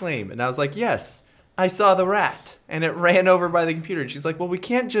you exclaim? And I was like, yes, I saw the rat. And it ran over by the computer. And she's like, well, we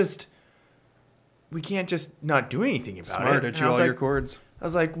can't just we can't just not do anything about it. Smart, And at you I was all like, your cords. I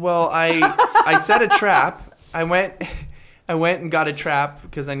was like, well, I set a trap. I went and got a trap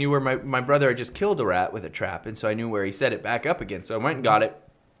because I knew where my brother had just killed a rat with a trap, and so I knew where he set it back up again. So I went and got it,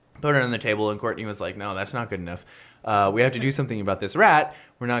 put it on the table, and Courtney was like, no, that's not good enough. We have to do something about this rat.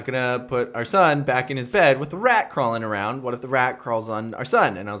 We're not going to put our son back in his bed with a rat crawling around. What if the rat crawls on our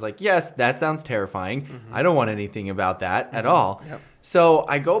son? And I was like, yes, that sounds terrifying. I don't want anything about that at all. Yep. So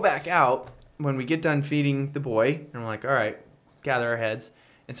I go back out when we get done feeding the boy, and I'm like, all right, let's gather our heads.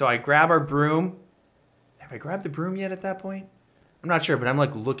 And so I grab our broom. Have I grabbed the broom yet at that point? I'm not sure, but I'm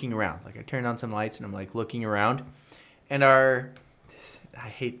like looking around. Like I turned on some lights and I'm like looking around. And I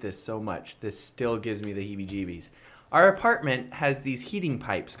hate this so much. This still gives me the heebie-jeebies. Our apartment has these heating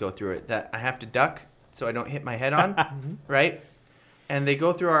pipes go through it that I have to duck so I don't hit my head on, right? And they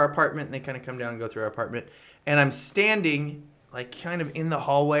go through our apartment and they kind of come down and go through our apartment. And I'm standing like kind of in the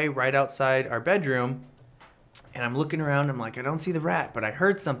hallway right outside our bedroom. And I'm looking around. I'm like, I don't see the rat, but I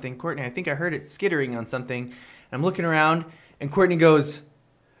heard something. Courtney, I think I heard it skittering on something. And I'm looking around, and Courtney goes,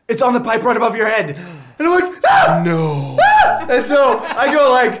 it's on the pipe right above your head. And I'm like, ah! No. Ah! And so I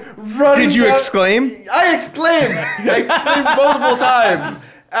go like running. Did you down. exclaim? I exclaimed. I exclaimed multiple times.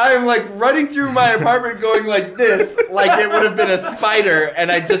 I'm like running through my apartment going like this, like it would have been a spider,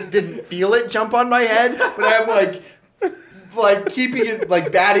 and I just didn't feel it jump on my head. But I'm like keeping it,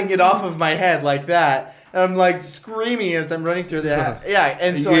 like batting it off of my head like that. And I'm like screaming as I'm running through that. Yeah,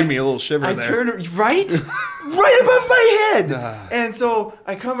 and You so gave me a little shiver there. I turned right above my head. And so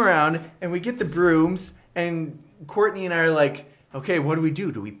I come around and we get the brooms, and Courtney and I are like, okay, what do we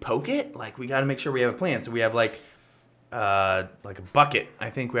do? Do we poke it? Like we got to make sure we have a plan. So we have like a bucket. I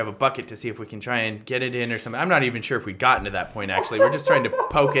think we have a bucket to see if we can try and get it in or something. I'm not even sure if we'd gotten to that point actually. We're just trying to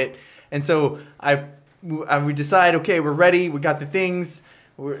poke it. And so we decide, okay, we're ready. We got the things,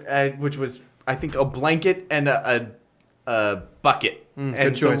 which was I think a blanket and a bucket. And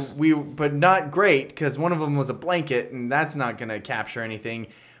good choice. So but not great because one of them was a blanket, and that's not going to capture anything.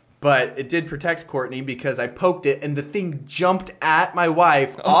 But it did protect Courtney because I poked it, and the thing jumped at my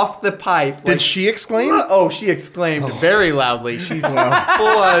wife off the pipe. Did she exclaim? Oh, she exclaimed very loudly. She's full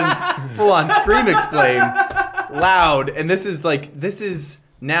on scream exclaim, loud. And this is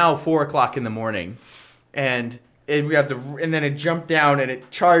now 4:00 in the morning, and and then it jumped down and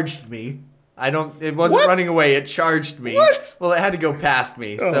it charged me. It wasn't What? running away. It charged me. What? Well, it had to go past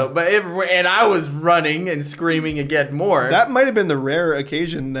me. So, and I was running and screaming again more. That might have been the rare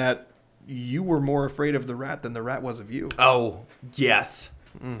occasion that you were more afraid of the rat than the rat was of you. Oh, yes.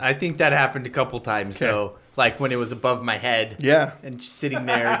 I think that happened a couple times though. Like when it was above my head. Yeah. And sitting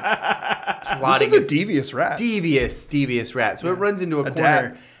there This plotting. is a devious rat. Devious rat. So it runs into a corner,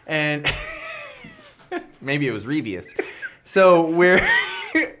 dad. and maybe it was Revious. So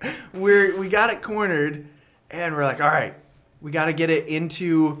we got it cornered, and we're like, all right, we got to get it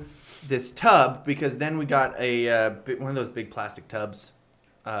into this tub because then we got one of those big plastic tubs.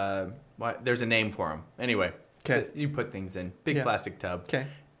 There's a name for them. Anyway, okay, you put things in big plastic tub. Okay,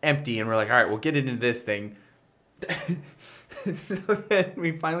 empty, and we're like, all right, we'll get it into this thing. So then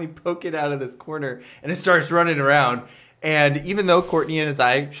we finally poke it out of this corner, and it starts running around. And even though Courtney and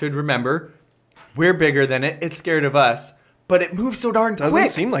I should remember, we're bigger than it. It's scared of us. But it moves so darn quick. Doesn't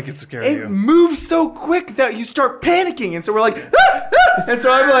seem like it's scared of you. It moves so quick that you start panicking. And so we're like, ah, ah! And so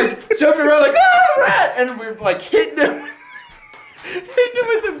I'm like jumping around like, ah, rat! And we're like hitting him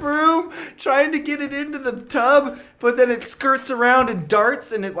with the broom, trying to get it into the tub. But then it skirts around and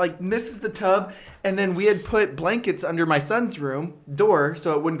darts, and it like misses the tub. And then we had put blankets under my son's room door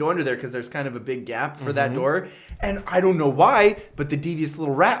so it wouldn't go under there because there's kind of a big gap for that door. And I don't know why, but the devious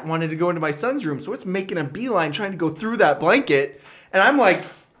little rat wanted to go into my son's room. So it's making a beeline trying to go through that blanket. And I'm like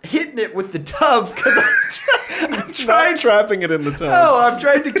hitting it with the tub because I'm trying. Not trapping it in the tub. No, I'm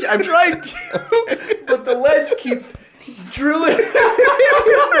trying to. But the ledge keeps drilling.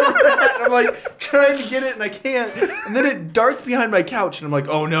 And I'm like trying to get it and I can't. And then it darts behind my couch and I'm like,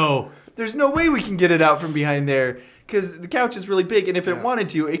 oh no. There's no way we can get it out from behind there because the couch is really big, and if it wanted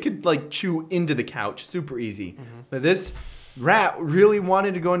to, it could like chew into the couch super easy. But this rat really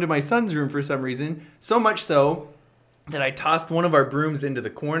wanted to go into my son's room for some reason, so much so that I tossed one of our brooms into the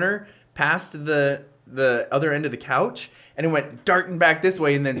corner past the other end of the couch, and it went darting back this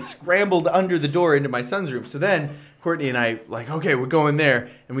way and then scrambled under the door into my son's room. So then Courtney and I like, okay, we're going there,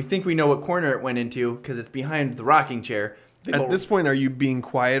 and we think we know what corner it went into because it's behind the rocking chair. At this point, are you being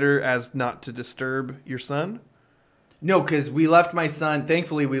quieter as not to disturb your son? No, because we left my son.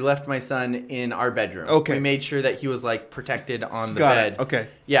 Thankfully, we left my son in our bedroom. Okay. We made sure that he was like protected on the Got bed. it. Okay.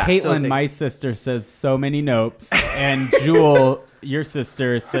 Yeah. Caitlin, my sister, says so many nopes, and Jewel, your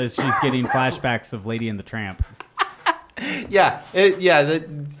sister, says she's getting flashbacks of Lady and the Tramp.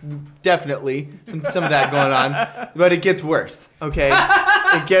 Definitely some of that going on, but it gets worse. Okay,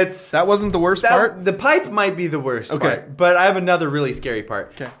 it gets. That wasn't the worst part? The pipe might be the worst part, but I have another really scary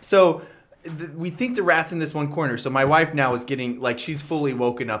part. Okay. So we think the rat's in this one corner. So my wife now is getting like she's fully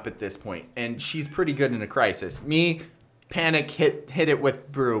woken up at this point, and she's pretty good in a crisis. Me, panic, hit it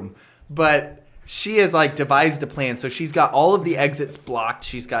with broom, but she has like devised a plan. So she's got all of the exits blocked.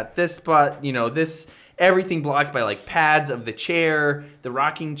 She's got this spot, this. Everything blocked by like pads of the chair, the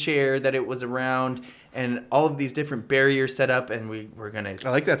rocking chair that it was around, and all of these different barriers set up. And we're gonna. I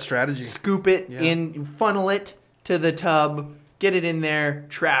like that strategy. Scoop it in, funnel it to the tub, get it in there,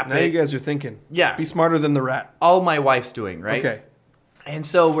 trap it. Now you guys are thinking. Yeah. Be smarter than the rat. All my wife's doing, right? Okay. And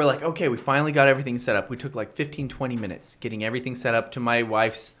so we're like, okay, we finally got everything set up. We took like 15, 20 minutes getting everything set up to my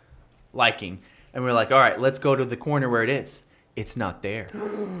wife's liking. And we're like, all right, let's go to the corner where it is. It's not there.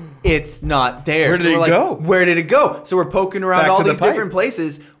 It's not there. Where did it go? Where did it go? So we're poking around Back all to the these pipe. different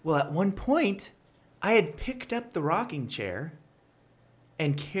places. Well, at one point, I had picked up the rocking chair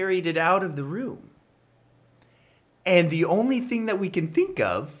and carried it out of the room. And the only thing that we can think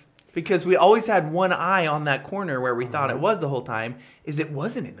of, because we always had one eye on that corner where we thought it was the whole time, is it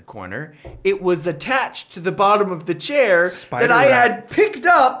wasn't in the corner. It was attached to the bottom of the chair Spider that I rat. had picked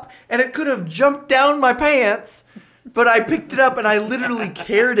up, and it could have jumped down my pants. But I picked it up and I literally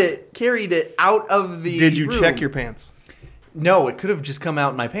carried it out of the Did you room. check your pants? No, it could have just come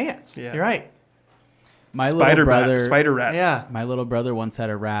out in my pants. Yeah. You're right. My Spider little rat. Yeah. My little brother once had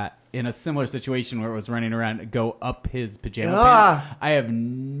a rat in a similar situation where it was running around go up his pajama Ah. pants. I have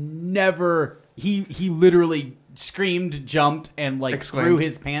never. He literally screamed, jumped, and like Exclaimed. threw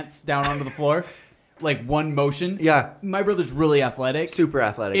his pants down onto the floor, like one motion. Yeah. My brother's really athletic. Super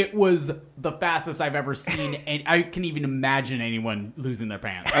athletic. It was the fastest I've ever seen, and I can even imagine anyone losing their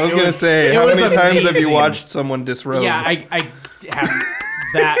pants. I was going to say, it how was many times have you amazing. watched someone disrobe? Yeah, I have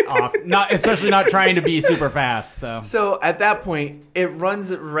that off. Especially not trying to be super fast. So at that point, it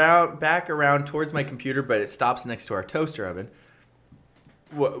runs back around towards my computer, but it stops next to our toaster oven,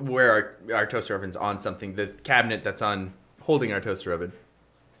 where our toaster oven's on something, the cabinet that's on holding our toaster oven.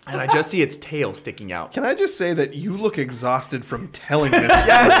 And I just see its tail sticking out. Can I just say that you look exhausted from telling this?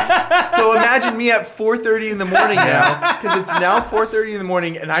 Yes. So imagine me at 4:30 in the morning now, because it's now 4:30 in the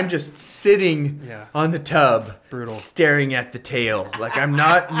morning, and I'm just sitting on the tub, Brutal. staring at the tail. Like I'm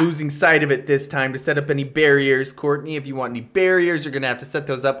not losing sight of it this time to set up any barriers. Courtney, if you want any barriers, you're gonna have to set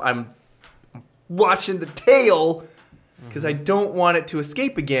those up. I'm watching the tail because I don't want it to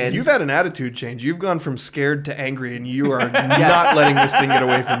escape again. You've had an attitude change. You've gone from scared to angry, and you are not letting this thing get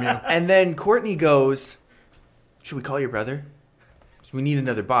away from you. And then Courtney goes, "Should we call your brother? 'Cause we need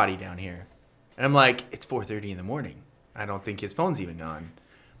another body down here." And I'm like, "It's 4:30 in the morning. I don't think his phone's even on."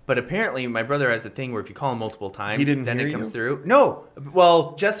 But apparently my brother has a thing where if you call him multiple times, He didn't then hear it comes you? through. No.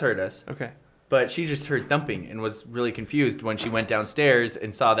 Well, Jess heard us. Okay. But she just heard thumping and was really confused when she went downstairs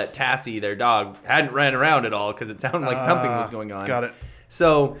and saw that Tassie, their dog, hadn't ran around at all because it sounded like thumping was going on. Got it.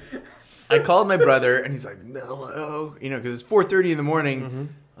 So I called my brother, and he's like, "Hello," because it's 4:30 in the morning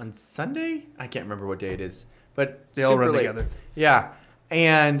on Sunday. I can't remember what day it is, but They all super run late. together. Yeah,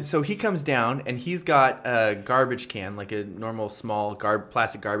 and so he comes down, and he's got a garbage can, like a normal small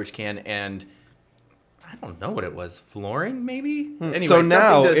plastic garbage can, and I don't know what it was, flooring maybe. Anyway, So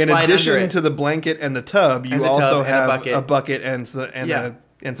now, something to in slide addition under it. to the blanket and the tub, you And the also tub and a have bucket. a bucket and Yeah.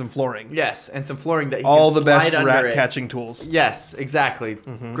 and some flooring. Yes, and some flooring that he All can the best slide under rat it. catching tools. Yes, exactly.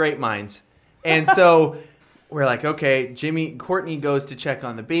 Great minds. And so we're like, okay, Courtney goes to check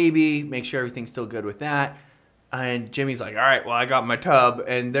on the baby, make sure everything's still good with that. And Jimmy's like, all right, well, I got my tub.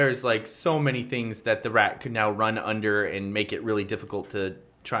 And there's like so many things that the rat could now run under and make it really difficult to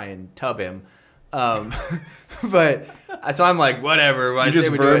try and tub him. But so I'm like, whatever. You just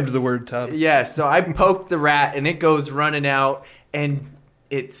verbed the word tub. Yes, so I poked the rat and it goes running out and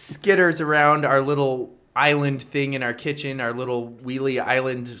it skitters around our little island thing in our kitchen, our little wheelie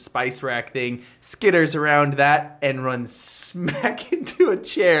island spice rack thing, skitters around that and runs smack into a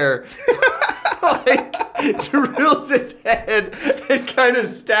chair. Like, drills its head and kind of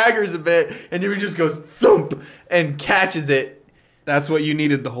staggers a bit, and he just goes thump and catches it. That's what you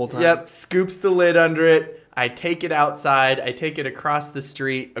needed the whole time. Yep, scoops the lid under it. I take it outside. I take it across the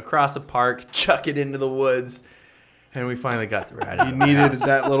street, across a park, chuck it into the woods, and we finally got the rat. You needed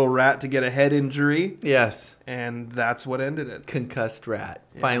that little rat to get a head injury, Yes, and that's what ended it. concussed rat.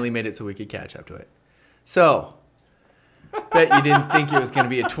 Finally made it so we could catch up to it. So, Bet you didn't think it was going to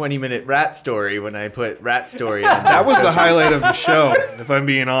be a 20-minute rat story when I put rat story on. That was the highlight of the show, if I'm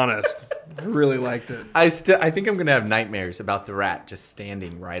being honest. I really liked it. I think I'm going to have nightmares about the rat just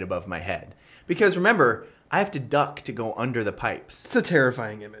standing right above my head. Because remember, I have to duck to go under the pipes. It's a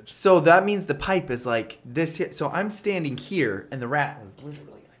terrifying image. So that means the pipe is like this here. So I'm standing here, and the rat was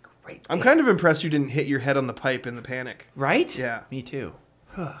literally like right there. I'm kind of impressed you didn't hit your head on the pipe in the panic. Right? Yeah. Me too.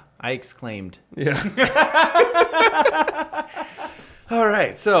 I exclaimed. Yeah. All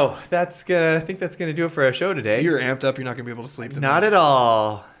right, so I think that's gonna do it for our show today. You're amped up. You're not going to be able to sleep tonight. Not at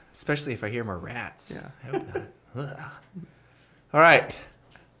all. Especially if I hear more rats. Yeah. I hope not. Ugh. All right.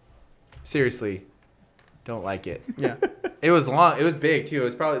 Seriously, don't like it. Yeah. It was long. It was big too. It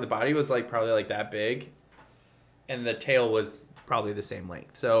was probably the body was probably like that big, and the tail was probably the same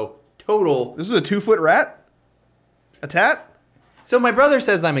length. So total. This is a 2-foot rat? A tat? So my brother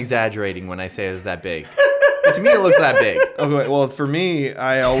says I'm exaggerating when I say it was that big. But to me, it looks that big. Okay, well, for me,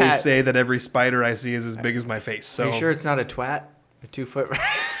 I always Tat. say that every spider I see is as big as my face. So Are you sure it's not a twat? A 2-foot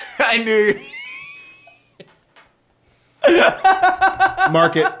rat? I knew.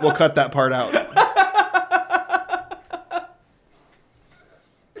 Mark it. We'll cut that part out.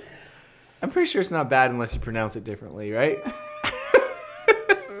 I'm pretty sure it's not bad unless you pronounce it differently, right?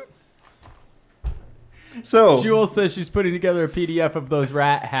 So, Jewel says she's putting together a PDF of those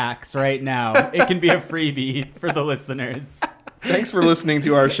rat hacks right now. It can be a freebie for the listeners. thanks for listening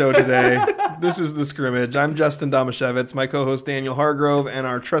to our show today. This is The Scrimmage. I'm Justin Domashevitz. My co-host Daniel Hargrove and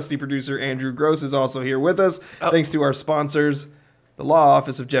our trusty producer Andrew Gross is also here with us. Thanks to our sponsors, the Law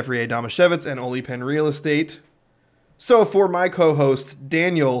Office of Jeffrey A. Domashevitz and Oli Penn Real Estate. So for my co-host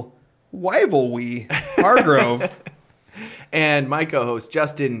Daniel Wyvelwee Hargrove And my co-host,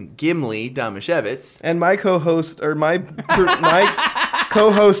 Justin Gimli Domashevitz. and my co-host or my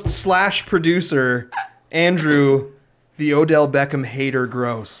co-host / producer Andrew the Odell Beckham hater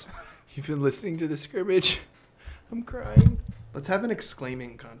Gross. You've been listening to The Scrimmage. I'm crying. Let's have an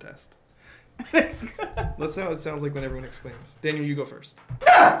exclaiming contest. Let's see how it sounds like when everyone exclaims. Daniel, you go first.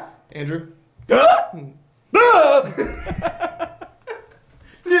 Andrew?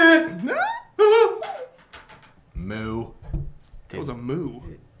 Moo. That was a moo.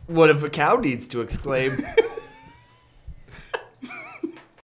 What if a cow needs to exclaim?